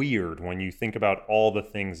kind of weird when you think about all the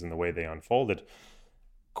things and the way they unfolded.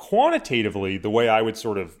 Quantitatively, the way I would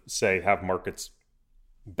sort of say have markets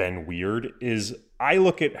been weird is I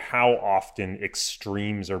look at how often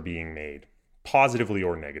extremes are being made, positively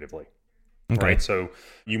or negatively. Okay. Right. So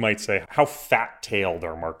you might say, how fat-tailed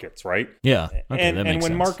are markets, right? Yeah. Okay, and that makes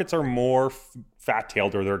when sense. Markets are more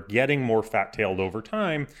fat-tailed or they're getting more fat-tailed over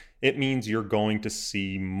time, it means you're going to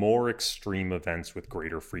see more extreme events with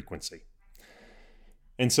greater frequency.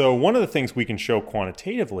 And so one of the things we can show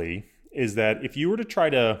quantitatively is that if you were to try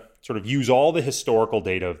to sort of use all the historical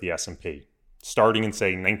data of the S&P, starting in, say,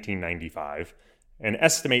 1995, and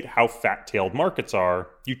estimate how fat-tailed markets are,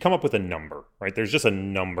 you'd come up with a number, right? There's just a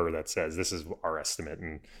number that says this is our estimate,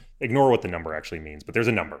 and ignore what the number actually means, but there's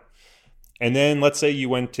a number. And then let's say you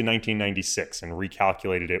went to 1996 and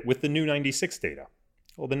recalculated it with the new 96 data.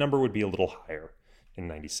 Well, the number would be a little higher in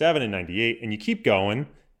 97 and 98, and you keep going,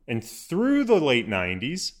 and through the late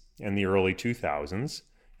 90s and the early 2000s,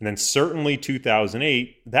 and then certainly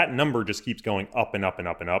 2008, that number just keeps going up and up and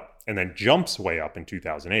up and up, and then jumps way up in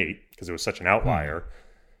 2008 because it was such an outlier.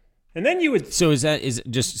 And then you would... So is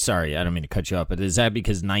just, sorry, I don't mean to cut you off, but is that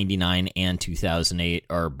because 99 and 2008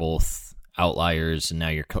 are both outliers, and now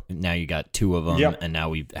you got two of them, yep. And now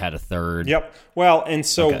we've had a third? Yep. Well, and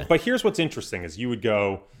so, okay. But here's what's interesting is you would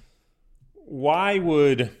go, why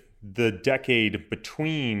would the decade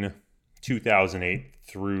between 2008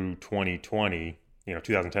 through 2020...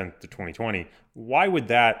 2010 to 2020, why would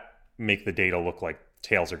that make the data look like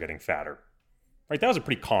tails are getting fatter? Right? That was a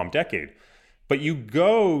pretty calm decade. But you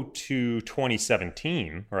go to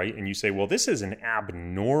 2017, right, and you say, well, this is an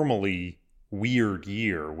abnormally weird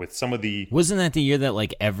year with some of the... Wasn't that the year that,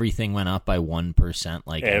 like, everything went up by 1%?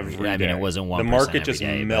 Like, every day. I mean, it wasn't 1% The market just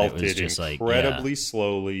day, melted just incredibly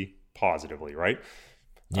slowly, positively, right?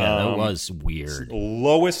 Yeah, that was weird.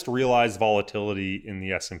 Lowest realized volatility in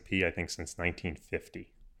the S&P, I think, since 1950.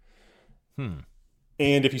 And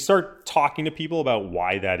if you start talking to people about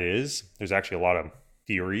why that is, there's actually a lot of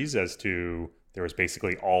theories as to there was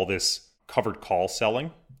basically all this covered call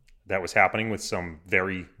selling that was happening with some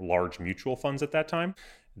very large mutual funds at that time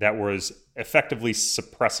that was effectively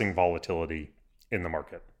suppressing volatility in the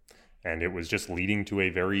market. And it was just leading to a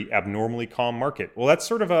very abnormally calm market. Well, that's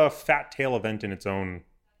sort of a fat tail event in its own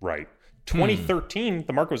right. 2013,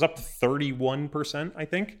 the market was up 31%, I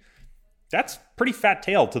think. That's pretty fat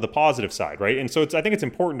tail to the positive side, right? And so I think it's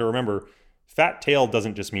important to remember fat tail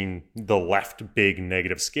doesn't just mean the left big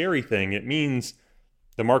negative scary thing. It means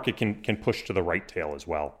the market can push to the right tail as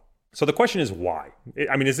well. So the question is why?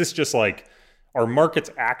 I mean, is this just like, are markets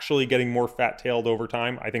actually getting more fat tailed over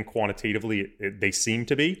time? I think quantitatively they seem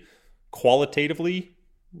to be. Qualitatively,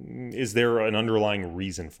 is there an underlying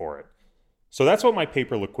reason for it? So that's what my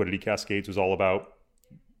paper Liquidity Cascades was all about.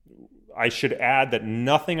 I should add that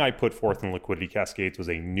nothing I put forth in Liquidity Cascades was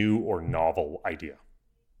a new or novel idea,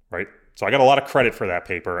 right? So I got a lot of credit for that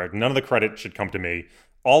paper. None of the credit should come to me.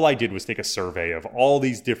 All I did was take a survey of all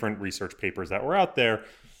these different research papers that were out there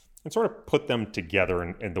and sort of put them together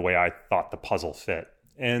in the way I thought the puzzle fit.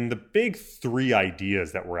 And the big three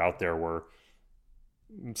ideas that were out there were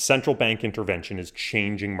central bank intervention is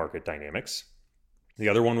changing market dynamics. The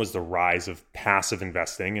other one was the rise of passive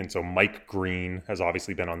investing. And so Mike Green has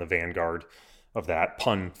obviously been on the vanguard of that.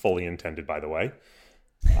 Pun fully intended, by the way.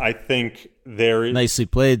 I think there is... Nicely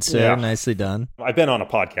played, sir. Yeah. Nicely done. I've been on a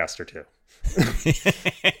podcast or two.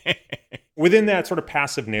 Within that sort of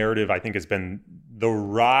passive narrative, I think has been the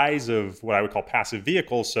rise of what I would call passive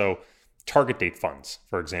vehicles. So target date funds,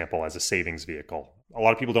 for example, as a savings vehicle. A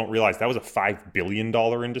lot of people don't realize that was a $5 billion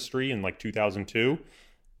industry in like 2002.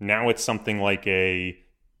 Now it's something like a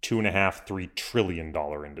 $2.5–3 trillion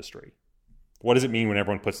industry. What does it mean when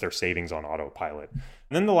everyone puts their savings on autopilot? And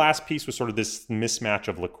then the last piece was sort of this mismatch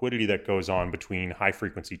of liquidity that goes on between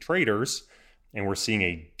high-frequency traders, and we're seeing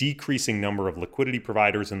a decreasing number of liquidity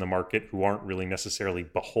providers in the market who aren't really necessarily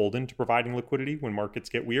beholden to providing liquidity when markets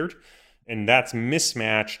get weird. And that's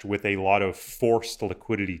mismatched with a lot of forced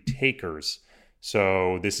liquidity takers.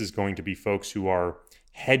 So this is going to be folks who are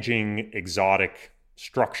hedging exotic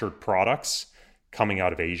structured products coming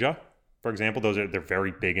out of Asia, for example. They're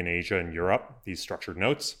very big in Asia and Europe, these structured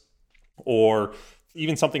notes. Or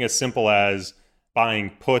even something as simple as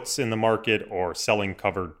buying puts in the market or selling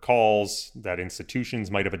covered calls that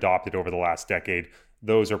institutions might have adopted over the last decade.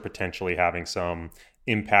 Those are potentially having some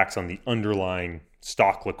impacts on the underlying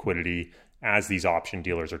stock liquidity as these option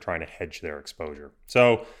dealers are trying to hedge their exposure.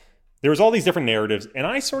 So there's all these different narratives, and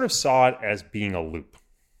I sort of saw it as being a loop.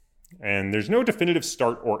 And there's no definitive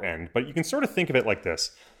start or end, but you can sort of think of it like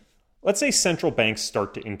this. Let's say central banks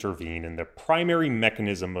start to intervene, and the primary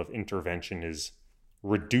mechanism of intervention is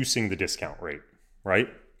reducing the discount rate, right?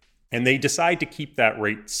 And they decide to keep that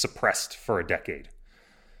rate suppressed for a decade.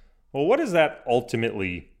 Well, what does that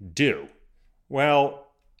ultimately do? Well,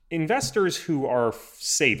 investors who are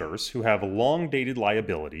savers, who have long-dated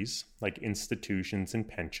liabilities, like institutions and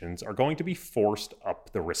pensions, are going to be forced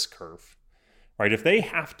up the risk curve, right? If they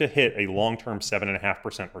have to hit a long-term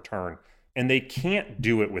 7.5% return and they can't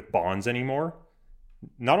do it with bonds anymore,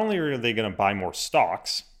 not only are they going to buy more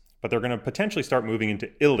stocks, but they're going to potentially start moving into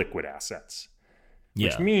illiquid assets,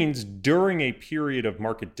 which means during a period of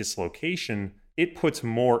market dislocation, it puts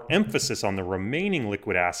more emphasis on the remaining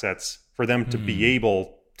liquid assets for them to be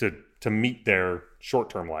able to meet their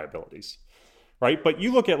short-term liabilities, right? But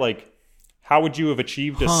you look at like, how would you have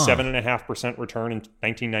achieved a 7.5% return in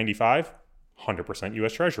 1995? 100%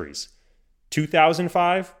 U.S. Treasuries.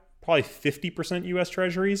 2005, probably 50% U.S.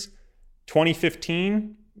 Treasuries.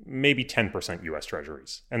 2015, maybe 10% U.S.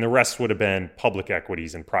 Treasuries. And the rest would have been public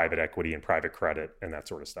equities and private credit and that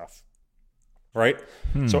sort of stuff, right?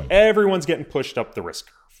 So everyone's getting pushed up the risk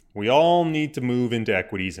curve. We all need to move into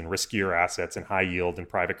equities and riskier assets and high yield and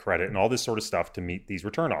private credit and all this sort of stuff to meet these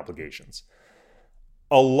return obligations.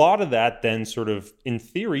 A lot of that then sort of, in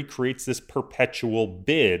theory, creates this perpetual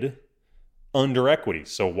bid under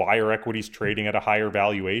equities. So why are equities trading at a higher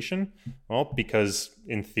valuation? Well, because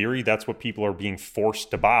in theory, that's what people are being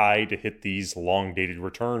forced to buy to hit these long-dated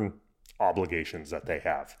return obligations that they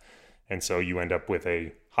have. And so you end up with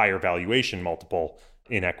a higher valuation multiple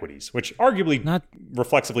in equities, which arguably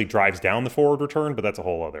reflexively drives down the forward return, but that's a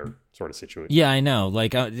whole other sort of situation. Yeah, I know.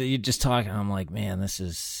 Like you just talking, I'm like, man, this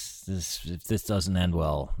if this doesn't end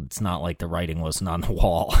well, it's not like the writing wasn't on the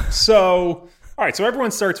wall. So, all right, so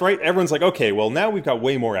everyone starts, right? Everyone's like, okay, well, now we've got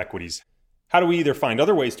way more equities. How do we either find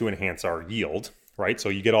other ways to enhance our yield, right? So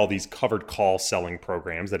you get all these covered call selling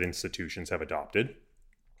programs that institutions have adopted.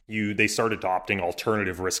 They start adopting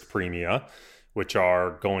alternative risk premia, which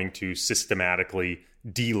are going to systematically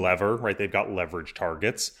de-lever, right? They've got leverage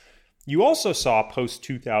targets. You also saw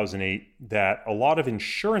post-2008 that a lot of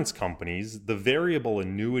insurance companies, the variable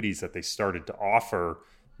annuities that they started to offer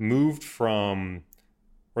moved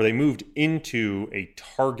into a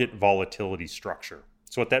target volatility structure.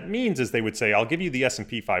 So what that means is they would say, I'll give you the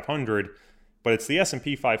S&P 500, but it's the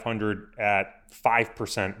S&P 500 at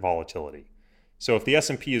 5% volatility. So if the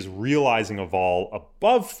S&P is realizing a vol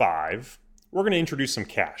above 5, we're going to introduce some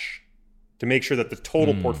cash to make sure that the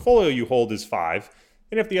total portfolio you hold is 5.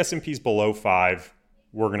 And if the S&P is below 5,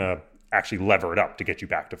 we're going to actually lever it up to get you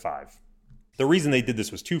back to 5. The reason they did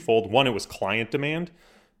this was twofold. One, it was client demand.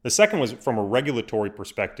 The second was from a regulatory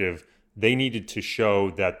perspective, they needed to show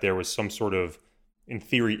that there was some sort of, in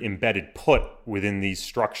theory, embedded put within these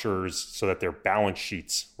structures so that their balance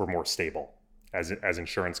sheets were more stable as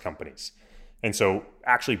insurance companies. And so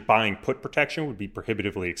actually buying put protection would be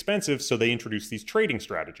prohibitively expensive, so they introduced these trading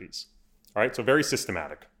strategies. All right, so very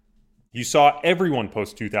systematic. You saw everyone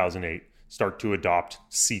post-2008 start to adopt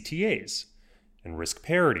CTAs and risk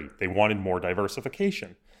parity. They wanted more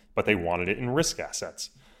diversification, but they wanted it in risk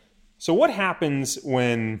assets. So what happens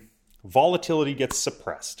when volatility gets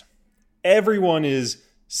suppressed? Everyone is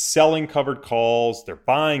selling covered calls, they're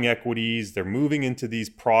buying equities, they're moving into these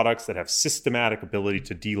products that have systematic ability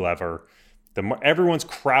to de-lever. Everyone's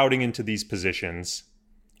crowding into these positions.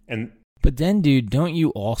 But then, dude, don't you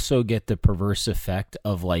also get the perverse effect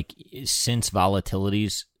of, like, since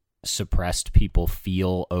volatility's suppressed, people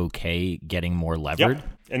feel okay getting more levered? Yep.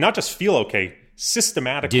 And not just feel okay,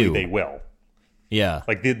 systematically they will. Yeah.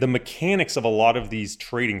 Like the mechanics of a lot of these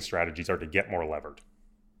trading strategies are to get more levered.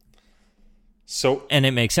 And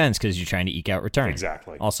it makes sense because you're trying to eke out return.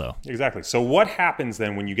 Exactly. Also. Exactly. So what happens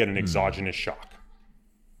then when you get an exogenous shock?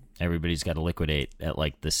 Everybody's got to liquidate at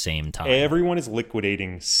like the same time. Everyone is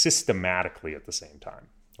liquidating systematically at the same time,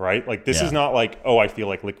 right? Like this is not like, oh, I feel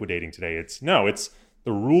like liquidating today. It's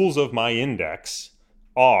the rules of my index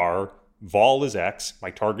are vol is X,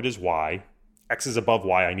 my target is Y, X is above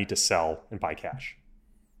Y, I need to sell and buy cash,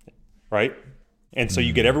 right? And so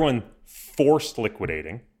you get everyone forced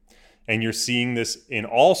liquidating, and you're seeing this in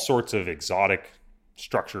all sorts of exotic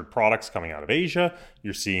structured products coming out of Asia.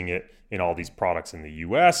 You're seeing it in all these products in the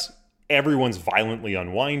US. Everyone's violently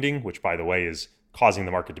unwinding, which, by the way, is causing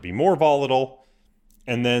the market to be more volatile.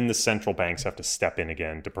 And then the central banks have to step in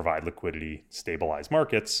again to provide liquidity, stabilize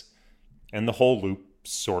markets. And the whole loop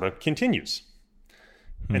sort of continues.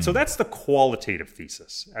 And so that's the qualitative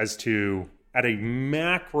thesis as to, at a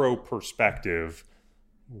macro perspective,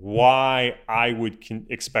 why I would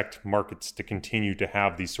expect markets to continue to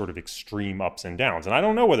have these sort of extreme ups and downs. And I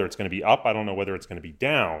don't know whether it's going to be up. I don't know whether it's going to be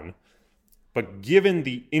down. But given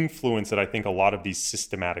the influence that I think a lot of these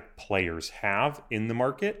systematic players have in the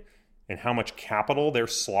market and how much capital they're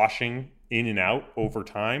sloshing in and out over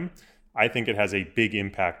time, I think it has a big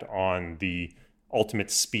impact on the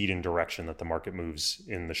ultimate speed and direction that the market moves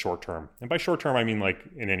in the short term. And by short term, I mean like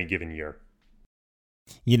in any given year.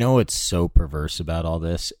 You know what's so perverse about all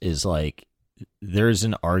this is, like, there's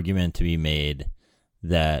an argument to be made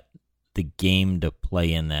that the game to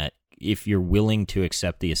play in that, if you're willing to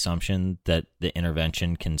accept the assumption that the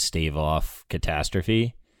intervention can stave off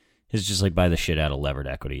catastrophe, is just like buy the shit out of levered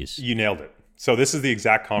equities. You nailed it. So this is the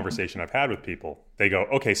exact conversation I've had with people. They go,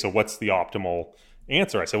 okay, so what's the optimal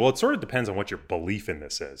answer? I say, well, it sort of depends on what your belief in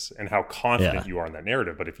this is and how confident you are in that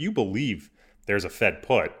narrative. But if you believe there's a Fed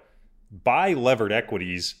put, buy levered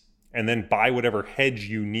equities and then buy whatever hedge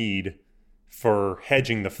you need for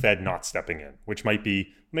hedging the Fed not stepping in, which might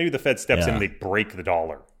be maybe the Fed steps in and they break the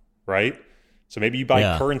dollar, right? So maybe you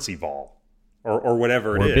buy currency vol or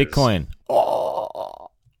whatever it is. Or Bitcoin.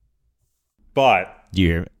 Oh. But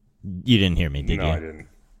you didn't hear me, did you? No, I didn't.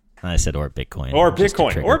 I said or Bitcoin. Or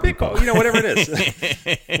Bitcoin. Or Bitcoin. You know, whatever it is.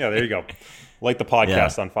 Yeah, there you go. Light the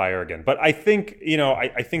podcast on fire again. But I think, you know,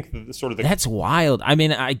 I think the sort of the... That's wild. I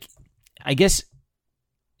mean, I guess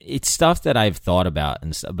it's stuff that I've thought about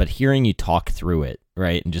and stuff, but hearing you talk through it,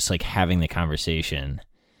 right, and just like having the conversation.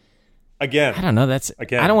 Again, I don't know.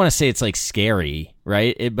 I don't want to say it's like scary,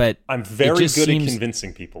 right? But I'm very good at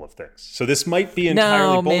convincing people of things. So this might be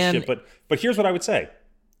entirely bullshit, but here's what I would say.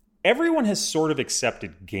 Everyone has sort of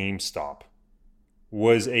accepted GameStop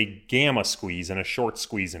was a gamma squeeze and a short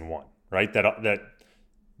squeeze in one, right? That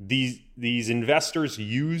these investors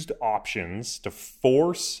used options to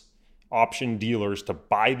force option dealers to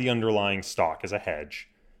buy the underlying stock as a hedge,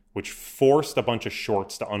 which forced a bunch of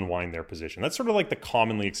shorts to unwind their position. That's sort of like the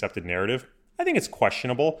commonly accepted narrative. I think it's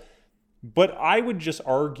questionable, but I would just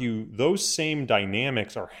argue those same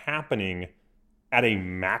dynamics are happening at a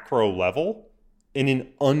macro level in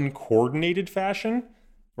an uncoordinated fashion,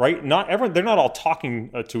 right? They're not all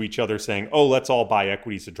talking to each other saying, oh, let's all buy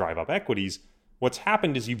equities to drive up equities. What's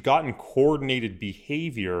happened is you've gotten coordinated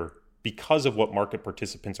behavior because of what market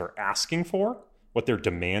participants are asking for, what they're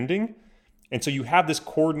demanding. And so you have this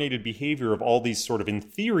coordinated behavior of all these sort of, in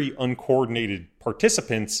theory, uncoordinated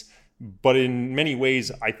participants. But in many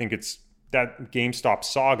ways, I think it's that GameStop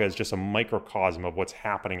saga is just a microcosm of what's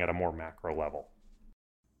happening at a more macro level.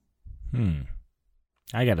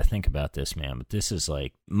 I got to think about this, man. But this is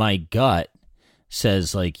like, my gut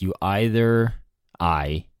says like you either,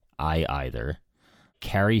 I either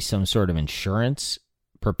carry some sort of insurance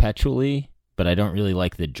perpetually, but I don't really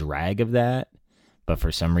like the drag of that. But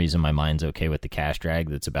for some reason, my mind's okay with the cash drag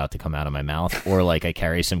that's about to come out of my mouth, or like I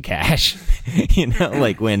carry some cash, you know,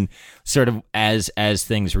 like when sort of as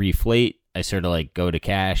things reflate, I sort of like go to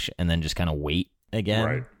cash and then just kind of wait again.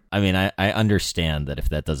 Right. I mean, I understand that if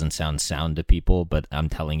that doesn't sound sound to people, but I'm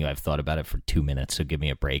telling you, I've thought about it for 2 minutes, so give me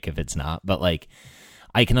a break if it's not. But like,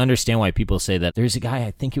 I can understand why people say that. There's a guy,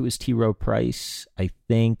 I think it was T. Rowe Price. I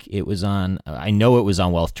know it was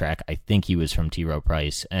on Wealth Track. I think he was from T. Rowe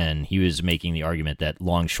Price, and he was making the argument that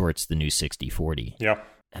long short's the new 60-40. Yeah.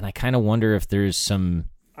 And I kind of wonder if there's some,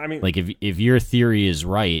 I mean, like if your theory is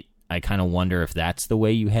right, I kind of wonder if that's the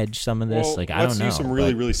way you hedge some of this. Well, like, I don't know. Let's use some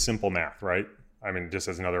really simple math, right? I mean, just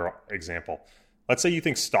as another example. Let's say you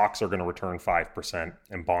think stocks are going to return 5%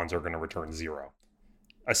 and bonds are going to return 0.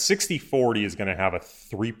 A 60-40 is going to have a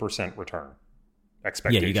 3% return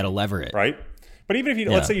expectation. Yeah, you got to lever it. Right? But even if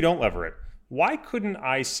let's say you don't lever it, why couldn't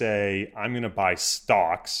I say I'm going to buy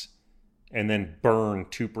stocks and then burn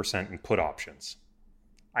 2% in put options?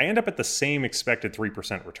 I end up at the same expected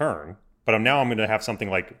 3% return, but I'm going to have something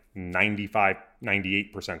like 95,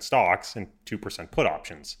 98% stocks and 2% put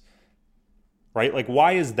options. Right? Like,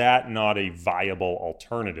 why is that not a viable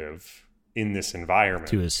alternative in this environment?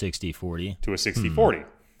 To a 60-40? To a 60-40.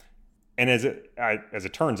 And as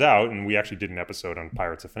it turns out, and we actually did an episode on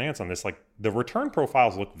Pirates of Finance on this, like the return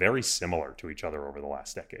profiles look very similar to each other over the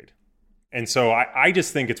last decade. And so I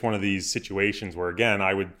just think it's one of these situations where, again,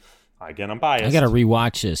 I'm biased. I got to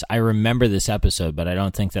rewatch this. I remember this episode, but I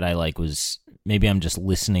don't think that I was maybe I'm just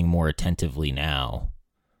listening more attentively now.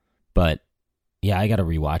 But yeah, I got to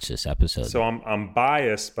rewatch this episode. So I'm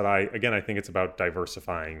biased, but I think it's about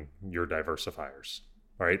diversifying your diversifiers,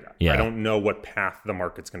 right? Yeah. I don't know what path the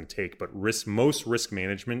market's going to take, but most risk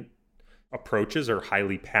management approaches are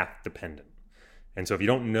highly path dependent. And so if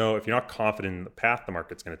you're not confident in the path the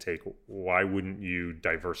market's going to take, why wouldn't you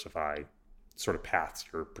diversify sort of paths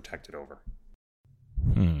you're protected over?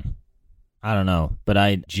 I don't know, but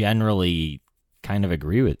I generally kind of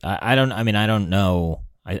agree with. I don't know.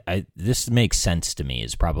 This makes sense to me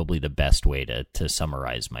is probably the best way to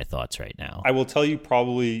summarize my thoughts right now. I will tell you,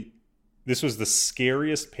 probably this was the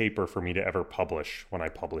scariest paper for me to ever publish when I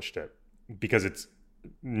published it, because it's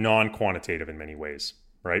non-quantitative in many ways,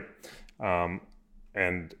 right?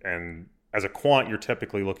 And as a quant, you're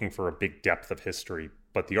typically looking for a big depth of history,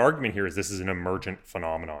 but the argument here is this is an emergent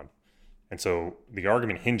phenomenon. And so the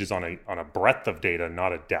argument hinges on a breadth of data,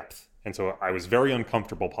 not a depth. And so I was very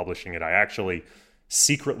uncomfortable publishing it. I actually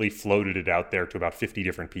secretly floated it out there to about 50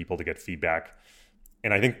 different people to get feedback.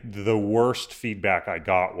 And I think the worst feedback I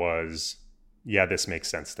got was, yeah, this makes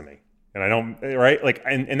sense to me. And I don't, right? Like,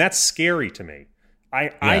 and that's scary to me.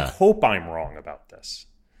 I hope I'm wrong about this,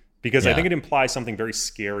 because I think it implies something very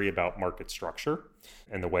scary about market structure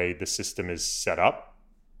and the way the system is set up.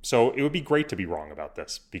 So it would be great to be wrong about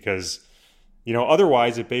this, because,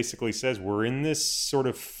 otherwise it basically says we're in this sort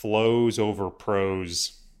of flows over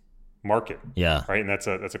pros market. Yeah. Right. And that's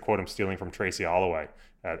a quote I'm stealing from Tracy Holloway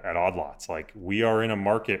at Odd Lots. Like, we are in a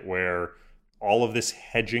market where all of this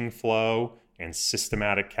hedging flow and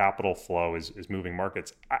systematic capital flow is moving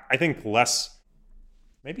markets. I think less,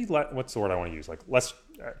 what's the word I want to use? Like, less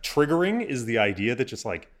triggering is the idea that just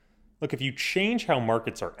like, look, if you change how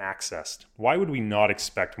markets are accessed, why would we not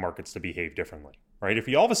expect markets to behave differently? Right? If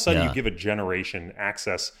you all of a sudden you give a generation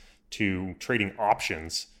access to trading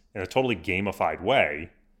options in a totally gamified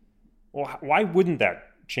way, well, why wouldn't that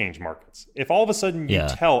change markets? If all of a sudden you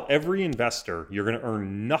tell every investor you're going to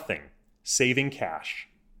earn nothing saving cash,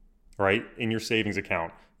 right, in your savings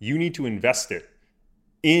account, you need to invest it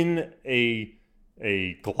in a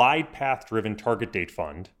glide path driven target date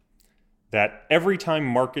fund that every time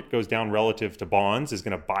market goes down relative to bonds is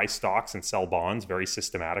going to buy stocks and sell bonds very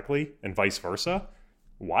systematically, and vice versa,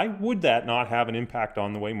 why would that not have an impact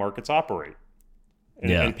on the way markets operate?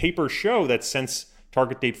 And papers show that since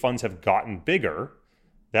target date funds have gotten bigger,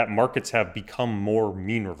 that markets have become more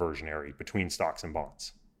mean reversionary between stocks and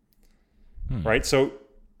bonds. Right? So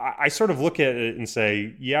I sort of look at it and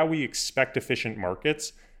say, yeah, we expect efficient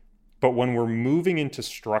markets, but when we're moving into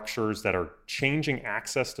structures that are changing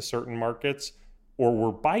access to certain markets, or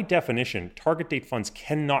we're by definition, target date funds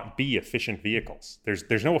cannot be efficient vehicles.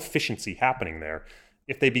 There's no efficiency happening there.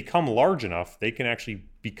 If they become large enough, they can actually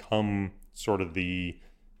become sort of the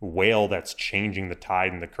whale that's changing the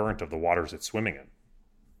tide and the current of the waters it's swimming in.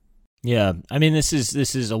 Yeah, I mean, this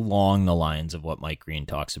is along the lines of what Mike Green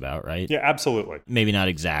talks about, right? Yeah, absolutely. Maybe not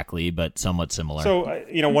exactly, but somewhat similar. So,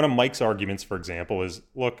 one of Mike's arguments, for example, is,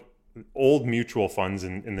 look, old mutual funds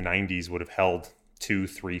in the 90s would have held 2,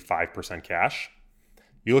 3, 5% cash.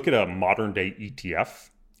 You look at a modern day ETF,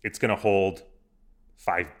 it's going to hold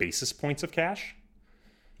 5 basis points of cash.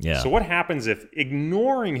 Yeah. So what happens if,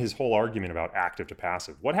 ignoring his whole argument about active to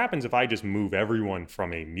passive, what happens if I just move everyone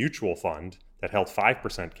from a mutual fund that held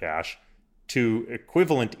 5% cash to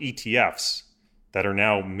equivalent ETFs that are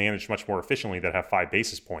now managed much more efficiently that have 5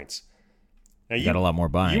 basis points? Now you got a lot more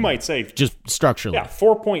buying. You might say, just structurally. Yeah,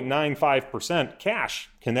 4.95% cash.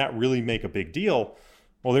 Can that really make a big deal?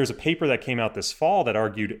 Well, there's a paper that came out this fall that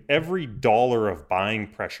argued every dollar of buying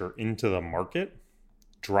pressure into the market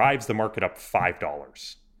drives the market up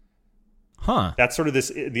 $5. Huh. That's sort of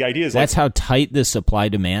the idea is that's like, how tight the supply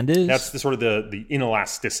demand is? That's the sort of the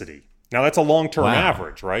inelasticity. Now, that's a long-term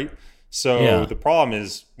average, right? So the problem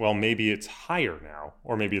is, well, maybe it's higher now,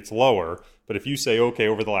 or maybe it's lower. But if you say, okay,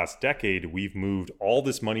 over the last decade, we've moved all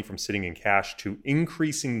this money from sitting in cash to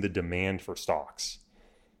increasing the demand for stocks.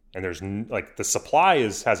 And there's the supply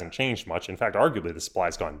hasn't changed much. In fact, arguably the supply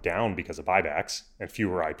has gone down because of buybacks and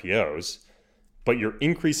fewer IPOs. But you're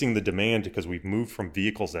increasing the demand because we've moved from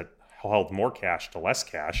vehicles that held more cash to less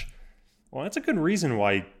cash. Well, that's a good reason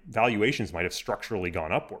why valuations might have structurally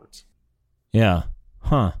gone upwards. Yeah.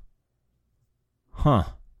 Huh.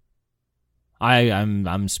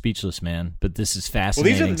 I'm speechless, man. But this is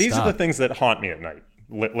fascinating. Well, these are the things that haunt me at night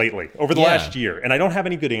lately over the last year, and I don't have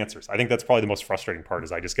any good answers. I think that's probably the most frustrating part.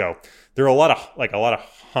 Is I just go, there are a lot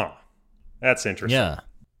of that's interesting.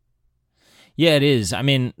 Yeah, it is. I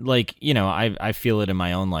mean, I feel it in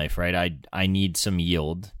my own life, right? I need some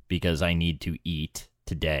yield because I need to eat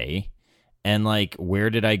today, And like, where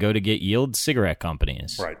did I go to get yield? Cigarette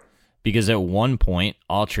companies. Right. Because at one point,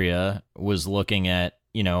 Altria was looking at,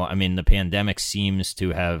 the pandemic seems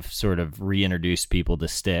to have sort of reintroduced people to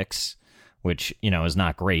sticks, which, is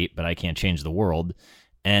not great, but I can't change the world.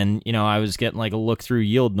 And, I was getting like a look through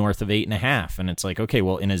yield north of 8.5. And it's like, okay,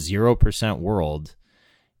 well, in a 0% world,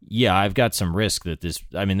 yeah, I've got some risk that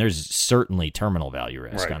there's certainly terminal value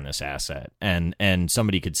risk on this asset. And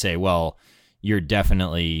somebody could say, well, you're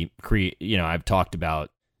definitely, I've talked about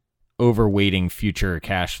overweighting future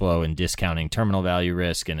cash flow and discounting terminal value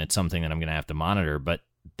risk, and it's something that I'm going to have to monitor. But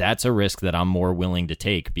that's a risk that I'm more willing to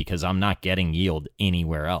take because I'm not getting yield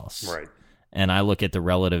anywhere else. Right. And I look at the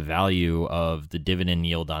relative value of the dividend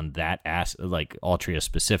yield on that asset, like Altria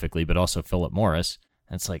specifically, but also Philip Morris.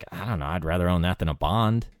 And it's like, I don't know, I'd rather own that than a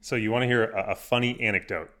bond. So you want to hear a funny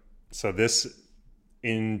anecdote. So this,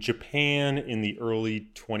 in Japan in the early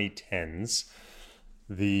 2010s,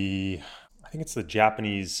 I think it's the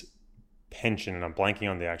Japanese pension, and I'm blanking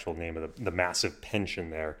on the actual name of the massive pension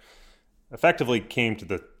there, effectively came to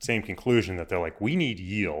the same conclusion that they're like, we need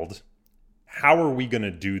yield. How are we going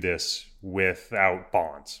to do this without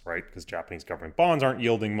bonds, right? Because Japanese government bonds aren't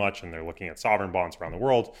yielding much, and they're looking at sovereign bonds around the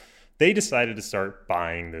world. They decided to start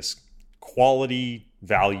buying this quality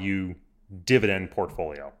value dividend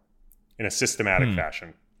portfolio in a systematic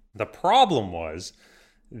fashion. The problem was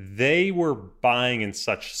they were buying in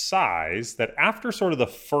such size that after sort of the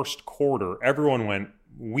first quarter, everyone went,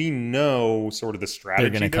 we know sort of the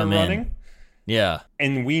strategy they're running. Yeah.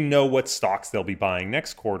 And we know what stocks they'll be buying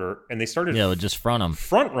next quarter. And they started just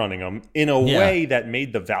front running them in a way that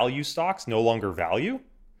made the value stocks no longer value.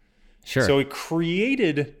 Sure. So it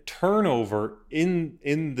created turnover in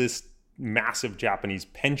this massive Japanese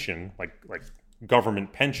pension, like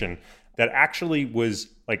government pension, that actually was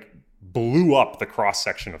like blew up the cross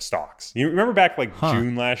section of stocks. You remember back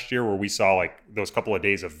June last year where we saw like those couple of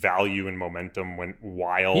days of value and momentum went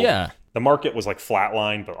wild. Yeah. The market was like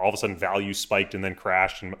flatlined, but all of a sudden value spiked and then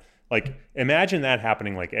crashed. And like, imagine that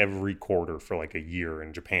happening like every quarter for like a year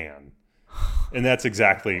in Japan. And that's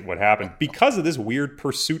exactly what happened. Because of this weird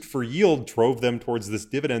pursuit for yield drove them towards this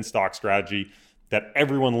dividend stock strategy that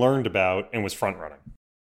everyone learned about and was front running.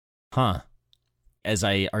 Huh. As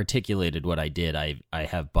I articulated what I did, I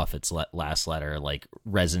have Buffett's last letter like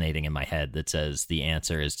resonating in my head that says the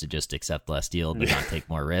answer is to just accept less yield but not take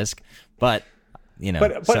more risk. But,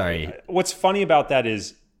 but sorry. What's funny about that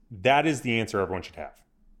is the answer everyone should have.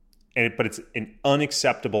 But it's an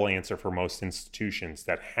unacceptable answer for most institutions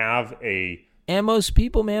that have a... And most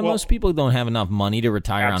people, most people don't have enough money to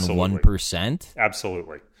retire on 1%.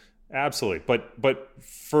 Absolutely. But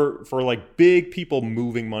for like big people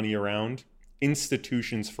moving money around,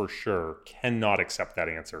 institutions for sure cannot accept that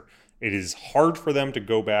answer. It is hard for them to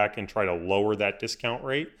go back and try to lower that discount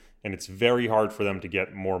rate, and it's very hard for them to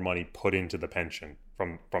get more money put into the pension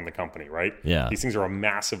from the company, right? Yeah. These things are a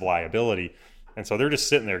massive liability. And so they're just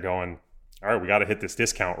sitting there going, all right, we got to hit this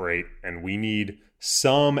discount rate, and we need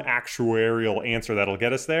some actuarial answer that'll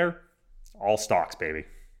get us there. All stocks, baby.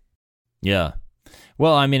 Yeah.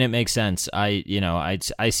 Well, I mean, it makes sense. I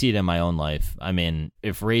see it in my own life. I mean,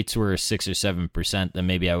 if rates were 6 or 7%, then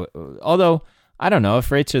maybe although I don't know, if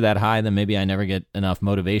rates are that high, then maybe I never get enough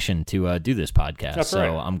motivation to do this podcast. That's so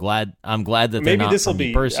right. I'm glad that maybe this will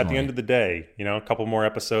be personally. At the end of the day, a couple more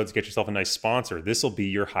episodes, get yourself a nice sponsor. This will be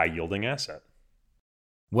your high yielding asset.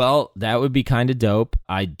 Well, that would be kind of dope.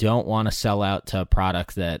 I don't want to sell out to a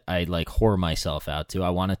product that I like whore myself out to. I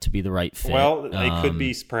want it to be the right fit. Well, it could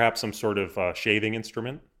be perhaps some sort of shaving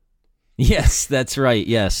instrument. Yes, that's right.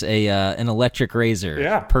 Yes, an electric razor.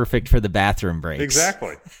 Yeah, perfect for the bathroom breaks.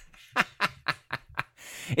 Exactly.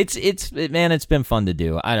 It's been fun to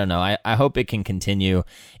do. I don't know. I hope it can continue.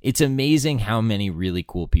 It's amazing how many really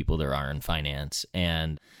cool people there are in finance,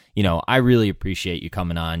 and I really appreciate you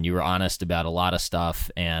coming on. You were honest about a lot of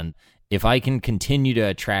stuff, and if I can continue to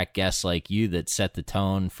attract guests like you that set the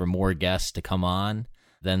tone for more guests to come on,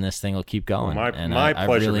 then this thing will keep going. Well, my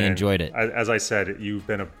pleasure, I really man. enjoyed it. As I said, you've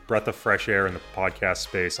been a breath of fresh air in the podcast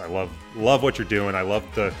space. I love what you're doing. I love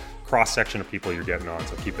the cross-section of people you're getting on,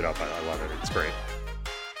 so keep it up. I love it. It's great.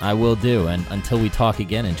 I will do, and until we talk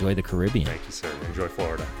again, enjoy the Caribbean. Thank you, sir. Enjoy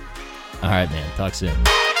Florida. All right, man. Talk soon.